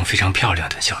非常非常漂亮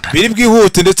的小蛋。 biri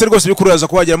bwihute ndetse rwose bikuraza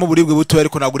ko wageramo uburibwe butoya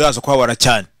ariko ntabwo uraza kuhabara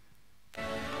cyane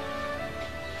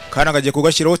kandi akagiye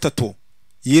kugashyiraho tatu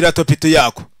yira topito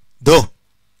yako do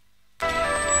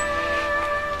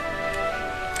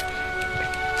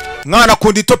mwana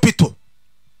akunda itopito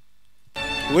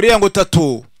buriya ngo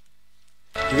tatu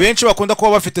benshi bakunda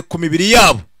kuba bafite ku mibiri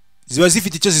yabo ziba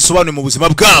zifite icyo zisobanuye mu buzima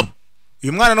bwabo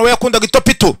uyu mwana nawe yakundaga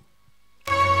itopito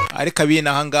ariko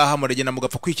abina aha ngaha muragenda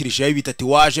mugapfa kwikirisha ibita ati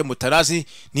waje mutarazi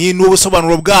ni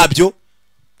n'ubusobanuro bwabyo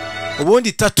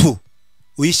ubundi tatu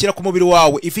uyishyira ku mubiri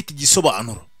wawe ifite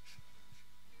igisobanuro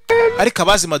ariko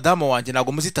abazi madamu wanjye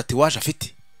ntabwo muzi tatuwaje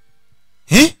afite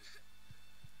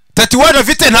tatuwaje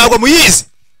afite ntabwo muyizi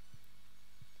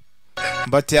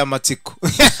mbateye amatsiko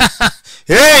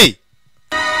hey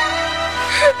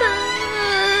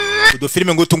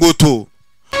udufilime ngutu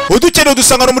udukeneye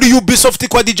udusanga muri Ubisoft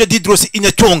kwa DJ Didros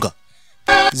Inyacyonga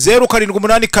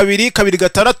 0782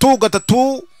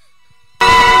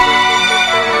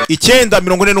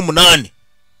 263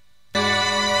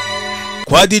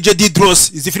 kwa DJ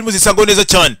Didros izi filime zisangwa neza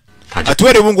cyane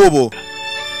atwere ubu ngubu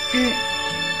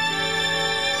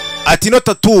ati no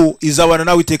tatu izabana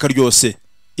nawe iteka ryose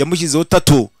yamushyizeho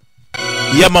tatu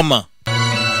ya mama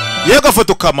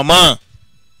y'agafoto ka mama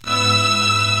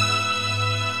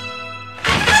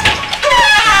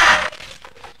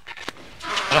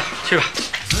去吧。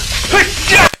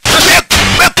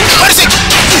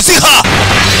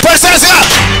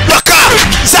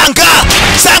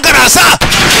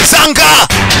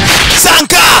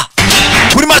Zanga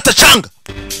kuri Master Chang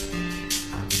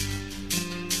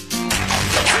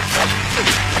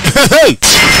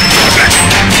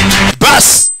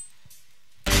bas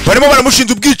barimo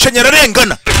baramushinja ubwicanyi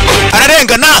ararengana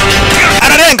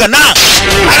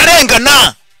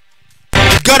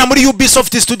gana muri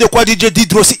Ubisoft studio kwa DJ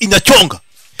Didros Inyacyonga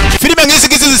filime nk'izi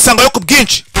ngizi zisangayo ku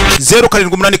bwinshi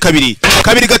 0782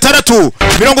 263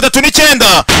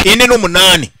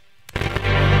 49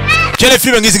 cyane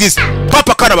filime nk'izi ngizi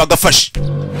papa kana bagafashe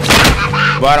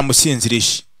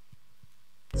baramusinzirisha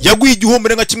yaguye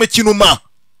igihumure nka kimwe kinuma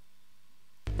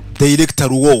director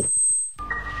Luo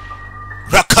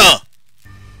Raka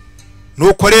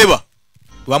nuko reba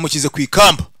bamukize ku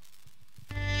ikamba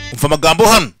umva amagambo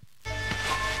hano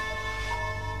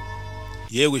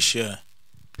yewe sha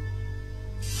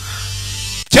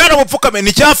cyane mupfukame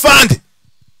ni cyafande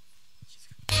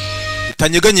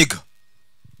utanyeganyega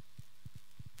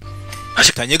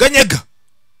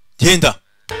genda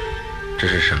这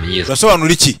是什么意思？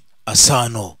 urasobanura iki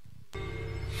Asano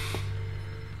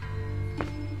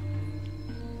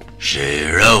谁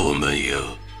让我们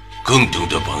赢？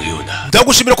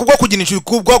 ndagushimira kubwo kugira inshuti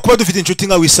kubwo kuba dufite inshuti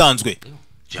nka wisanzwe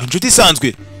inshuti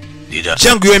isanzwe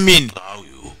Jiang Yuemin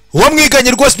uwo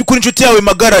mwiganye rwose byukuri inshuti yawe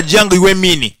magara Jiang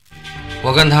Yuemin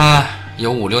我跟他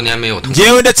有5、6年没有通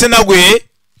njyewe ndetse nawe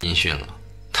音讯了，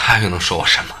他又能说我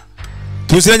什么？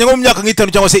 tuziranye nko mu myaka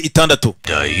nk'itanu cyangwa se itandatu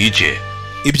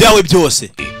ibyawe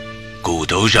byose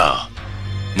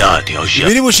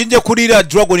biri bushingiye kuri iriya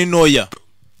dragon ntoya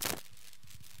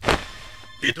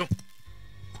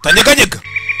tanyeganyega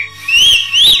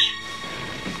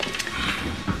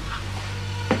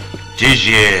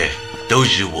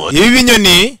ibi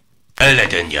binyoni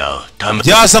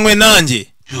byasanywe nanjye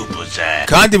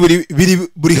kandi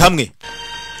buri hamwe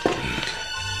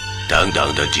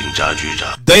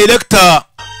Director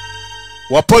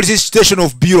wa Police Station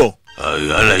of Bureau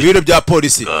ibiro bya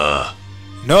polisi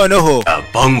noneho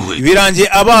birangiye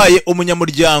abaye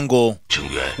umunyamuryango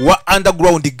wa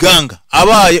underground gang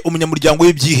abaye umunyamuryango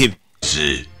w'ibyihebe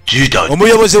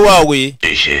umuyobozi wawe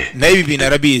nayo ibi bintu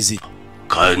arabizi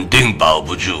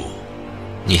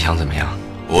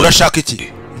urashaka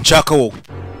iki nshaka wowe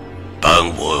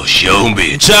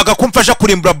nshaka kumfasha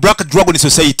kurimbura Black Dragon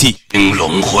Society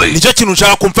nicyo kintu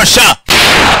nshaka kumfasha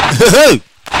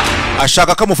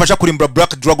ashaka kamufasha kurimbura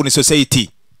Black Dragon Society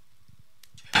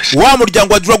wa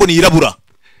muryango wa Dragon yirabura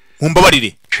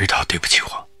mumbabarire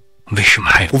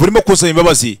ubu urimo kunsaba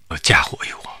imbabazi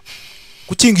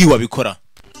kuki ngiye wabikora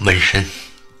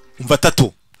umva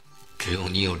tatu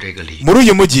muri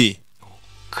uyu mujyi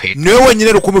niwe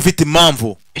wenyine rukumva ufite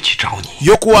impamvu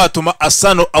yo kuwatuma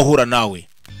Asano ahura nawe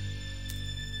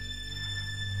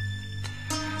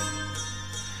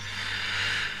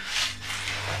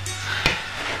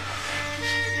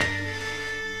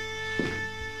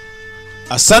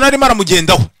Asano arimo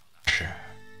aramugendaho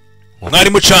mwari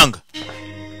mucanga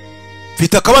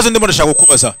mfite akabazo ndimo ndashaka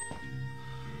kukubaza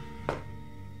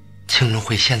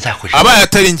abaye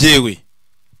atari njyewe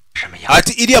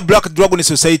ati iriya Black Dragon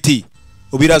Society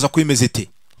ubiraza kwimeze ite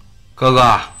哥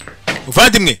哥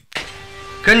uvandimwe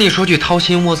跟你说句掏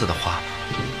心窝子的话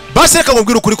basi reka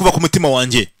nkubwire ukuri kuva ku mutima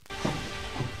wanjye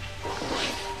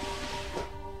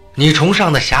你崇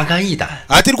尚的侠肝义胆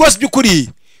ati rwose by'ukuri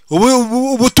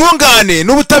ubutungane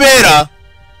n'ubutabera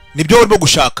nibyo urimo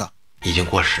gushaka 已经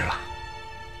过时了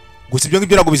gusa ibyo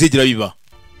ngibyo ntabwo bizigira biba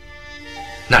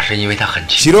那是因为他很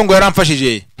清 Shirongo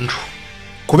yaramfashije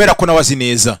kubera ko nawazi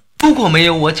neza 如果没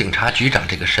有我警察局长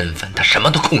这个身份他什么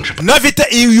都控制不 nafite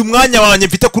uyu mwanya wanjye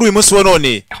mfite kuri uyu munsi wa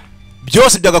none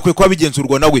byose byagakwiye kuba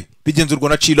bigenzurwa nawe bigenzurwa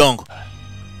na Shirongo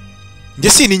njye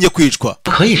sininye kwicwa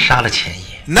可以杀了前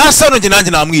夜 Nasano njye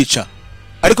nanjye namwica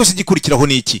ariko sigikurikiraho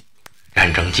niki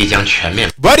战争即将全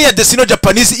面 bariya Desino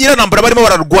Japanese iranambara barimo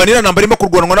bararwanira nambara irimo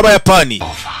kurwanwa n'abayapani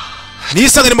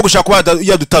nisanga irimo gushaka kuba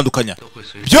yadutandukanya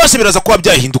byose biraza kuba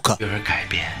byahinduka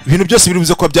ibintu byose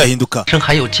biribuze kuba byahinduka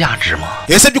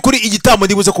ese by'ukuri igitambo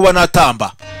ndibuze kuba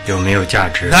natamba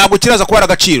ntabwo kiraza kuba ari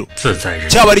agaciro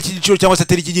cyaba ari iki giciro cyangwa se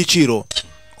atari iki giciro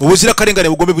ubuzira karengane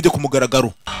bugombe bujye ku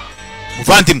mugaragaro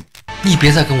muvandimwe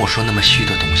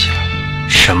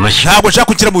ntabwo nshaka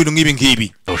kukira mu bintu nk'ibi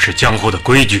ngibi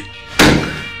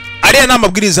ariya ni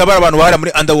amabwiriza bari abantu bahara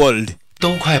muri Underworld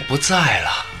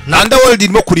Underworld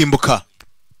irimo kurimbuka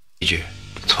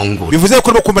bivuze ko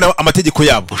urimo kumva amategeko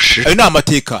yabo ayo ni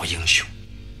amateka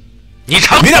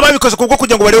biriya babikoze kubwo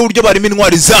kugira ngo barebe uburyo barimo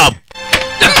intwari zabo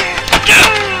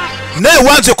nawe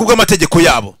wanzuye kubw'amategeko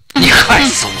yabo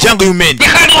cyangwa Yuemin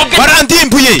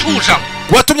barandimbuye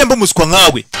watumye mba umuswa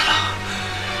nkawe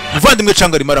muvandimwe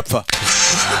canga arimo arapfa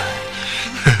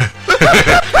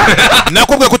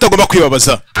nakubwiye ko utagomba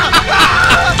kwibabaza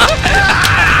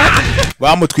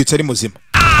bamutwitse ari muzima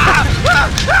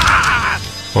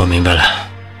我明白了，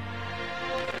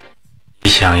你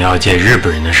想要借日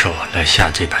本人的手来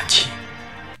下这盘棋。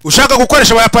 ushaka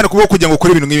gukoresha abayapani kubwo kugira ngo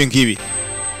ukore ibintu nk'ibi ngibi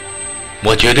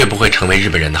我绝对不会成为日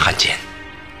本人的汉奸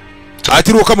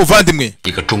atiruka muvandimwe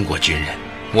一个中国军人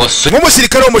我随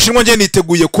nk'umusirikare w'umushinwa njye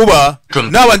niteguye kuba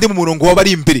n'abandi mu murongo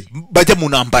w'abari imbere bajya mu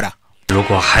ntambara 如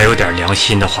果还有点良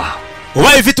心的话，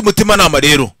 ubaye ufite umutimanama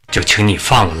rero 就请你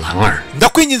放了兰儿。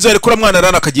 ndakwinginze warekura mwana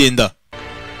arana akagenda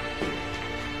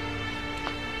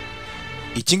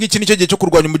iki ngiki nicyo gihe cyo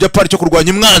kurwanya umujapani cyo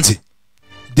kurwanya umwanzi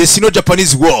Desino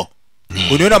Japanese War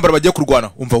niyo ntambara bagiye kurwana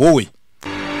umva wowe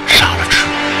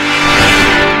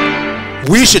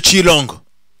wishe Shirongo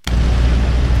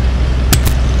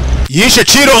yishe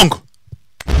Shirongo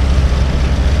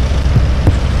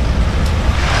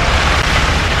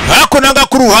hako nanga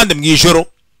ku ruhande mu ijoro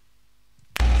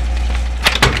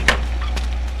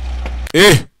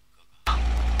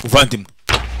uvandimwe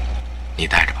你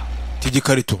带着吧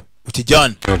tigikarito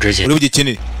ukijyane uri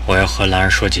bugikenere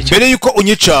mbere yuko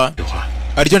unyica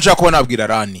aricyo nshaka kuba nabwira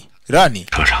Rani Rani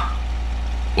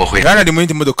ari mu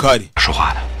yindi modokari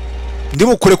ndi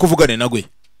bukure kuvugane nagwe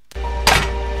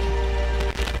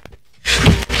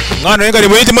mwana wenga ari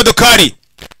mu yindi modokari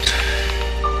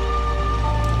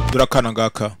durakana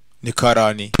ngaka ni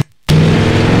Karani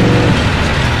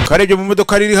karebye mu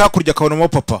modokari iri hakurya kabona mo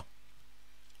papa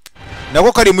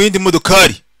nako kari mu yindi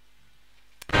modokari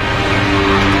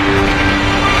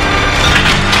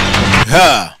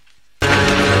ha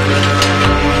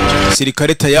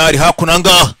sirikare tayari hakuna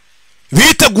ngaha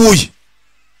biteguye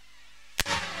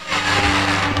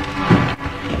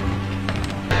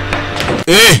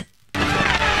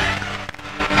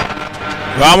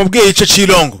bamubwiye ice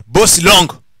Chilongo boss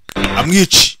Longo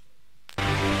amwice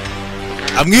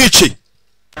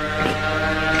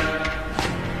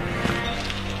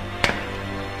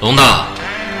Londa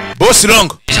boss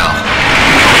Longo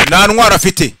nta ntwaro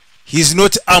afite he is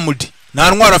not armed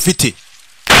nta ntwaro afite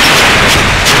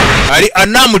ari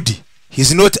unarmed he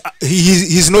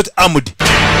is not armed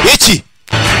iki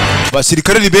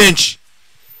basirikare ni benshi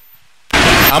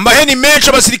amaheni menshi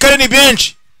abasirikare ni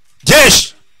benshi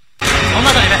jeshi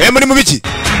muri mu biki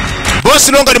boss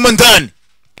Longo ari mu ndani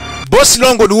boss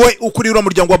Longo niwe ukuri ura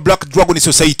muryango wa Black Dragon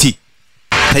Society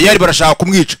tayari barashaka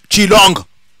kumwica Chilongo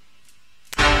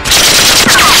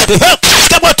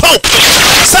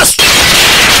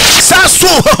Sasu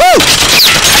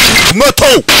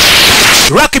moto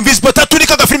Rock Invisible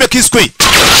tatunika ga filime kiswe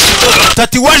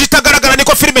tatiwaje itagaragara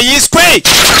niko filime yiswe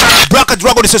Black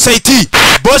Dragon Society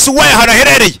boss we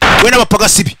haraherereye we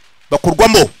n'abapagasibi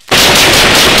bakurwamo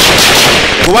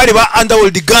kubari ba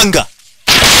Underworld Ganga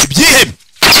ibyihebe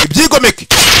ibyigomeke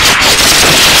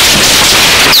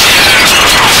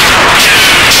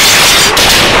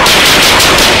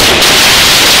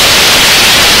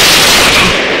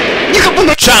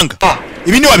Changa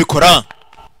ibi ni wabikora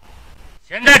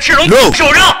no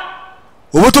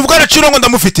ubu tuvugana Chilongo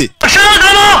ndamufite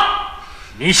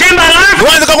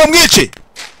wanze ko mwice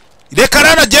reka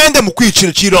rana gende mu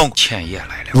kwicira Chilongo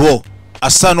wo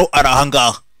Asano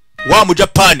arahangaha wa mu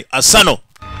Japan Asano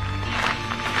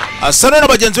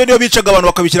n'abagenzi be niyo bicaga abantu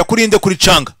bakabikira kuri inde kuri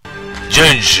Changa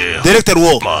director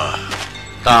wo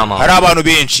hari abantu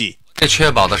benshi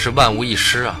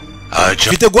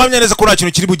mfite guhamya neza ko nta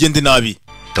kintu kiri bugende nabi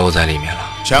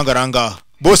Changa rangaha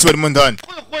bose bari mu ndani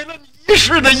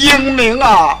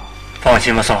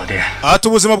ati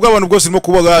ubuzima bw'abantu bwose urimo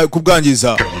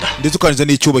kubwangiza ndetse ukangiza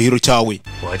n'icyubahiro cyawe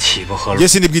njye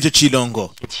sinibwice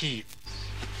Chilongo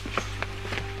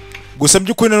gusa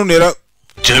by'ukuri nanone era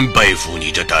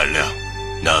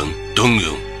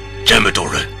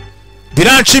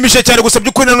biranshimisha cyane gusa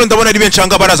by'ukuri nanone ndabona ari benshi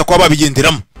hanga baraza kuba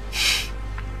babigenderamo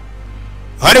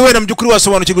hari wena by'ukuri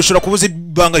wasobanukirwa ushobora kubuza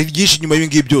ibanga ryinshi nyuma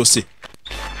y'ibingibi byose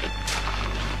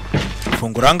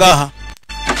fungura ngaha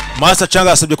Masa Changa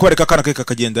yasabye ko bareka akana ke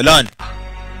kakagenda Lani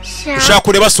ushaka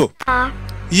kureba so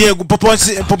yego papa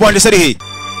wanjye sari he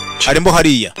arimo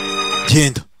hariya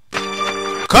genda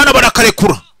kana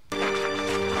barakarekura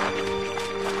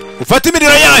ufata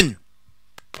imiriro yanyu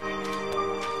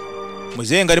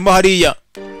muzenga arimo hariya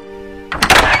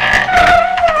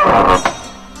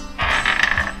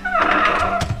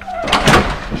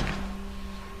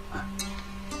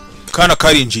kana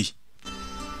karinjiye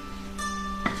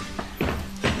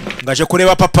ngaje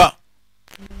kureba papa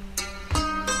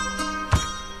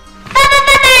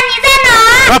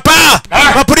papa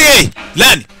papuri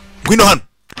Lani ngwino hano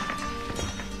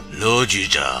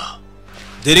Lojija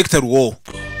director wo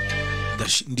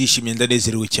ndishimye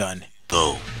ndanezerewe cyane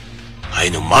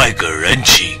haino Mike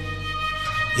Renchi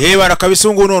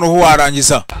barakabisungu noneho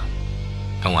warangiza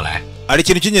ari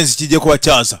ikintu cy'ingenzi kigiye kuba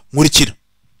cyaza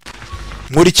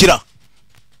nkurikira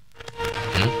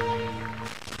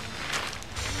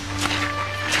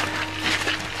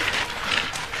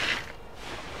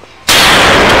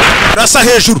rasa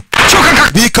hejuru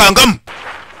bikangamo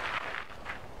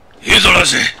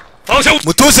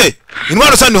mutuze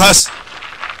intwaro zanyu hasi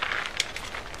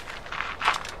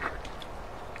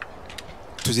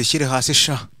tuzishyire hasi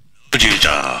sha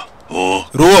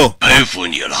ruwo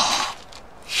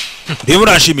reba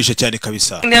urashimisha cyane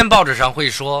kabisa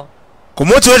ku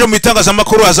munsi w'ejo mu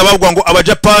itangazamakuru haza bavuga ngo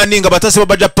abajapani ngo abatasi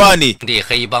b'abajapani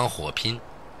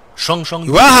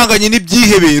bahanganye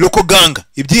n'ibyihebe roko ganga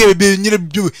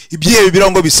ibyihebe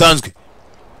birango bisanzwe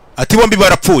ati bombi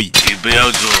barapfuye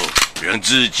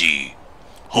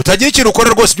utagira ikintu ukora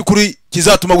rwose by'ukuri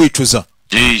kizatuma wicuza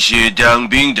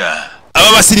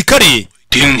aba basirikare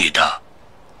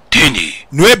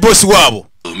niwe boss wabo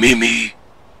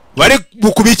bari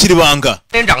bukubikira ibanga.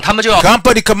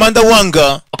 Company commander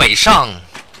wanga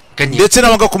ndetse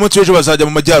n'abanga ku munsi w'ejo bazajya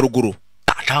mu majyaruguru.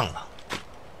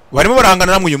 Barimo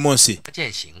barahangana namwe uyu munsi.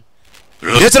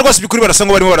 Ndetse rwose byukuri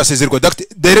barasanga barimo barasezerwa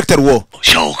director wo.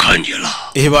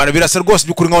 Bana birasa rwose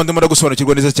byukuri nkaho ndimo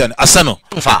ndagusobanukirwa neza cyane. Asano.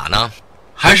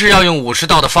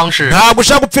 Ntabwo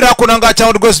ushaka gupfira hakuna ngaha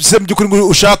cyangwa rwose bise byukuri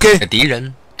ushake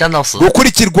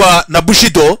gukurikirwa na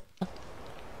Bushido.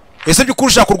 Ese byukuri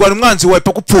ushaka kurwana umwanzi wawe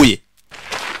paka upfuye.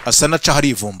 Asana aca hari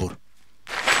ivumbura.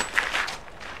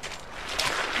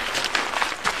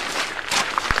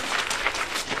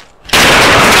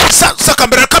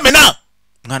 Kamera kamena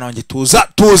mwana wanjye tuza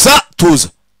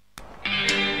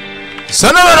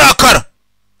sana barakara.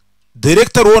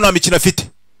 Director wo nta mikino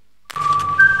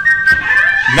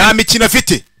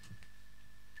afite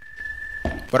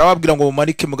barababwira ngo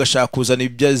mumanike mugashaka kuzana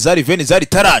ibya zari veni zari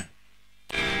tarani.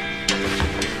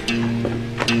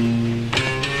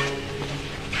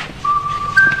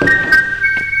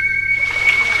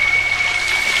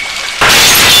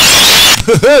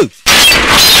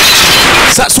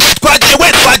 Sasu twagiye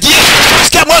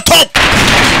sikia moto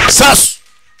sasu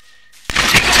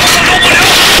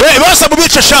basa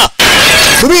mubice sha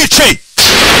mubice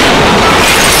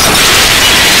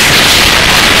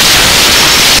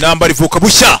inambara ivuka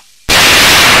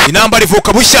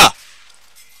bushya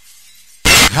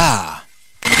ha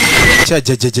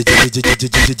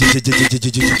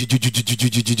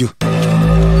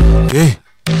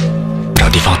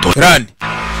Rani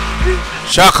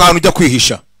shaka ahantu ujya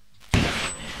kwihisha.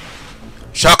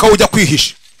 Shaka ujya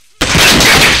kwihisha.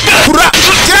 Kura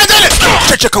kiragale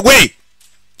ceceka we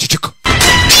ceceka.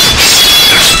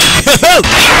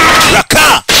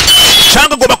 Raka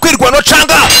changa ngo bakwirwa no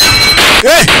changa.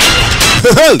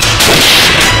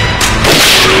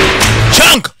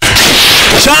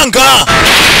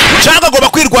 Changa ngo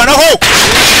bakwirwanaho.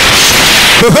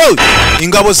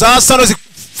 Ingabo za Sano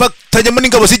zifatanye muri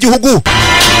ingabo z'igihugu.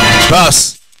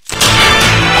 Bas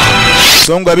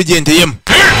songo abigendeyemo.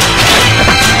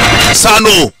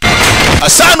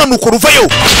 Asano nukuruvayo.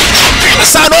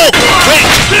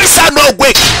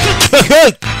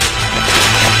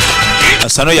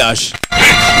 Asano yaje.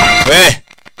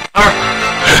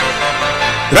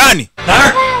 Rani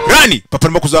papa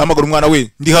arimo kuzahamagara umwana we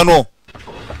ndi hano.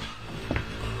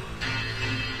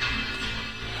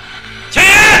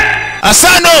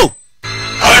 Asano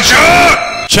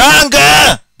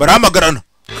changa barahamagarana.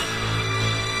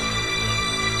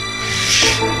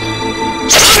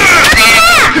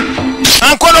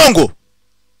 Ankonongo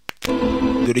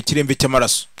dore ikirembe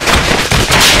cy'amaraso.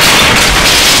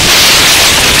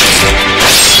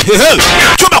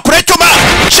 Chuma kure chuma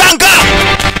shanga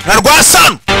narwa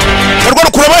Sano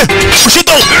narwa kurawe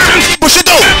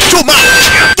Bushido chuma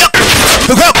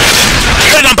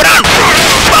nambrano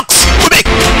box kubik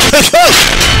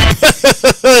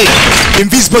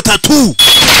invisible tattoo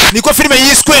niko filime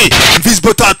yiswe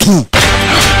invisible tattoo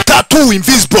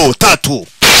invisible tattoo.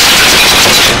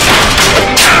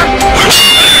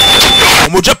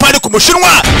 Umujapani ku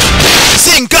mushinwa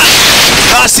singa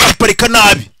hasi giparika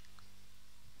nabi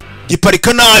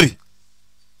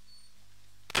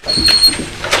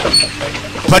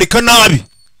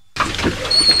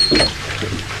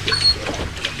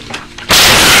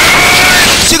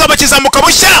kigaba kizamuka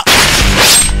bushya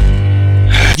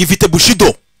gifite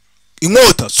Bushido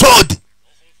inkota sword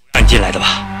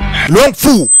long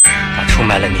fu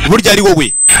burya ari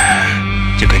wowe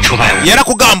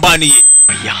yarakugambaniye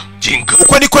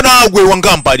uko niko nawe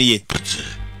wangambaniye.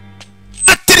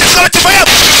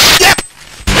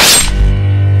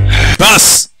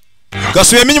 Bas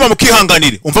gasubiyemo inyuma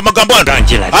mukihanganire umva amagambo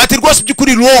ati rwose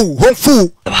by'ukuri low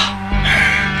homfu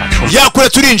yakure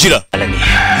turinjira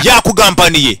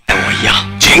yakugambaniye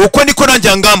uko niko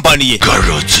nanjye ngambaniye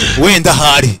wenda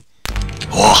hari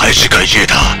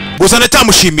gusa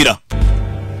ndacyamushimira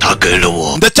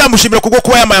kubwo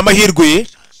kuba yamaye amahirwe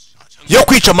yo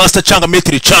kwica Master Changa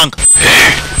Metri Changa.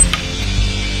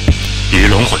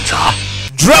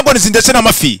 Dragons ndetse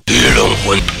n'amafi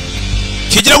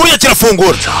kigira gutya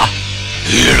kirafungura.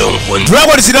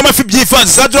 Dragons n'amafi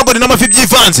byivanze za dragon n'amafi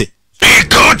byivanze.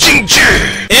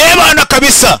 Bana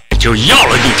kabisa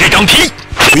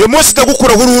uyu munsi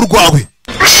ndagukura uruhu rwawe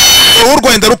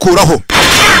ndarukuraho.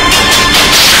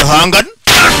 Hangana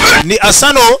ni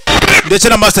Asano ndetse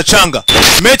na Master Changa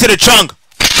Metri Changa.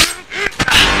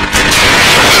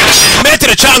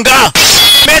 Metri Changa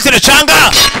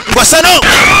Asano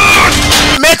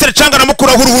Metri Changa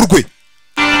namukuraho uruhu rwe.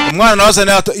 Umwana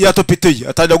nawe yatopiteye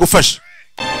atajya gufasha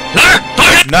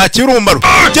nta kirumaro.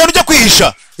 Genda ujya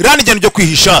kwihisha Rani, genda ujya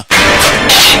kwihisha.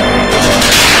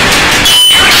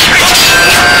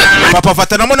 papa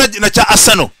afatanamo na cya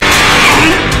Asano.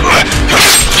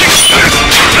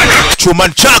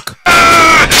 Chuman Chak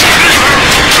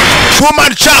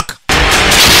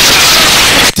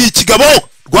ti kigabo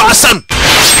rwa Asano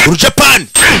Urujapani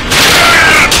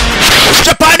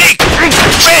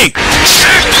hey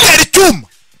eri chuma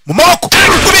mu maboko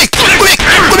kubik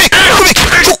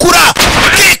chukura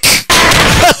kick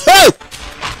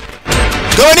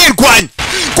gawani rwanya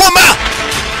koma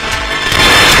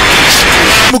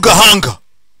mu gahanga.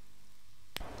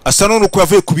 Asano nuko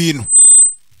yavuye ku bintu,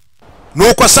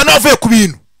 nuko Asano yavuye ku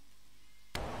bintu.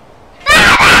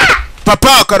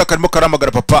 Papa karimo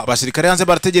karamagara papa, abasirikare hanze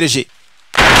barategereje.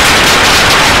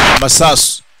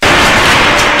 Masasu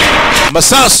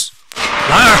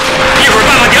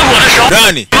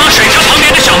Rani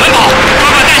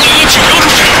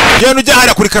genda ujya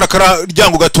hariya kuri karakara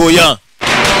ryango gatoya.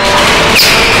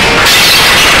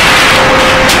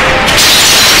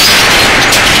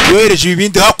 Yohereje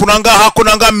ibindi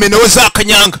hakunanga menewe za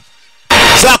kanyanga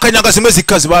zimwe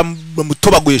zikazi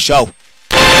bamutobaguye shawo.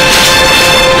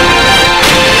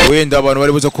 Wenda abantu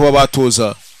bari buze kuba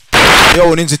batoza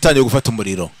yewe ninzi itangiye gufata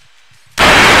umuriro.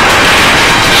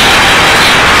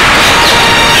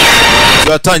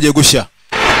 Yatangiye gushya.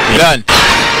 Irani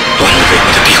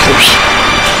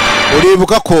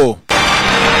uribuka ko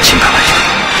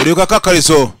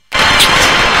Karizo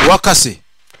wakase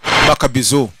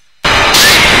makabizo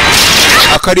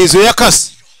akarizo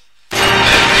yakase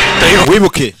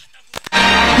wibuke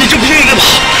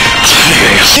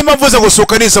Nima mvuze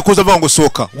gusohoka nisa kuza avuga ngo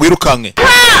sohoka wirukanke.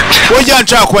 Oya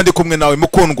nshaka kuba ndi kumwe nawe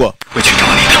mukundwa.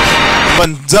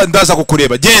 Ndaza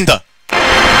kukureba. Genda.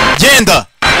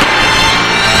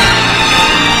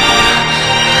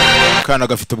 Kana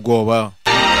gafite ubwoba.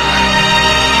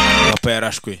 Papa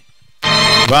yarashwe.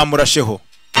 Bamurasheho.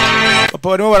 Papa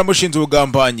barimo baramushinza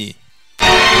ubugambanyi.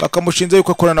 Bakamushinza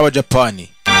yuko akora n'abajapani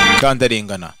kandi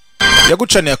arengana.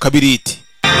 Yagucaniye akabiriti.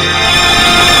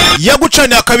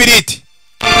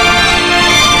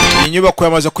 Inyubako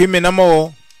yamaze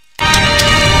kwimenamo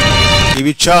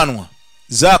ibicanwa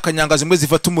za kanyanga zimwe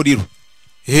zifata umuriro.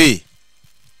 Hey,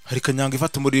 hari kanyanga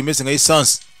ifata umuriro imeze nka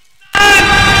essence.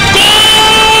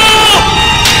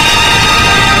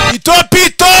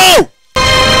 Pito!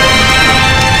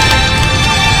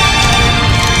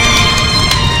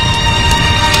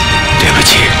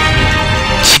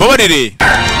 Babarire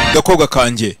gakobwa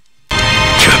kanje.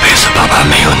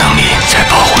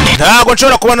 Ntabwo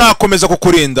nshobora kuba nakomeza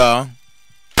kukurinda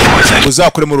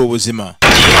uzakure muri ubuzima.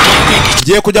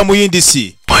 Ngiye kujya mu yindi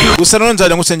si. Gusa none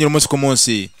nzajya ngusengera umunsi ku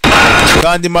munsi.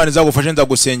 Kandi Imana izagufashe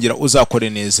ndagusengera uzakore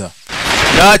neza.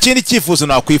 Nta kindi cyifuzo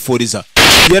nakwifuriza.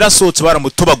 Yarasohotse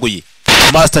baramutobaguye.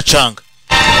 Master Chang.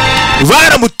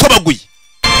 Baramutobaguye.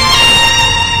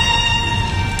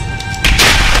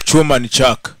 Chuman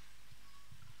Chak.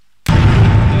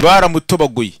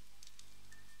 Baramutobaguye.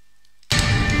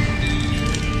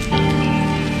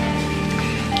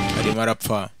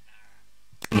 Marapfa.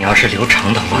 你要是留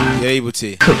长的话，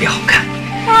特别好看。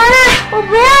 我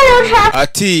不要留长。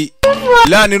 Ati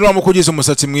Lani nuramukugize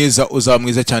umusatsi mwiza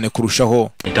uzamwiza cyane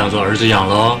kurushaho. 你当做儿子养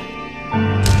喽。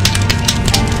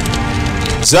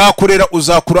 Zakurera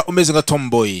uzakura umeze nka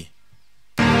tomboy.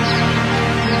 爸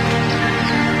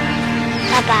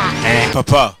爸。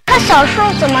Papa. 这小树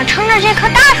怎么撑着这棵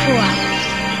大树啊？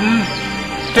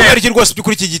 Ari rwose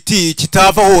byukuri iki giti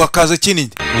kitavaho hakaza kinini.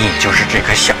 你就是这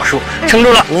棵小树撑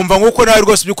住了。 Umva nguko nawe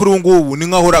rwose byukuri ngubu ni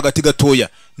nkaho agati gatoya.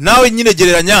 Nawe nyine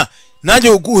gereranya nanjye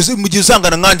mu gihe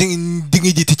usangana nkandi ndi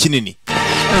nk'igiti kinini.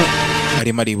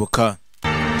 Arimo aribuka.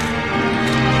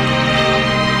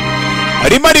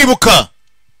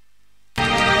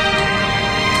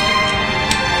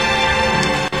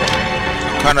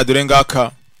 Kana dore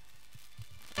ngaka.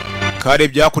 Kare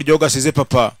byakuryo gasize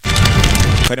papa.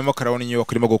 Karimo karabona inyubako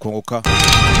karimo gukongoka.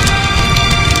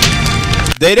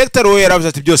 Director we yaravuze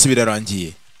ati byose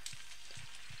birarangiye.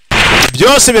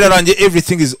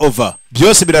 Everything is over.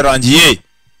 Byose birarangiye.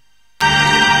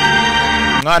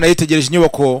 Mwana yitegereje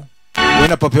inyubako we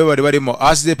na papa we bari barimo.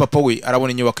 Asize papa we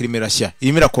arabona inyubako irimo irashya.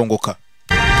 Irimo irakongoka.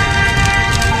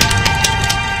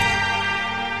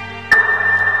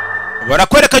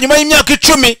 Barakwereka nyuma y'imyaka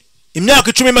 10.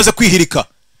 Imyaka 10 imaze kwihirika.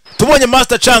 Tubonye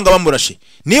Master Chang bamurashe.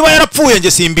 Niba yarapfuye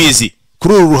nge simbizi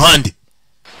kuri uru ruhande.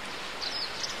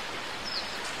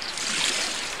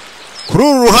 Kuri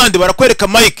uru ruhande barakwereka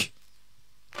Mike.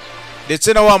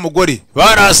 Ndetse na wa mugore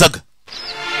barazaga.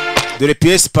 Dore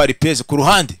PS pari PS ku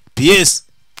ruhande. PS.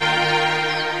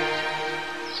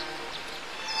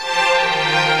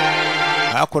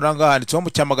 Hakoranga handitseho mu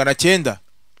cyamagana 9.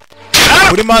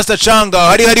 Kuri Master Chang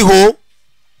hariho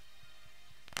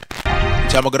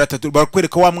cya 300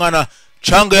 barakwereka wa mwana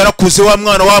Changa yarakuze wa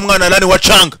mwana nani wa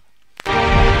Changa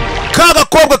kaga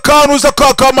kobwa kanuza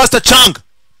ka Master Changa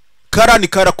karani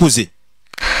karakuze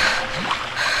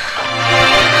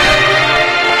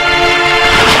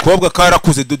kobwa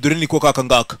karakuze dore niko kaka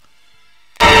ngaka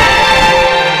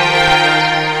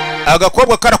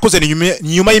agakobwa karakuze ni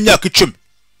nyuma y'imyaka 10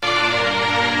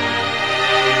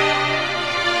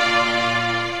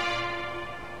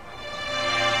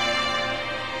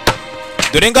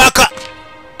 dore ngaka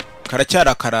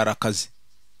karacyara karara kazi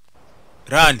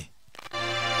rani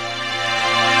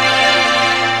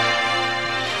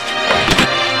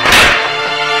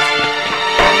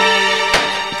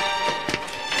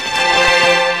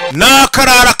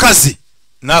nakarara kazi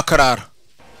nakarara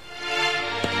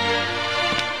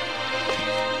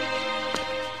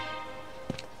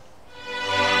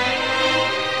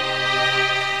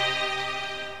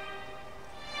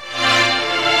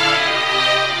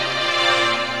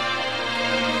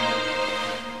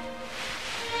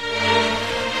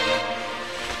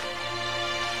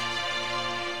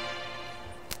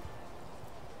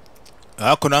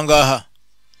hako nangaha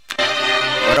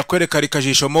barakwereka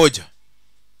rikajisho moja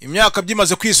imyaka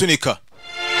byimaze kwisunika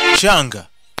Changa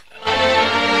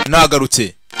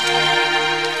nagarutse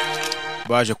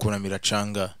baje kunamira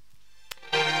Changa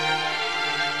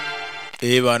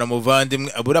bana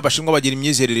muvandimwe abura abashinwa bagira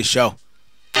imyizerere shaho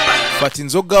fata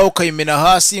inzoga ukayimena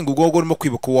hasi ngo ugogo urimo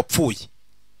kwibuka wapfuye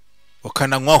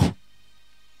ukananywaho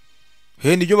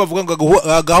nibyo bavuga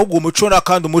ngo agahugu umuco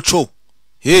nakandi umuco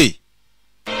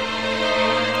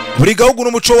buri gahugu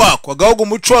n'umuco wako agahugu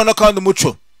umuco nakandi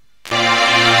umuco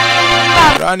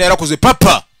rani yarakuze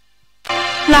papa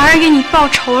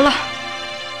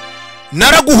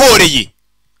naraguhoreye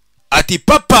ati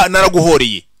papa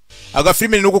naraguhoreye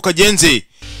agafilime nuko kagenze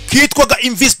kitwaga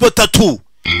Invisible Tattoo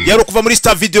yari kuva muri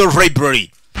Star Video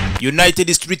Library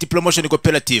United Street Promotion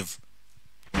Cooperative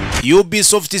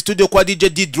Ubisoft Studio kwa DJ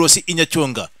Didros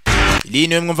Inyacyonga ili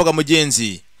niwe mwumvaga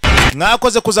mugenzi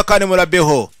mwakoze kuza kane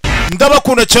murabeho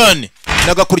ndabakunda cyane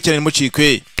nagakurikirana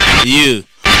mucikwe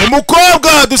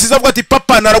umukobwa dusiza avuga ati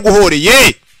papa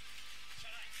naraguhoreye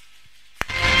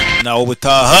nawo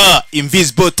butaha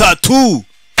Invisible Tattoo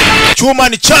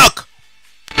Chumani Chak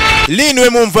Linwe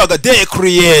mumvaga The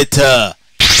Creator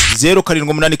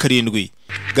 0787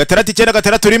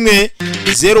 691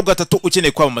 03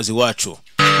 ukeneye kwamamaza iwacu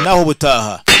naho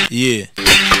butaha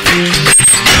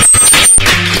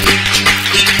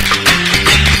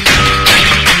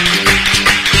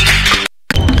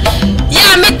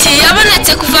ya miti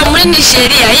yabonetse kuva muri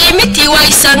Nigeria iyi miti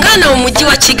wayisanga hano mu mujyi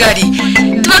wa Kigali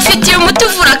tubafitiye umuti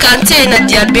uvura kanseri na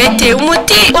diabete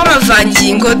umuti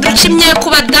w'amavangingo ducimye ku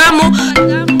badamu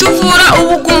tuvura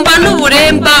ubugumba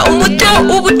n'uburemba umuti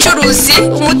w'ubucuruzi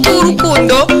umuti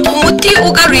w'urukundo umuti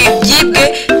ugaruye ibyibwe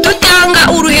dutanga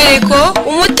uruhereko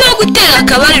umuti wo gutera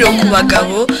akabariro ku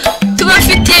bagabo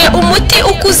tubafitiye umuti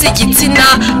ukuza igitsina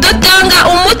dutanga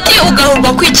umuti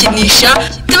ugahurwa kwikinisha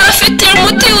tubafitiye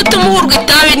umuti utuma uhurwa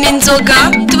itabi n'inzoga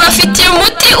tubafitiye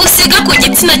umuti usiga ku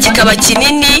gitsina kikaba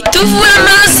kinini tuvura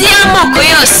amazi y'amoko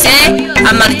yose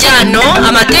amaryano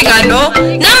amategano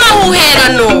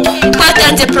n'amahuherano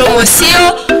twatanze promosiyo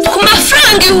ku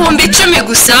mafaranga 10,000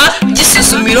 gusa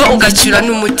gisuzumiro ugacyura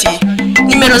n'umuti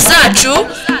nimero zacu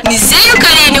ni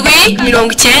 07 90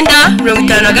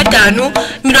 55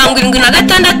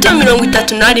 76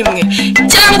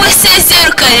 cyangwa se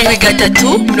 07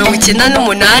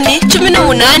 98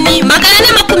 18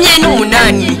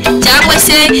 428 cyangwa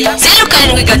se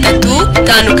 07 52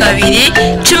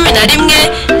 11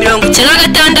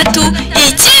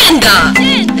 96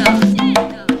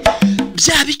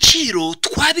 bya biciro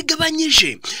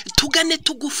twabigabanyije tugane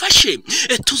tugufashe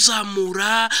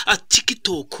tuzamura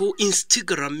TikTok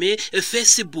Instagram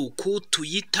Facebook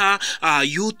Twitter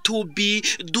YouTube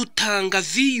dutanga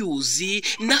views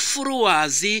na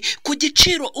followers ku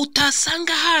giciro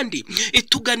utasanga handi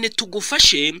tugane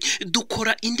tugufashe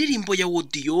dukora indirimbo ya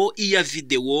audio iya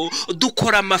video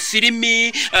dukora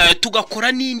amafilimi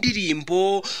tugakora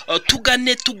n'indirimbo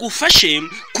tugane tugufashe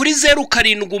kuri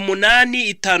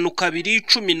 0785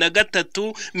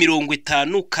 13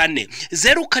 54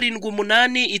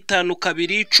 0785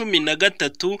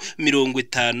 13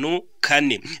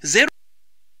 54